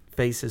 like,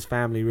 Face's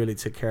family really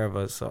took care of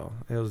us, so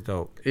it was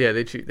dope. Yeah,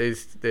 they treat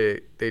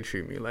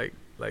me like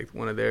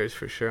one of theirs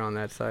for sure on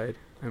that side.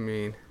 I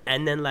mean,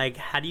 And then, like,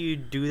 how do you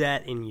do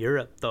that in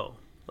Europe, though?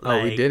 we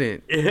Like-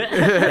 didn't.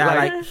 Yeah,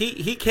 like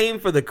he came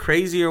for the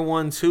crazier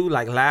one too.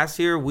 Like last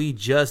year, we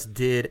just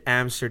did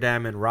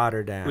Amsterdam and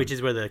Rotterdam, Which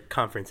is where the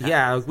conference happens.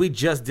 yeah, we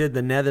just did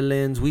the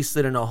Netherlands. We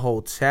stood in a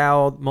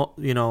hotel,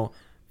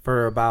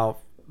 for about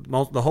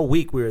the whole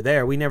week we were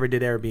there. We never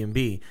did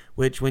Airbnb,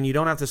 which when you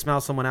don't have to smell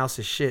someone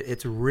else's shit,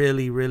 it's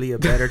really, really a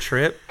better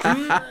trip. You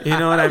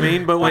know what I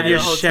mean? But when Why you're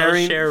do hotels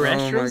sharing, share my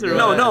restrooms? or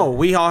God. no, what?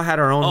 we all had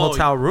our own Oh,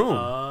 hotel room.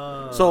 oh.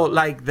 So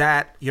like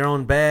that, your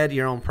own bed,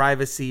 your own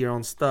privacy, your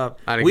own stuff.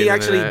 I didn't We get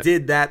into actually that.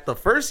 did that the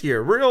first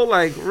year, real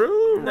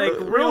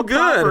real good,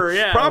 proper,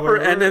 yeah. proper.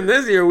 And then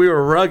this year we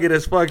were rugged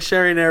as fuck,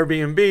 sharing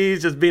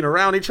Airbnbs, just being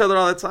around each other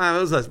all the time. It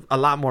was a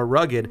lot more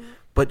rugged,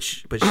 but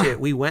shit,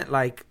 we went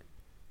like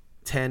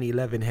 10,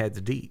 11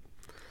 heads deep,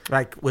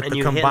 like with And the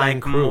you hit,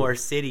 combined like, crew. more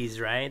cities,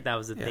 right? That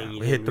was the Yeah, thing.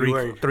 we hit you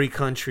weren't- three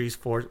countries,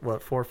 4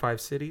 or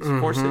 5 cities,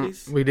 4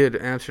 cities. We did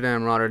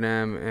Amsterdam,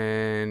 Rotterdam,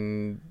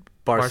 and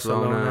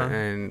Barcelona, Barcelona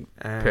and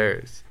and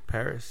Paris.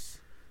 Paris.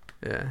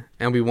 Yeah,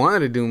 and we wanted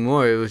to do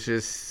more. It was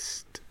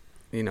just,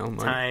 money.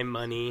 time,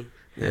 money,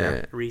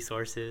 Yeah.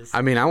 resources.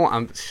 I mean, I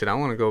want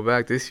to go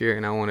back this year,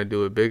 and I want to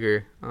do it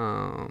bigger.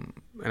 And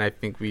I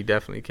think we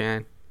definitely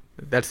can.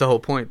 That's the whole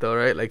point, though,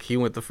 right? Like, he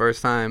went the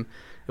first time.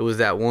 It was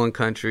that one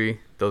country,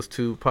 those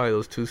two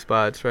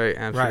spots, right?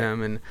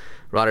 Amsterdam and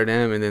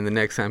Rotterdam. And then the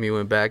next time he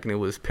went back, and it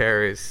was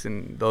Paris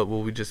and what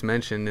we just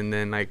mentioned. And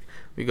then, like,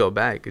 we go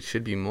back, it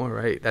should be more,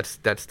 right?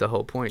 That's the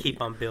whole point.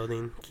 Keep on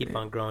building, keep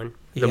on growing.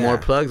 The more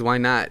plugs, why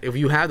not? If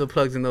you have the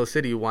plugs in those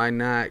cities, why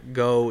not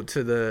go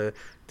to the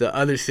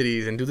other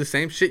cities and do the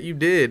same shit you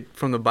did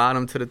from the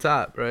bottom to the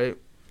top, right?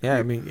 Yeah,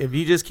 I mean, if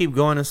you just keep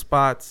going to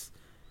spots,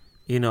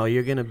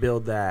 you're gonna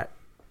build that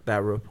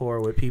rapport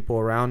with people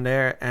around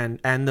there and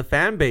the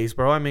fan base,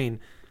 bro. I mean,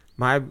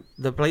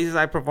 the places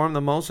I perform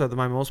the most are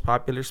my most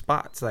popular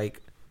spots. Like,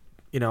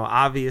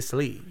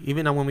 obviously,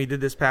 even when we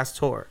did this past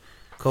tour,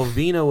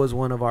 Covina was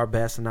one of our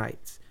best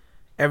nights.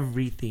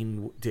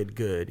 Everything did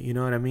good. You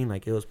know what I mean?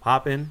 Like, it was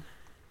popping.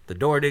 The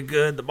door did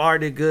good. The bar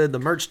did good. The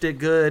merch did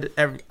good.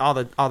 All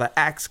the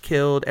acts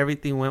killed.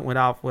 Everything went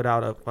without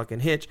a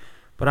fucking hitch.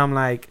 But I'm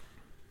like,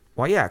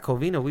 well, yeah,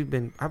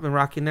 Covina, I've been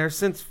rocking there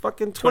since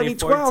fucking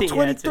 2012,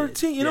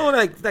 2013. You know,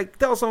 like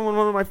that was one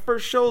of my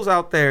first shows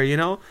out there,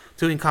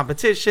 doing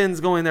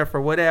competitions, going there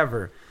for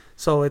whatever.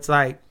 So it's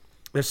like,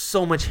 there's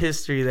so much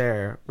history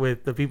there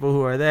with the people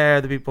who are there,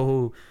 the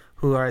people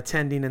who are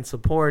attending and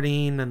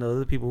supporting, and the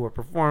other people who are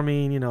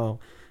performing,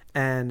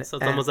 And So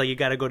it's almost like you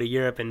got to go to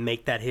Europe and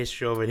make that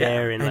history over Yeah,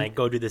 there and and- like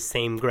go do the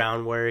same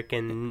groundwork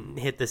and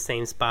hit the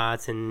same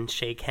spots and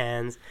shake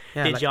hands.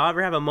 Yeah, Did like- y'all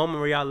ever have a moment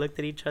where y'all looked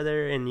at each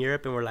other in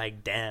Europe and were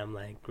like, damn,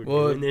 like we're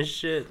Well, doing this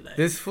shit? Like,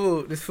 This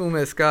fool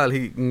Mescal,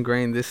 he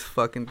ingrained this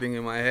fucking thing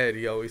in my head.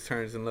 He always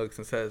turns and looks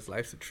and says,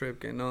 "Life's a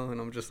trip, you know?" And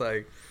I'm just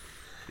like,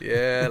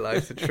 yeah,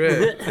 life's a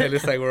trip. And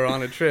it's like we're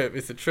on a trip.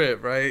 It's a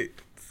trip, right?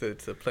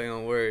 It's a play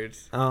on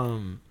words.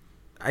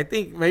 I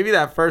think maybe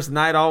that first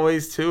night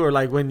always too, or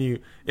like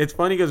it's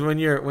funny because when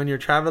you're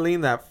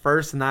traveling, that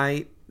first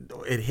night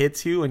it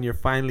hits you and you're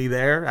finally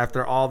there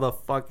after all the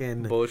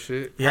fucking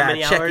Bullshit. How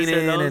many hours checking are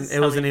in, those? and it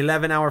How was an many-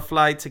 11-hour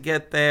flight to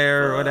get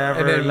there or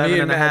whatever. And then 11 me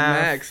and and a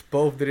half. Max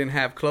both didn't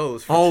have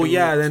clothes. For Oh two-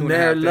 yeah, two then and a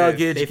their half days.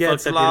 luggage they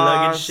gets fucked up your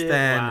luggage lost, shit?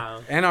 and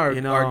Wow. And our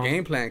You know. our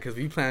game plan, because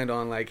we planned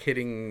on like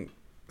hitting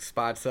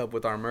spots up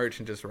with our merch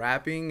and just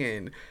rapping,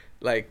 and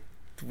like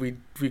we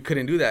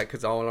couldn't do that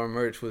because all our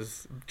merch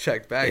was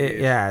checked baggage.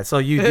 yeah. So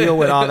you deal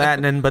with all that,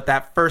 and then but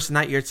that first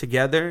night you're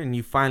together and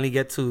you finally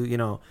get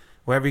to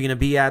wherever you're gonna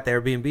be at the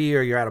Airbnb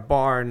or you're at a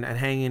bar and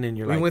hanging, and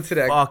you're We like, went to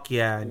that fuck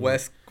yeah, and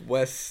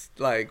West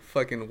like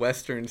fucking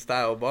Western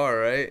style bar,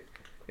 right?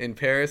 In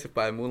Paris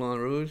by Moulin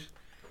Rouge.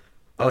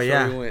 Oh,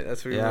 yeah. Where we went.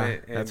 That's where Yeah, we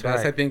went. And that's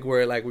that's right. I think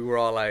where like we were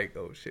all like,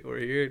 oh shit, we're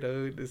here,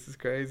 dude. This is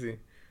crazy.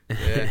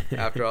 Yeah.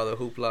 After all the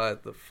hoopla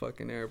at the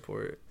fucking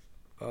airport.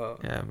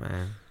 yeah,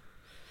 man.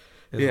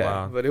 It's Yeah,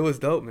 wild. but it was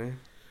dope, man.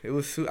 It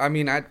was. I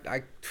mean, I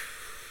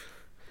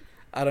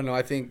don't know.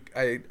 I think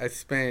I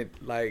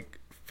spent like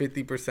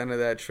 50% of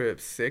that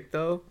trip sick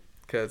though,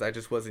 because I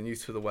just wasn't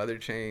used to the weather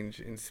change.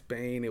 In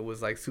Spain, it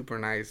was like super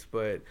nice,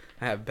 but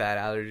I have bad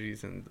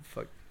allergies and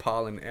fuck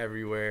pollen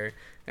everywhere.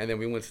 And then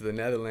we went to the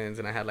Netherlands,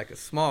 and I had like a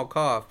small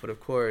cough, but of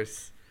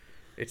course,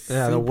 It's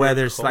Yeah, the super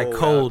weather's like out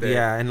cold, there.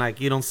 yeah, and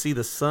like you don't see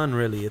the sun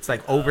really. It's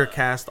like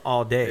overcast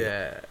all day,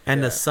 Yeah, and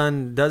yeah. the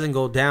sun doesn't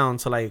go down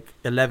till like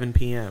 11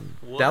 p.m.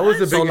 That was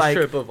the So, biggest like,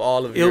 trip of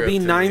all of it'll Europe be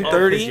to me.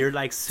 9:30. You're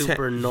like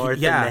super north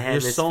Yeah, in the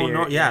hemisphere.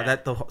 you're so yeah,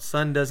 that the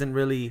sun doesn't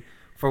really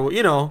for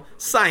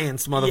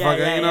science, motherfucker.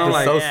 yeah, you know, yeah. The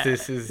like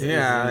solstice is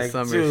yeah, in the like,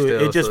 summer dude,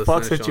 still. it just so the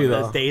fucks sun's with you, showing though.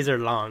 up. Those days are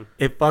long.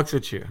 it fucks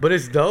with you. But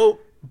it's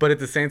dope. But at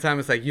the same time,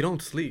 it's like you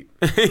don't sleep.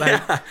 Like,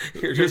 Yeah,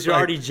 you're Because just you're like,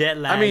 already jet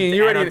lagged. I mean,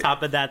 you're and already- on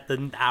top of that,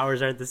 the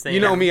hours aren't the same.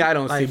 you know me, I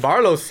don't Like- sleep.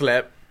 Barlow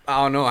slept.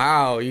 I don't know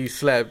how he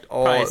slept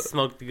all. Probably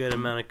smoked a good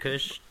amount of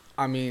kush.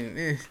 I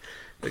mean,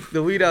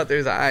 the weed out there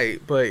is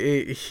alright, but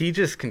he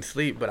just can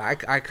sleep. But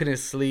I couldn't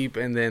sleep,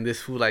 and then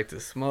this fool liked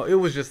to smoke. It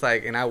was just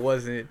like, and I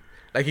wasn't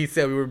like he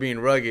said we were being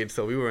rugged,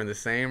 so we were in the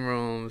same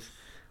rooms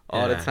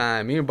all the Yeah.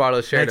 time. Me and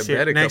Barlow shared next a bed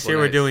year, a couple next year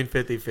we're nights. doing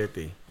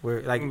 50-50.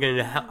 We're like I'm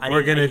gonna.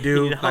 we're gonna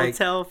do need a like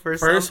hotel for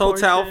first some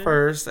hotel portion.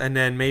 first, and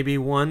then maybe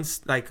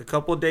once like a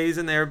couple days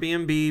in the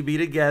Airbnb, be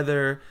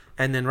together,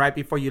 and then right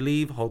before you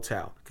leave,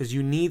 hotel, because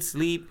you need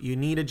sleep. You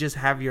need to just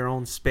have your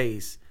own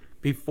space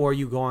before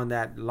you go on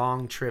that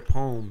long trip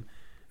home.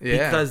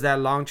 Yeah. Because that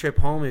long trip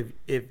home,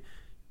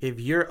 if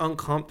you're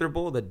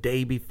uncomfortable the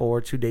day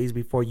before, 2 days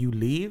before you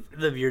leave,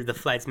 The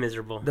flight's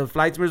miserable. the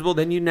flight's miserable.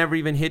 Then you never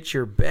even hit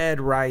your bed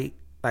right,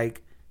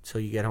 like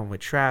till you get home with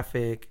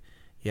traffic.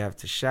 You have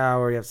to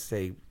shower. You have to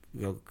say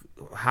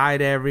hi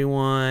to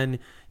everyone.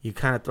 You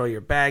kind of throw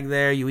your bag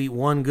there. You eat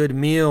one good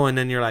meal, and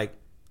then you're like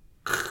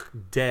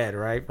dead,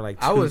 right? For like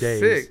 2 I was days.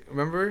 sick.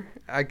 Remember,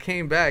 I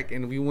came back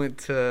and we went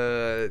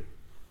to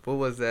what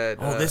was that?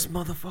 Oh, this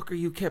motherfucker!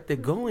 You kept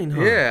it going,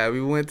 huh? Yeah,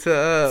 we went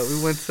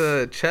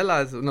to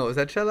Chella's. No, is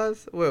that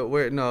Chella's?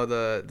 Where? No,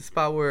 the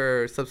spot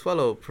where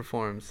Subsuelo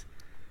performs.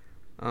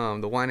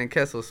 The Wine and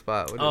Kessel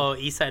spot. Oh,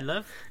 Eastside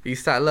Love.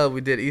 Eastside Love. We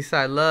did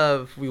Eastside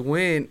Love. We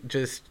went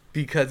just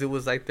because it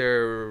was like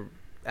their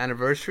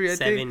anniversary. I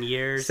think 7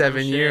 years. some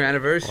 7-year shit.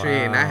 anniversary,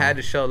 and I Wow. had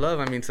to show love.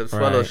 I mean,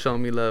 Subsuelo Right. showed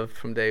me love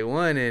from day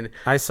one, and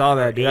I saw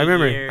that, dude. I 8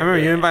 remember. year, I remember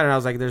you yeah. invited. I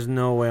was like, "There's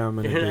no way I'm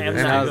gonna do And this." I'm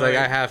and not I was like,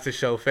 going. I have to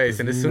show face.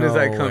 And as soon as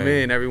I No come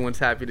way. in, everyone's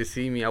happy to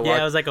see me. I Yeah, walk,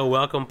 it was like a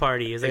welcome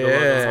party. It was like a Yeah.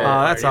 welcome Oh,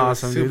 party. that's It was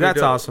awesome, super dude. That's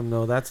dope. awesome,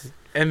 though. That's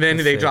and then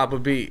That's they sick. drop a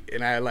beat,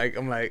 and I'm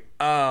like,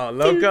 oh,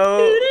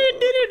 loco.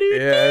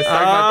 Yeah, it's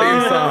like my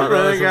theme song,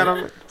 bro. really got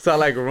him. So I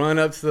like run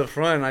up to the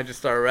front and I just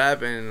start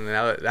rapping. And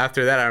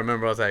after that, I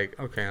remember I was like,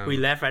 okay, We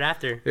left right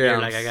after. Yeah, You're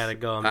I'm like, I gotta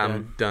go. I'm I'm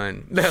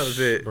done. done. That was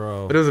it,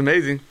 Bro. But it was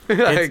amazing.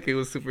 Like it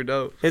was super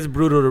dope. It's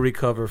brutal to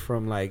recover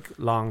from like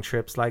long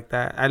trips like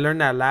that. I learned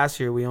that last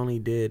year. We only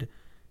did,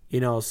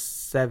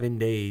 7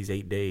 days,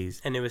 8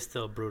 days. And it was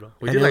still brutal.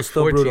 We And did it like was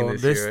still 14 brutal.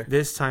 this year.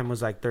 This time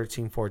was like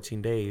 13,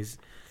 14 days.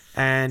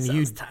 And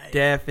you Sounds tight.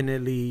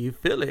 definitely you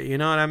feel it, you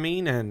know what I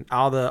mean? And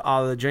all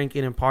the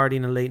drinking and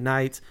partying and late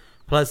nights,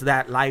 plus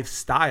that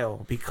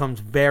lifestyle becomes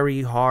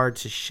very hard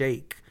to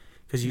shake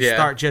because you Yeah.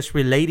 start just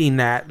relating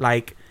that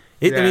like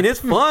it, I Yeah. mean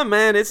it's fun,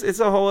 man. It's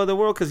a whole other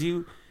world because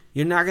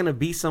you're not gonna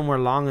be somewhere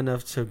long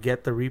enough to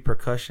get the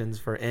repercussions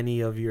for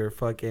any of your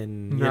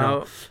fucking you know.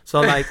 No.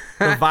 So like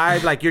the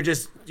vibe, like you're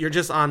just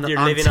on You're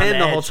on living 10 on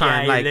the the whole edge.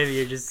 time, Yeah, like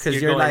you're just because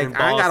you're you're going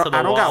like I balls to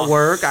the don't got wall.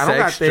 work, I don't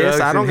got Sex, this, drugs,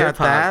 I don't and got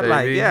hip-hop, that,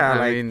 like baby. yeah, I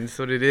like mean, that's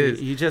what it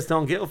is. you just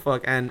don't give a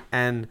fuck,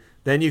 and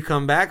then you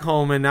come back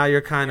home and now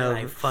you're kind of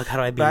Like, fuck, how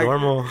do I be back-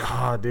 normal?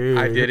 Oh, dude,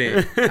 I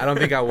didn't. I don't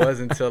think I was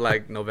until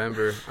like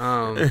November.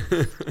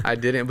 I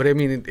didn't, but I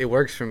mean, it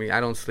works for me. I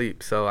don't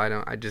sleep, so I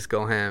don't. I just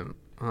go ham.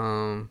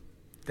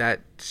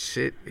 That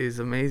shit is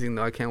amazing,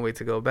 though. I can't wait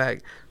to go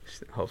back.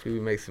 Hopefully, we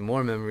make some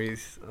more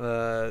memories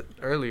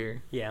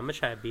earlier. Yeah, I'm gonna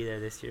try to be there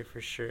this year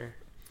for sure.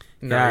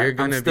 No, Yeah, you're I'm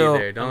gonna still-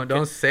 be there.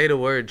 Don't say the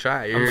word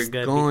try. You're just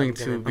gonna be- going I'm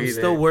to gonna- be I'm there.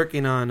 still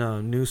working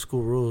on New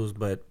School Rules,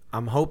 but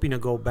I'm hoping to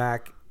go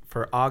back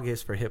for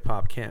August for hip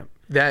hop camp.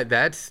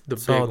 That's the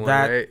So big one,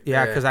 that right?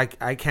 yeah, because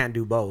I can't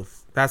do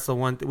both. That's the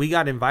one. We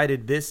got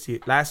invited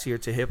last year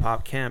to hip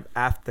hop camp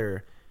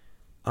after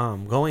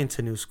going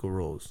to New School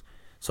Rules.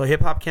 So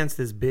hip hop camp's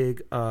this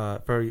big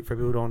for people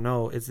who don't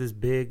know, it's this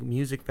big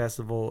music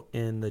festival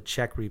in the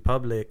Czech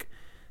Republic.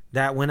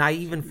 That when I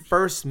even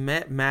first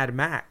met Mad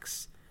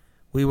Max,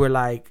 we were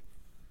like,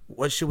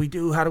 "What should we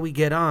do? How do we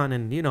get on?"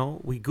 And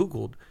we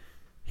Googled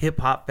hip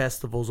hop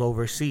festivals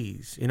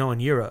overseas, in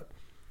Europe,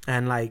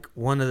 and like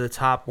one of the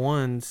top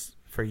ones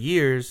for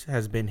years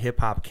has been Hip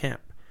Hop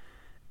Camp.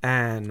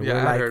 And Yeah,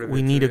 we're I heard like, of we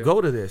it need too, to yeah.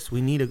 go to this.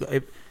 We need to go.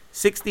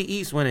 60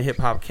 East went to Hip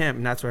Hop Camp,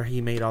 and that's where he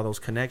made all those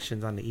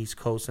connections on the East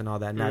Coast and all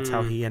that. And that's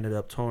how he ended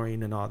up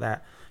touring and all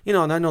that.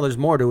 And I know there's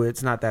more to it.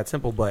 It's not that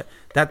simple, but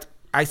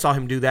I saw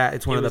him do that.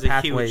 It's one of the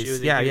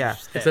pathways. Yeah.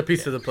 It's a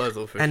piece of the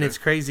puzzle for And sure. it's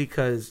crazy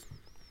because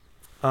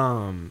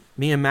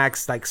me and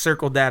Max like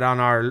circled that on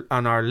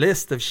our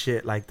list of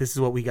shit. Like, this is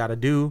what we got to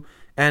do.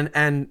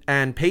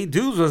 And Paid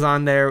Dues was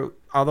on there.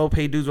 Although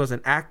Paid Dues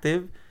wasn't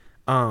active,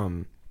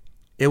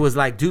 it was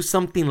like, do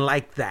something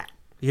like that.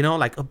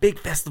 Like a big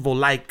festival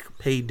like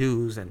Paid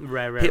Dues and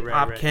Right, Hip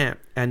Hop right. Camp.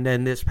 And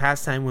then this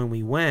past time when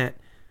we went,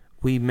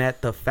 we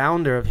met the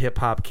founder of Hip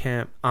Hop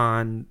Camp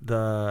on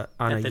a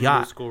At the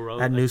yacht New School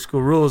Rules, at like- New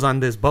School Rules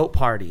on this boat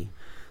party.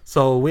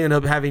 So we end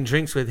up having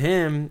drinks with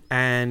him,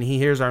 and he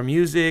hears our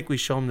music. We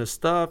show him the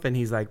stuff, and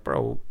he's like,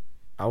 bro,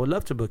 I would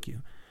love to book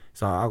you.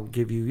 So I'll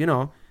give you,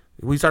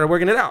 we started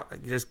working it out.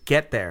 Like, just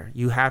get there.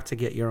 You have to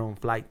get your own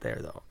flight there,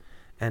 though.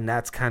 And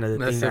that's kind of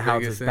the thing that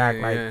holds us back.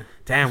 Like,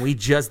 damn, we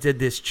just did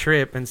this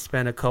trip and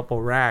spent a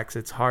couple racks.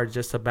 It's hard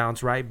just to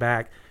bounce right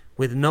back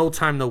with no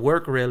time to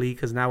work, really,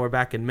 because now we're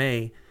back in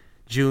May,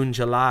 June,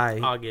 July,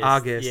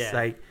 August,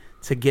 like,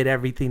 to get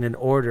everything in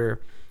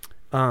order.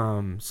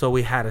 So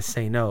we had to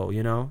say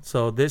no,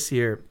 So this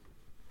year,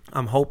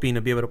 I'm hoping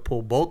to be able to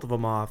pull both of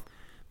them off.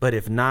 But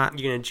if not,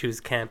 you're gonna choose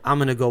Kemp. I'm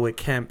gonna go with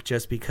Kemp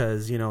just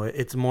because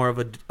it's more of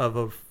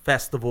a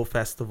festival,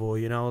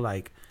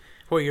 like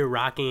where you're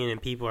rocking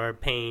and people are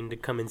paying to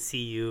come and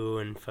see you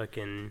and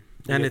fucking.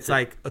 And it's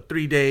like a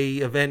 3-day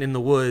event in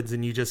the woods,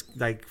 and you just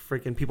like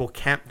freaking people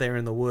camp there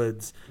in the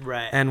woods,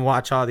 right? And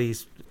watch all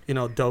these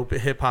dope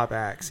hip hop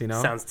acts.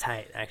 Sounds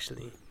tight,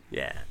 actually.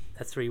 Yeah,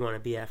 that's where you want to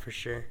be at for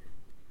sure.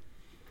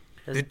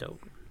 That's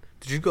dope.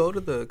 Did you go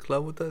to the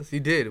club with us? You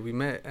did. We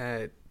met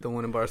at the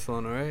one in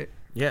Barcelona, right?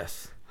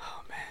 Yes.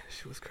 Oh man,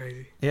 she was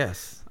crazy.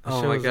 Yes.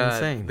 Oh my god,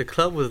 insane. The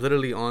club was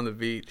literally on the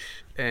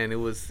beach, and it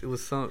was. You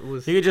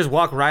could just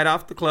walk right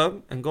off the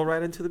club and go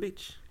right into the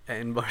beach.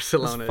 In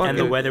Barcelona, and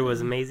the weather was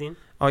amazing.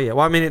 Oh yeah,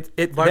 well I mean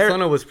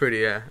Barcelona was pretty.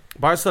 Yeah,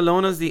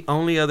 Barcelona's the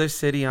only other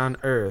city on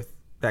earth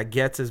that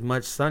gets as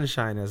much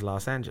sunshine as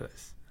Los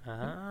Angeles.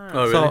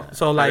 Oh really?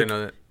 So like, I didn't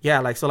know that. Yeah,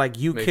 like so like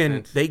you Makes can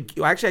sense. they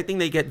actually I think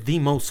they get the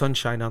most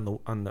sunshine on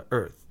the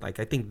earth. Like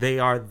I think they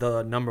are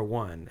the number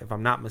one, if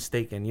I'm not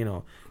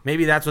mistaken.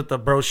 Maybe that's what the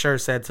brochure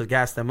said to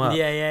gas them up.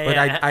 Yeah. But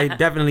I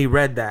definitely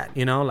read that.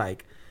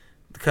 Like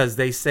because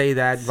they say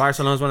that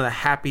Barcelona is one of the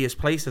happiest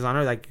places on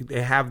earth. Like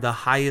they have the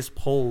highest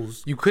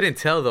polls. You couldn't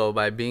tell though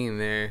by being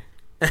there.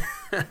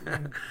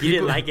 You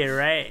didn't like it,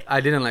 right?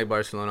 I didn't like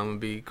Barcelona. I'm gonna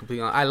be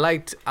completely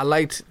honest. I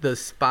liked the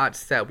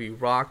spots that we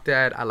rocked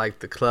at. I liked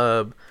the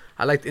club.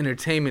 I liked the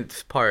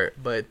entertainment part,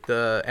 but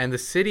the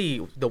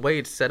city, the way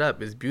it's set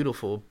up is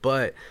beautiful.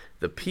 But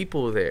the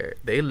people there,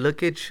 they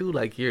look at you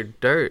like you're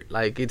dirt.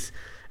 Like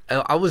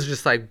I was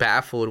just like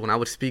baffled when I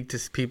would speak to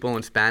people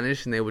in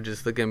Spanish, and they would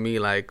just look at me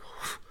like,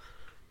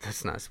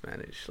 that's not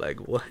Spanish. Like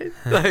what?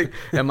 Like,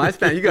 and my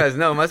Spanish, you guys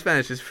know my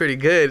Spanish is pretty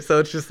good. So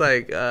it's just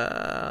like,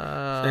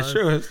 it's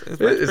true. It's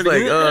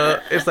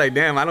like, it's like,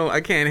 damn,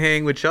 I can't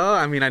hang with y'all.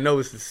 I mean, I know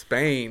this is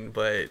Spain,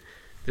 but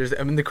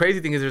the crazy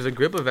thing is there's a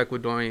group of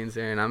Ecuadorians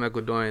there, and I'm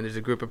Ecuadorian. There's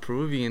a group of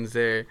Peruvians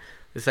there.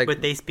 It's like,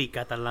 but they speak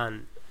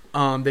Catalan.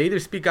 They either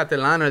speak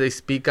Catalan or they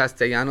speak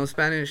Castellano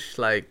Spanish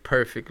like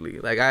perfectly.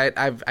 Like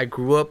I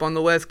grew up on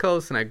the West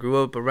Coast, and I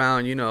grew up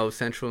around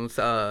Central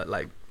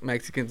like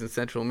Mexicans and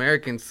Central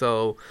Americans,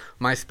 so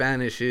my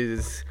Spanish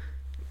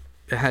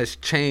has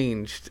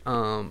changed.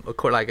 Of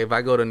course, like if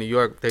I go to New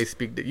York, they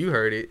speak. You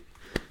heard it.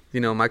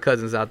 My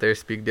cousins out there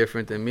speak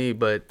different than me,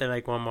 but they're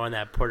like one more on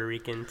that Puerto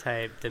Rican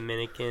type,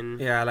 Dominican.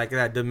 Yeah, like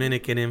that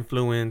Dominican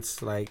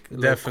influence, like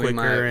definitely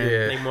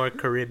quicker like more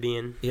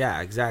Caribbean.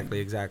 Yeah,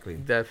 exactly.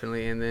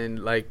 Definitely, and then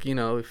like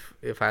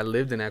if I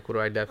lived in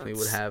Ecuador, I definitely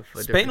would have.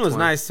 Spain was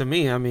nice to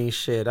me. I mean,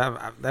 shit,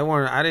 I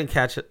didn't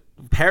catch it.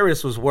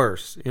 Paris was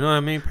worse. You know what I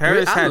mean?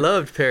 I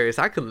loved Paris.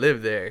 I could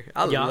live there.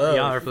 Y'all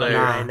are funny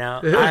right now.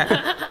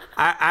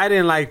 I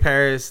didn't like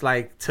Paris.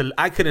 I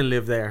couldn't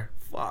live there.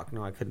 Fuck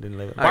no, I couldn't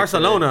live there.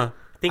 Barcelona.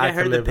 I think I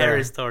heard the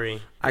Paris story.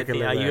 I could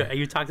live there.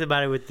 You talked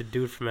about it with the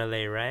dude from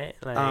LA, right?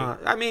 Like,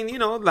 I mean,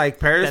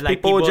 like Paris that, like,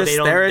 people just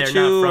stare at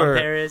you. Or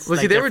Paris. Well,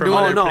 see, they were doing.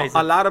 Oh no,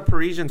 a lot of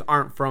Parisians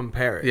aren't from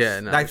Paris.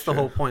 Yeah, no, that's the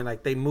whole point.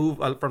 Like they move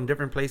from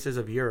different places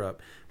of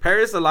Europe.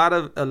 Paris, a lot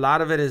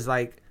of it is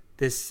like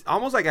this,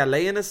 almost like LA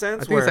in a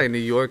sense. I think it's like New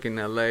York and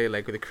LA,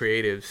 like with the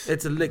creatives.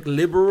 It's like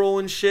liberal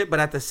and shit, but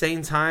at the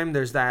same time,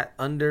 there's that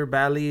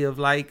underbelly of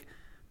like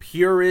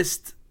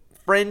purist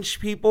French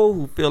people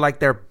who feel like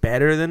they're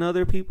better than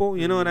other people.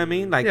 You know what I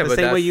mean? Like the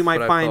same way you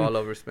might find all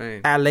over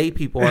Spain. LA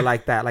people are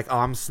like that. Like, oh,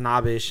 I'm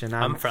snobbish and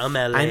I'm from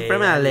LA. I'm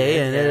from LA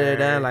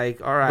and like,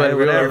 all right, but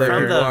whatever.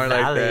 From the are like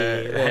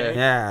valley. that.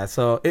 Yeah.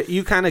 So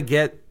you kind of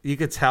you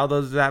could tell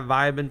that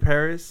vibe in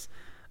Paris.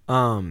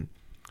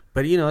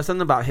 But it's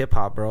something about hip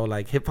hop, bro.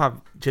 Like hip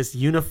hop just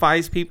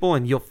unifies people,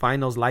 and you'll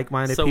find those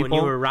like-minded people. So when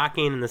you were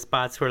rocking in the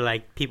spots where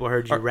like people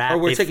heard you rap, or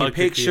we're taking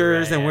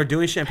pictures right? and we're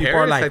doing shit, and people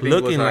Paris, are like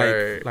looking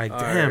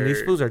damn, these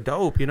our- fools are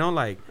dope,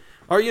 like,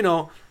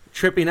 or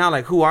tripping out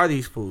like, who are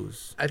these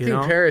fools? I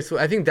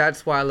think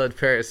that's why I loved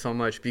Paris so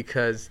much,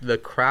 because the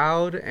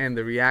crowd and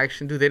the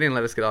reaction, dude, they didn't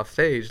let us get off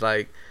stage.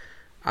 Like,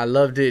 I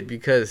loved it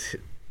because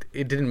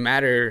it didn't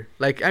matter.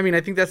 Like, I mean,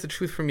 I think that's the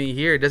truth for me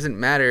here. It doesn't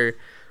matter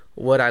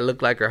what I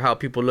look like or how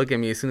people look at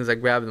me. As soon as I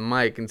grab the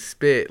mic and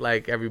spit,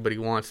 like, everybody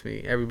wants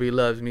me, everybody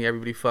loves me,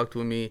 everybody fucked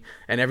with me,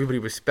 and everybody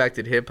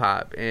respected hip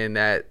hop. And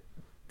that,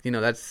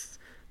 that's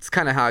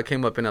kind of how I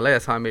came up in LA.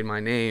 That's how I made my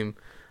name,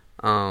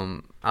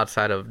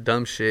 outside of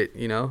dumb shit,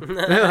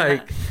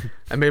 like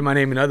I made my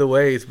name in other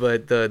ways,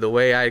 but the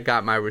way I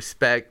got my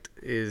respect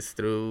is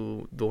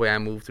through the way I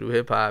moved through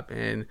hip hop.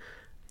 And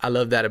I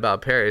love that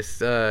about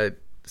Paris.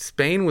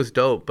 Spain was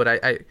dope, but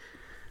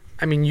I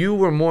I mean, you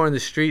were more in the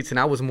streets, and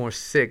I was more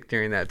sick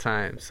during that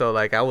time. So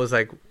like, I was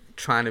like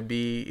trying to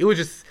be. It was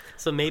just.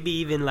 So maybe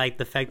even like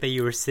the fact that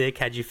you were sick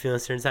had you feel a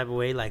certain type of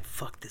way, like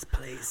fuck this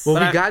place. Well,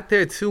 we got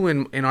there too,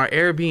 in our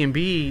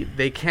Airbnb,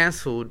 they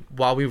canceled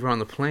while we were on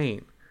the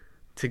plane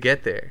to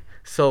get there.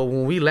 So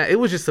when we it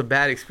was just a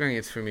bad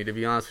experience for me, to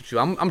be honest with you.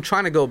 I'm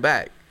trying to go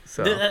back.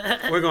 So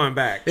We're going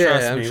back. Yeah,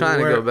 Trust I'm me. trying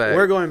to go back.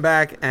 We're going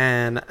back,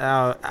 and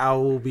I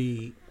will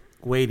be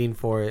waiting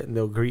for it, and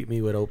they'll greet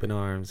me with open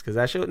arms because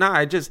that show. No,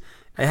 it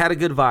had a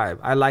good vibe.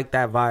 I like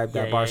that vibe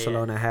that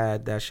Barcelona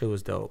had. That shit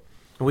was dope.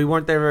 And we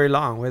weren't there very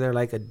long. We were there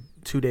like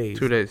 2 days.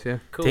 2 days, yeah.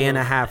 Cool. Day and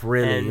a half,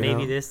 really. And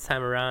maybe know? this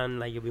time around,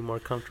 like you'll be more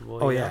comfortable.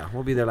 Oh you know? yeah,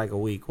 we'll be there like a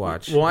week.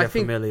 Watch. Well, Get I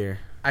think- familiar.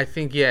 I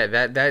think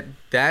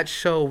that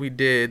show we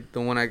did,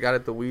 the one I got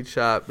at the weed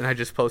shop, and I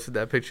just posted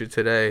that picture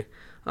today.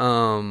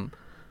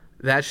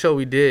 That show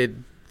we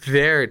did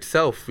there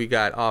itself, we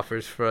got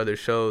offers for other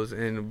shows,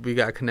 and we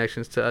got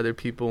connections to other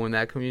people in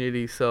that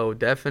community. So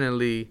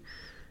definitely.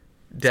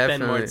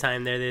 Spend more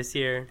time there this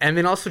year. And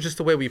then also just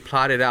the way we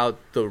plotted out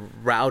the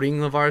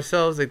routing of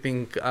ourselves, I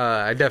think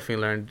I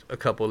definitely learned a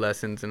couple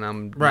lessons, and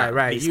I'm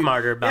Right. Be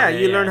smarter about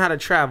it. You learn how to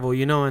travel,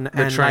 you know, and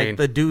train. like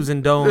the do's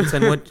and don'ts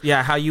and what,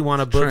 how you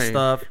want to book Train.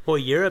 stuff. Well,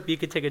 Europe, you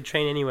could take a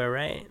train anywhere,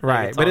 right? Like,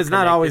 Right, but all it's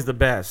not always the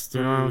connected. best.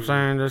 You know what I'm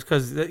saying? Just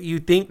because you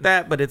think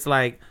that, but it's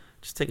like,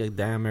 just take a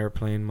damn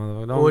airplane,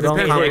 motherfucker. Well, it Don't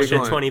depends Pay where the you're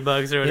extra going. $20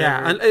 or whatever.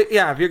 Yeah, and,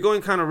 if you're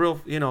going kind of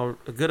real,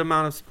 a good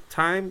amount of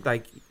time,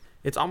 like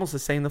it's almost the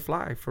same to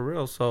fly for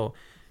real. So,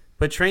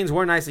 but trains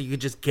were nice that you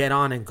could just get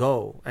on and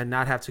go and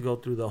not have to go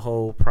through the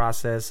whole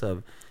process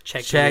of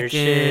Checking your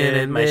shit,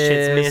 and my shit's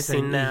this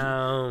missing and-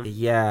 now.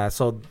 Yeah,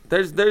 so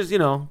there's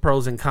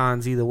pros and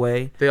cons either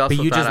way. They also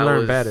but you thought just I learn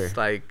was, better.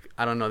 Like,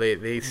 I don't know,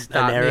 they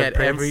stopped me Arab at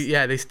prince?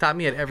 they stopped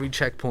me at every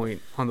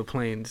checkpoint on the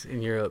planes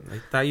in Europe. I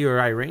thought you were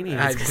Iranian.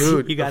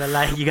 Dude, You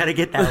gotta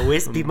get that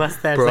wispy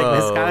mustache Bro. like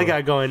Mescal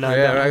got going on.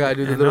 yeah, dog. I gotta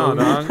do the No, little.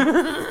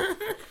 dog.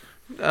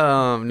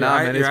 Man,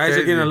 your it's eyes are crazy.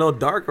 getting a little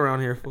dark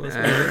around here for us.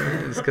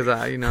 It's because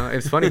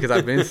it's funny because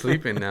I've been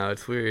sleeping now.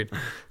 It's weird.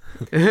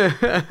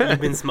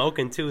 You've been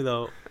smoking too,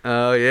 though.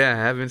 Oh yeah, I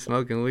have been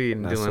smoking weed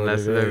and That's doing what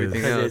less it of is. everything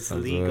Because else. it's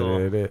That's legal.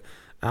 what it is.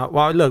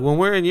 Well, look, when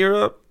we're in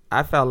Europe,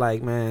 I felt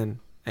like, man,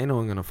 ain't no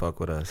one gonna fuck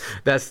with us.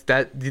 That's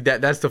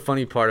the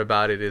funny part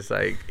about it is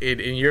like in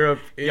Europe.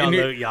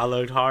 Y'all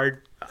looked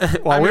hard.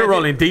 Well, we were mean,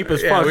 rolling deep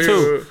as yeah, fuck we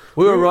too.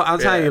 I'm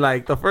telling yeah. you,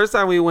 like the first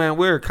time we went,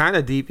 we were kind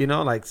of deep,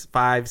 like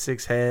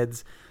 5-6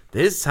 heads.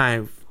 This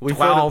time, We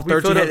 12, filled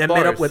up 13 heads, and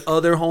met up bars. with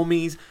other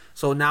homies.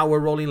 So now we're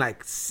rolling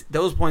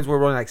those points. We're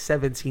rolling like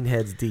 17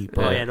 heads deep.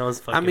 Bro. Oh yeah, no one's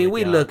fucking. I mean, with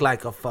we y'all. look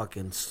like a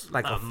fucking a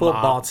football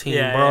mob. team,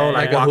 Yeah, bro. yeah, Like yeah.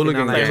 Like a walking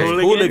hooligan down like gang.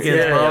 hooligans,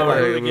 Yeah, bro. yeah,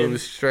 Like, yeah. it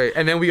was straight.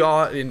 And then we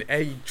all you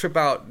trip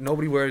out.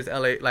 Nobody wears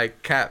LA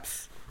like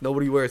caps.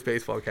 Nobody wears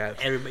baseball caps.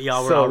 Everybody,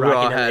 y'all were So all we all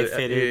rocking LA had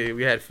fitted.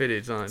 we had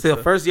fitteds on. See, the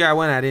first year I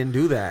went, I didn't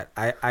do that.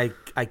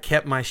 I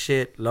kept my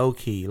shit low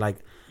key. Like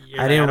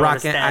You're I like, didn't don't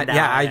rock wanna it. stand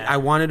out, I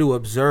wanted to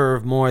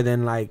observe more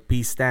than like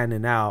be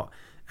standing out.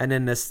 And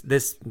then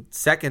this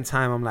second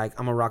time, I'm like,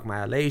 I'm gonna rock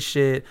my LA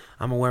shit.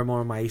 I'm gonna wear more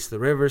of my East of the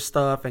River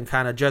stuff and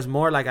kind of dress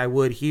more like I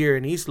would here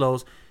in East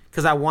Los,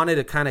 because I wanted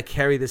to kind of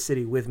carry the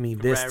city with me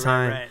this Right,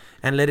 time right.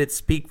 and let it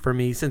speak for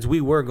me. Since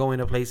we were going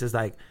to places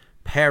like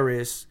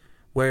Paris,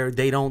 where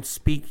they don't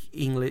speak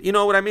English, you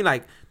know what I mean?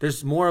 Like,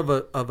 there's more of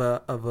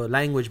a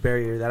language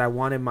barrier that I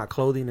wanted my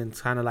clothing and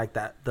kind of like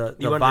that the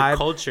You want vibe your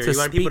culture. to You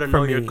want people to speak for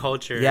know your me.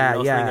 culture. Yeah, and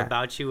know yeah. something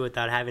about you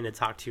without having to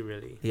talk to you,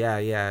 really. Yeah.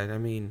 I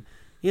mean,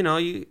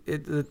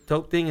 the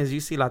dope thing is you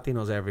see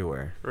Latinos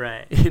everywhere.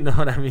 Right. You know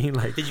what I mean?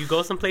 Like, Did you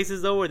go some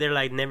places though where they're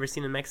like never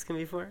seen a Mexican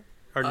before,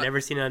 or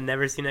never seen an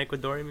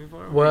Ecuadorian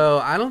before? Well,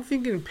 I don't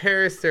think in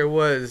Paris there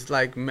was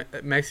like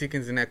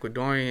Mexicans and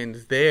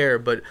Ecuadorians there,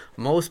 but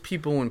most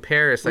people in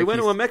Paris, we like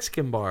went to a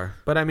Mexican bar,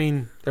 but I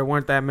mean, there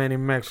weren't that many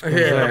Mexicans.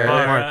 Yeah. at the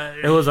Bar, bar.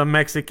 It was a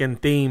Mexican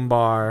theme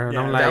bar, and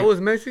Yeah. I'm like, that was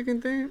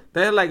Mexican thing.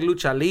 they had like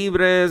lucha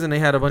libres, and they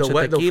had a bunch The of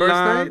first tequila.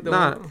 night?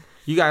 Nah,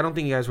 I don't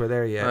think you guys were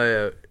there yet. Oh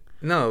yeah,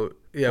 no,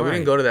 yeah, we Right.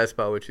 didn't go to that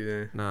spot with you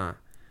then. Nah.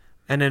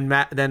 And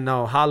then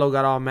Hollow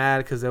got all mad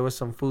because there was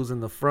some fools in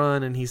the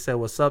front, and he said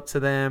what's up to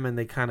them, and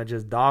they kind of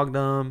just dogged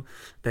him.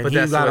 Then But he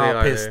that's got the way they all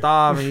are pissed there.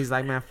 off, and he's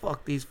like, man,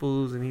 fuck these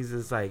fools. And he's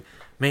just like,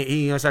 man,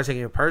 he starts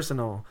taking it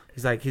personal.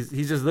 He's like, he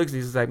just looks, and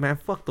he's just like, man,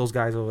 fuck those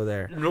guys over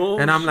there. No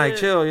and I'm like,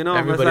 shit. chill, I'm just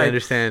Everybody like,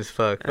 understands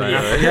fuck. By the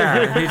yeah, way.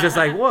 yeah. He's just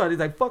like, what? He's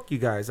like, fuck you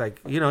guys.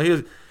 Like,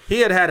 he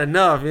had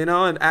enough, and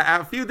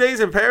a few days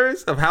in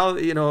Paris of how,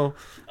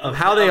 of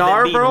how they them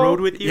are, being bro.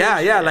 rude with you Yeah,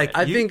 and yeah. shit. Like,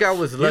 I think I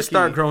was you lucky.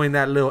 start growing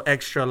that little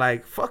extra,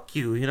 like, fuck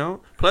you,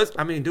 Plus,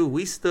 I mean, dude,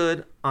 we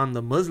stood on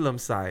the Muslim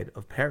side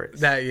of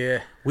Paris. That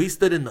yeah, We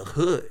stood in the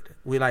hood.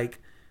 We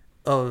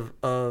of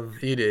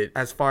you did.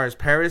 as far as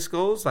Paris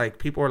goes, like,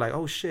 people were like,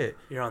 oh shit,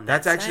 You're on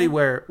that's that actually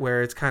side?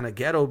 where it's kind of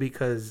ghetto,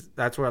 because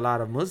that's where a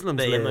lot of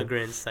Muslims The live.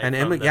 immigrants, like, and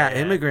from the-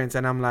 immigrants,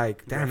 and I'm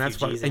like, damn, that's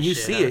fuck. Refugees And and you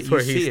shit. see it, That's you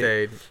where he see it.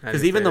 stayed. I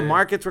Because didn't even stay the there.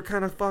 markets were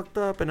kind of fucked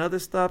up and other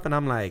stuff, and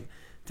I'm like,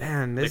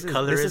 damn, this is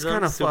colorism,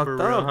 kind of super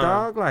fucked real, up, huh?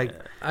 dog. Like,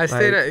 I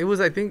stayed at, it was,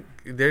 I think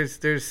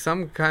there's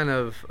some kind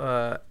of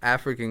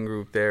African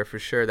group there for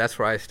sure. That's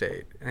where I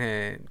stayed,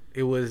 and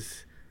it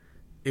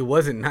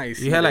wasn't nice.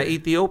 you had like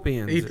either.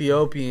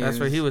 Ethiopians. That's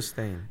where he was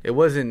staying. It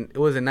wasn't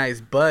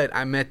nice, but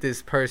I met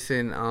this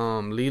person,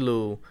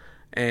 Lilu,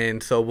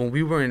 and so when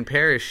we were in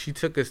Paris, she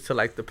took us to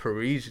like the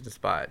Parisian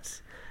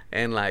spots,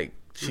 and like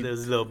It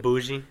was a little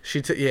bougie.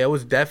 she took, yeah, it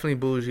was definitely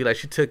bougie. Like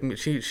she took me,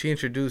 she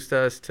introduced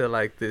us to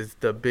like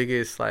the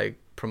biggest like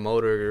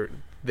promoter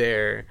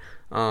there,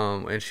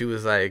 and she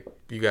was like,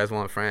 "You guys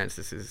want France?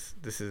 This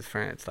is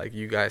France. Like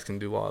you guys can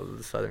do all of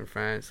the southern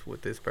France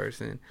with this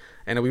person,"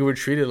 and we were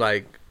treated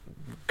like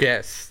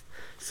guests.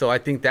 So I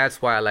think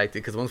that's why I liked it,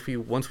 because once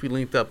we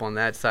linked up on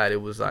that side,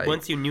 it was like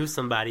Once you knew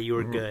somebody, you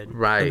were good.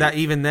 right. That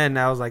even then,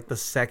 that was like the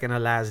second to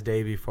last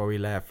day before we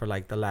left for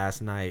like the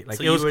last night. Like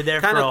So it you was were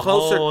there for kinda a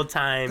closer, whole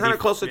time. kind of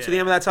closer to the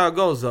end. But that's how it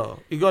goes, though.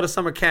 You go to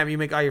summer camp, you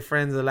make all your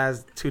friends the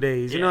last 2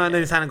 days, you know, and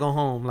then it's time to go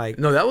home. Like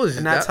No, that was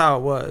and that's how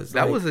it was.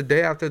 That Like, was the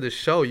day after the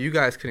show. You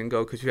guys couldn't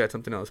go because you had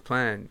something else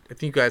planned. I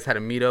think you guys had to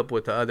meet up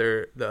with the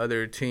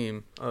other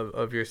team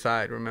of your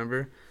side.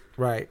 Remember?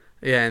 right.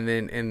 Yeah, and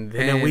then And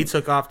then we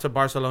took off to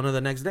Barcelona the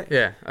next day.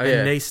 yeah, oh, and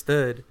yeah. they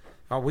stood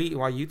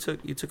while you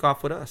took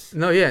off with us,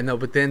 No,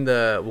 but then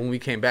when we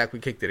came back, we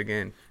kicked it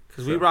again.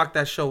 because we rocked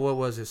that show. What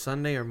was it,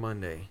 Sunday or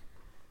Monday?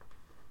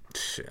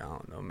 Shit, I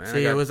don't know, man.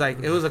 See, it was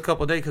a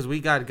couple days because we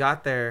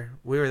got there.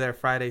 We were there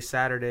Friday,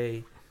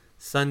 Saturday,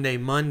 Sunday,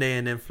 Monday,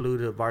 and then flew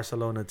to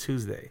Barcelona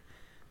Tuesday.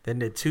 Then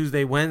did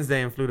Tuesday,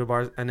 Wednesday, and flew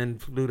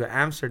to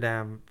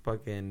Amsterdam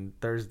fucking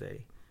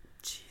Thursday.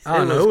 I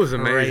don't know. It was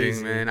crazy.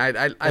 amazing, man. I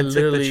took the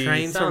literally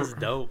train. Sounds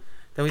dope.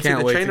 Then we Can't took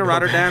the wait train to to go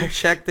Rotterdam, back.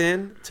 checked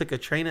in, took a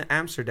train to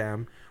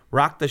Amsterdam,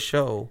 rocked the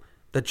show.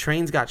 The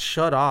trains got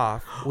shut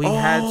off. We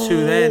had to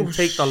then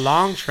take the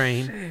long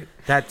train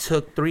that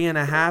took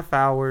 3.5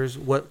 hours.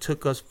 What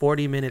took us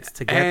 40 minutes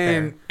to get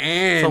there.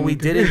 And So we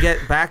didn't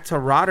get back to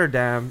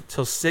Rotterdam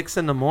till 6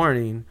 in the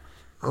morning.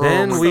 Oh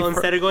Then So we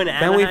instead of going to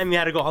then we- Anaheim, you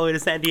had to go all the way to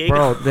San Diego.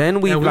 bro.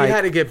 Then we and we like,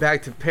 had to get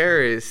back to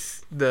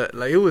Paris.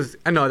 It was,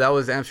 I know that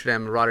was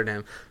Amsterdam and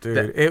Rotterdam. dude,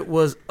 That- it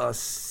was a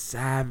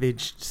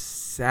savage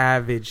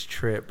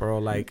trip, bro.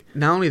 Like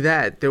Not only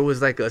that, there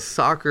was like a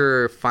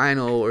soccer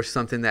final or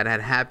something that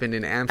had happened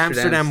in Amsterdam.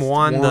 Amsterdam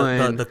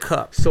won the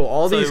cup. So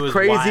all So it these was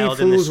crazy wild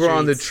in the fools were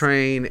on the streets.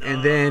 train,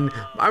 and then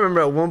I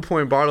remember at one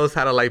point Barlos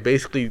had to like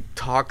basically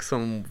talk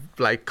some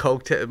like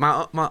coke.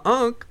 My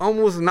uncle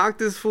almost knocked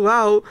this fool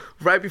out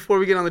right before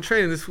we get on the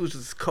train, and this fool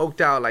just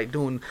coked out like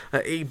doing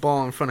an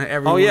 8-ball in front of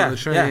everyone Oh yeah, on the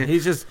train. yeah.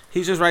 He's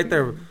just right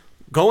there.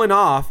 Going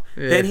off,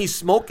 Yeah. then he's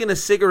smoking a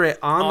cigarette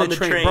on the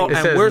train, bro. It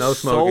And says we're no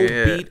so smoking,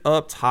 yeah. beat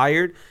up,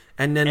 tired,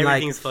 and then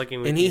Everything's like, fucking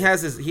with and he you.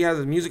 has his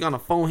music on the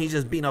phone. He's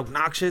just being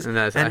obnoxious, And and,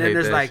 that's- I then hate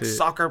there's that like shit.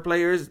 soccer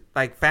players,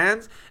 like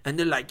fans, and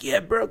they're like,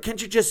 "Yeah, bro,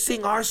 can't you just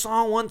sing our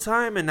song one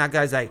time?" And that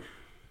guy's like,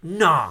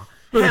 "Nah."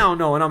 Hell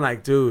no. And I'm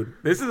like, dude,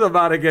 this is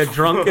about to get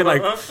drunk. And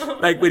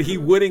but he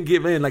wouldn't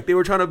give in. Like, they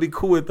were trying to be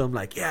cool with him.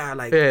 Like, yeah,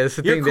 like, Yeah, it's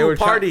the you're thing. cool, They were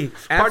party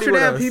with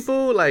Amsterdam us.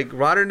 people, like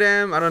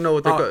Rotterdam. I don't know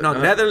what they're Oh, called. no,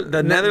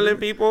 the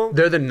Netherlands people.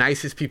 They're the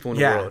nicest people in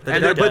the Yeah, world. the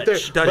And they're- but they're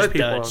Dutch Dutch but-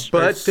 people. Dutch.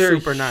 But they're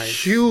super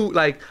nice. huge.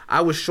 Like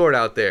I was short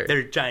out there.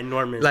 They're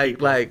ginormous. like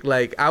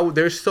people.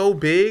 they're so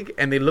big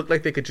and they look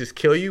like they could just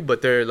kill you,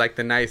 but they're like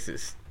the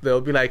nicest.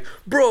 They'll be like,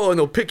 bro, and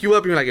they'll pick you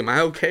up and you're like, am I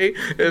okay?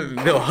 And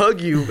they'll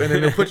hug you and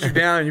then they'll put you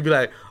down and you'll be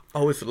like,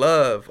 oh, it's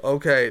love.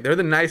 Okay. They're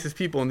the nicest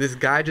people. And this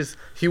guy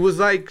he was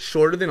like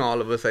shorter than all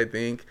of us, I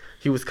think.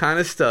 He was kind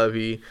of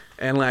stubby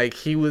and like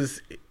he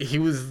was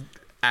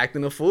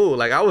acting a fool.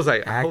 Like I was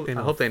like, I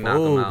hope they knock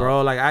him out.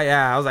 bro. Like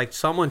I was like,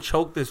 someone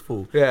choked this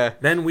fool. Yeah.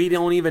 Then we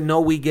don't even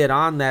know we get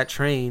on that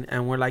train,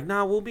 and we're like,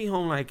 nah, we'll be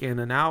home like in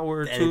an hour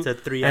or And two. it's a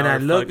 3 And hour I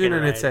look fucking in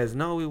and ride. it says,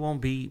 no, we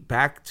won't be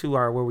back to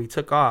where we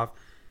took off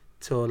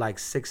till like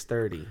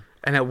 6:30.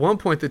 And at one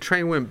point, the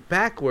train went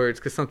backwards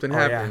because something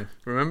happened.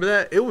 Remember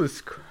that? It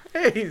was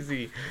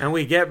crazy. And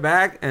we get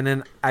back, and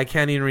then I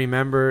can't even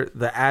remember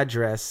the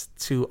address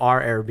to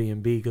our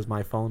Airbnb because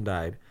my phone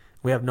died.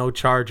 We have no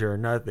charger or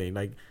nothing.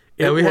 Like,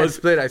 Yeah, it we had was-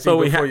 split, I think, so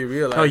we before had- you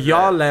realized So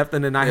y'all that. left,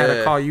 and then I had to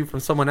Yeah. call you from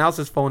someone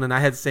else's phone, and I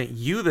had sent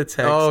you the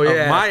text Oh, yeah.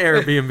 of my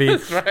Airbnb.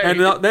 That's right.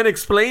 And then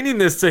explaining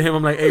this to him,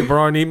 I'm like, hey,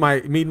 bro, I need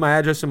my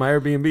address to my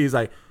Airbnb. He's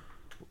like,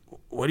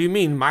 what do you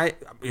mean?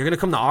 You're gonna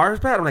come to ours,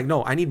 Pat? I'm like,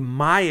 no, I need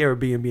my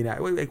Airbnb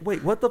now.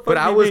 Wait, what the fuck? But do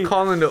I you was mean?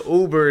 calling the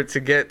Uber to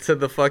get to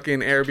the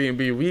fucking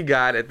Airbnb we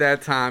got at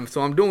that time.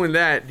 So I'm doing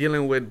that,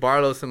 dealing with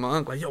Barlos and my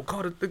uncle. Like, yo,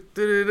 call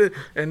it.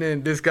 And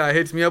then this guy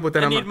hits me up with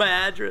that. I I'm need like, my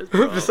address. I'm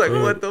Bro. just like,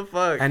 what the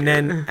fuck? And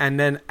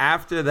then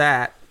after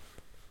that,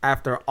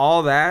 after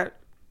all that,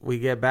 we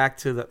get back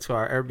to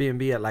our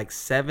Airbnb at like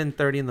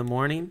 7:30 in the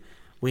morning.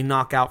 We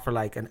knock out for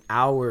like an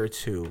hour or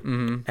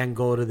two and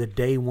go to the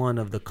day one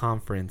of the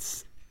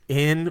conference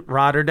in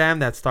Rotterdam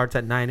that starts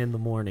at 9 in the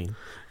morning.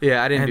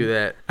 Yeah, I didn't And do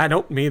that. I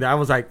don't I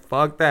was like,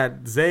 fuck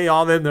that. Zay,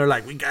 all them, they're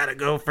like, we gotta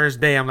go first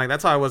day. I'm like,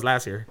 that's how I was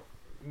last year.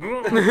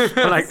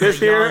 like this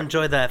Y'all here.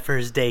 enjoy that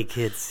first day,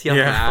 kids. Y'all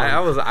Yeah.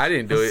 have fun. I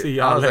didn't do See it.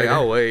 y'all I was later. like,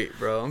 I'll wait,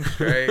 bro. I'm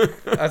straight.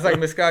 I was like,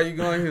 Miss Scott, you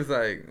going? He was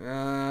like,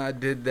 I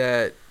did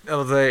that. I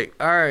was like,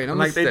 all right, I'm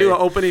Like gonna they do an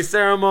opening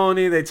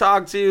ceremony, they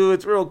talk to you,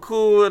 it's real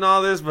cool and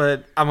all this,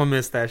 but I'm gonna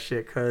miss that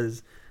shit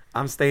because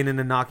I'm staying in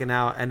the knocking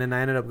out, and then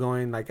I ended up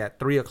going like at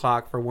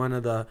 3:00 for one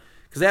of the,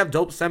 because they have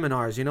dope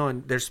seminars, you know,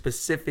 and they're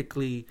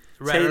specifically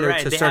tailored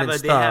to certain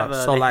stuff.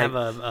 So like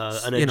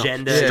an you know,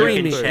 agenda.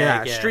 streaming, you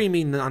can check,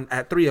 streaming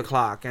at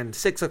 3:00, and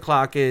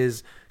 6:00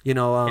 is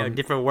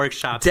different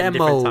workshops, and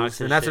different demos,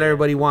 talks and that's shit. what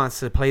everybody wants,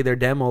 to play their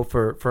demo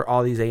for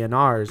all these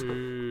A&Rs,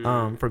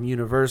 from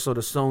Universal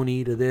to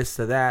Sony to this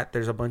to that.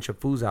 There's a bunch of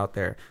fools out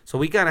there, so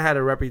we kind of had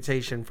a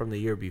reputation from the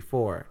year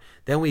before.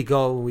 Then we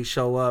go and we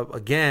show up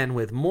again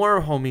with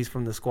more homies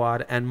from the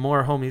squad and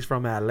more homies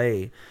from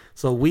LA.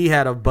 So we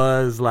had a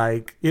buzz,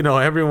 like,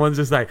 everyone's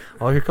just like,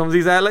 oh, here comes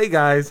these LA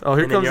guys. Oh,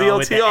 here And then comes the you're all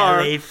with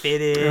OTR. LA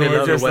fitted. And They we're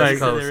love the just West like-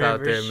 Coast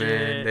out there,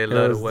 man. They It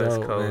love was the West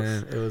dope, Coast.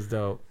 man. It was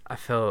dope. I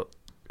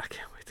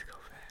can't wait to go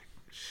back.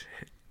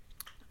 Shit.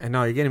 And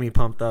no, you're getting me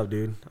pumped up,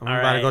 dude. I'm All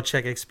about to right. go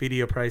check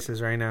Expedia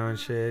prices right now and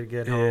shit.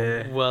 Get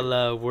home.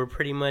 Well, we're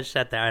pretty much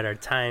at our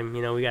time.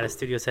 We got a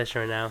studio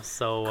session right now.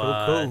 So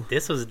Cool.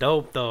 this was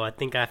dope, though. I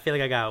feel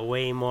like I got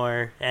way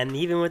more. And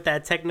even with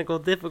that technical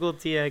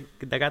difficulty, I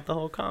got the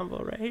whole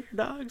combo right here,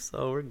 dog.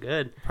 So we're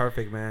good.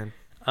 Perfect, man.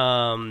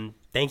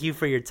 Thank you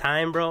for your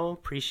time, bro.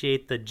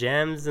 Appreciate the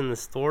gems and the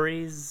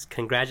stories.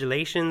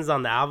 Congratulations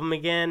on the album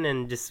again.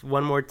 And just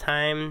one more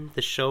time,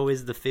 the show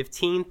is the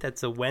 15th.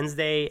 That's a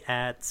Wednesday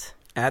at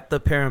At the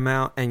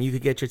Paramount, and you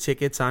could get your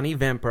tickets on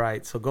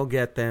Eventbrite, so go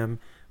get them.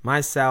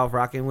 Myself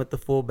rocking with the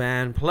full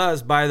band.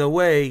 Plus, by the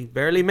way,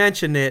 barely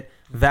mentioned it,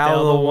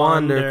 Val the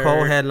Wander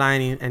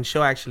co-headlining, and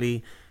she'll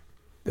actually,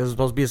 this was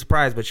supposed to be a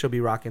surprise, but she'll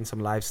be rocking some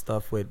live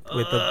stuff with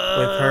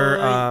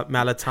her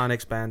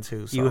Malatonics band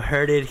too. So. You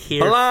heard it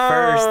here Blah.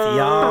 first,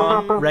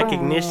 y'all.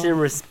 Recognition,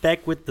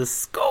 respect with the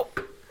scope.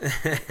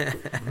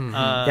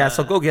 Yeah,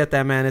 so go get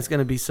that, man. It's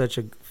gonna be such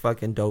a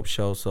fucking dope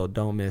show, so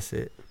don't miss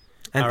it.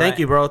 And All thank right.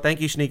 you, bro. Thank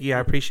you, Sneaky. I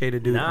appreciate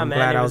it, dude. Nah, I'm man,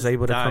 glad it I was was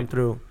able to dog. come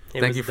through.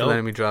 Thank you for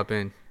letting me drop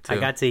in. I too.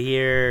 got to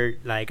hear,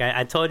 like,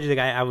 I told you, like,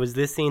 I was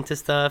listening to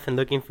stuff and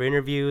looking for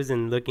interviews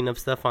and looking up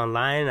stuff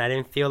online. And I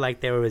didn't feel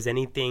like there was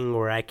anything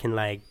where I can,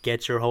 like,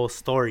 get your whole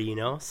story,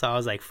 So I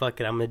was like,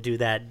 fuck it, I'm going to do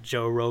that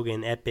Joe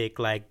Rogan epic,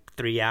 like,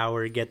 3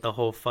 hour, get the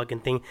whole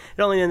fucking thing.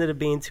 It only ended up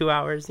being 2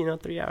 hours,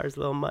 3 hours, a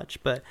little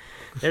much. But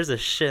there's a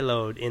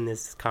shitload in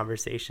this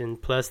conversation.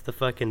 Plus the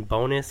fucking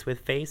bonus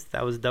with Face.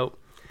 That was dope.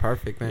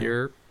 Perfect,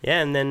 man.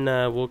 Yeah, and then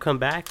we'll come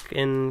back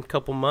in a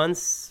couple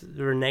months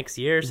or next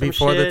year or some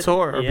Before shit. the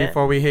tour, or Yeah.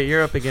 before we hit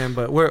Europe again.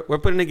 But we're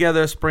putting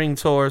together a spring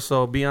tour,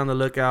 so be on the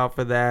lookout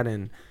for that.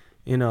 And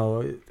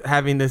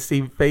having to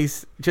see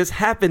Face, just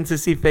happened to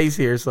see Face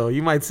here, so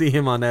you might see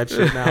him on that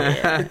shit now.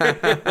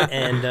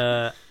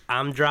 And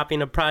I'm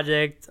dropping a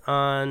project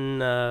on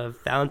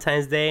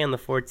Valentine's Day on the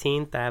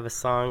 14th. I have a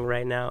song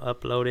right now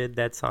uploaded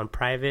that's on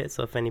private,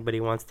 so if anybody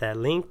wants that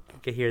link, you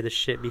can hear the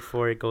shit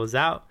before it goes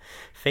out.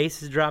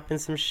 Face is dropping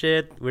some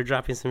shit. We're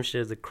dropping some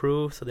shit as a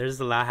crew, so there's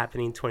a lot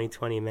happening in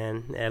 2020,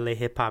 man. LA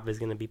hip-hop is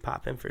going to be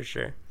popping for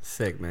sure.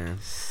 Sick, man.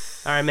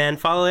 All right, man.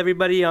 Follow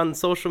everybody on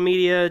social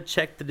media.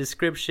 Check the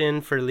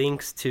description for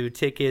links to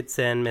tickets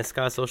and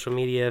Mezcal social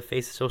media,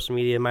 Face's social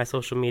media, my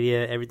social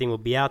media. Everything will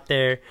be out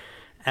there.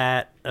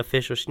 At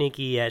official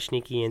Sneaky, at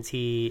Sneaky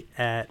NT,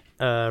 at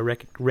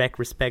Rec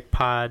Respect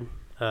Pod.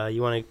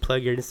 You want to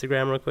plug your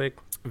Instagram real quick?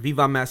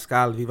 Viva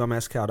Mezcal,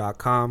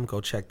 vivamezcal.com.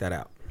 Go check that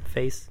out.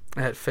 Face.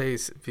 At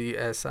Face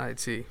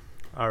VSIT.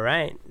 All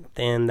right.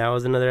 And that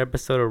was another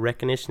episode of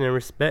Recognition and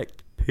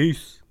Respect.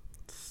 Peace.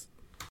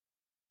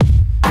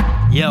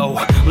 Yo,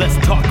 let's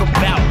talk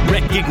about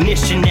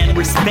recognition and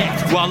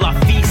respect. While I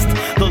feast,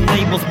 the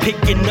label's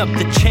picking up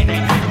the check.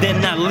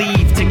 Then I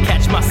leave to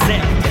catch my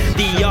set.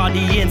 The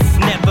audience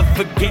never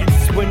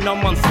forgets. When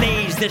I'm on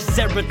stage, there's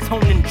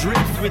serotonin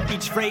drips with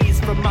each phrase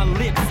from my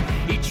lips.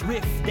 Each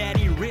riff that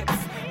he rips,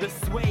 the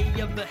sway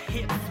of the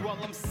hips while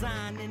I'm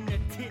signing the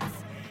tits.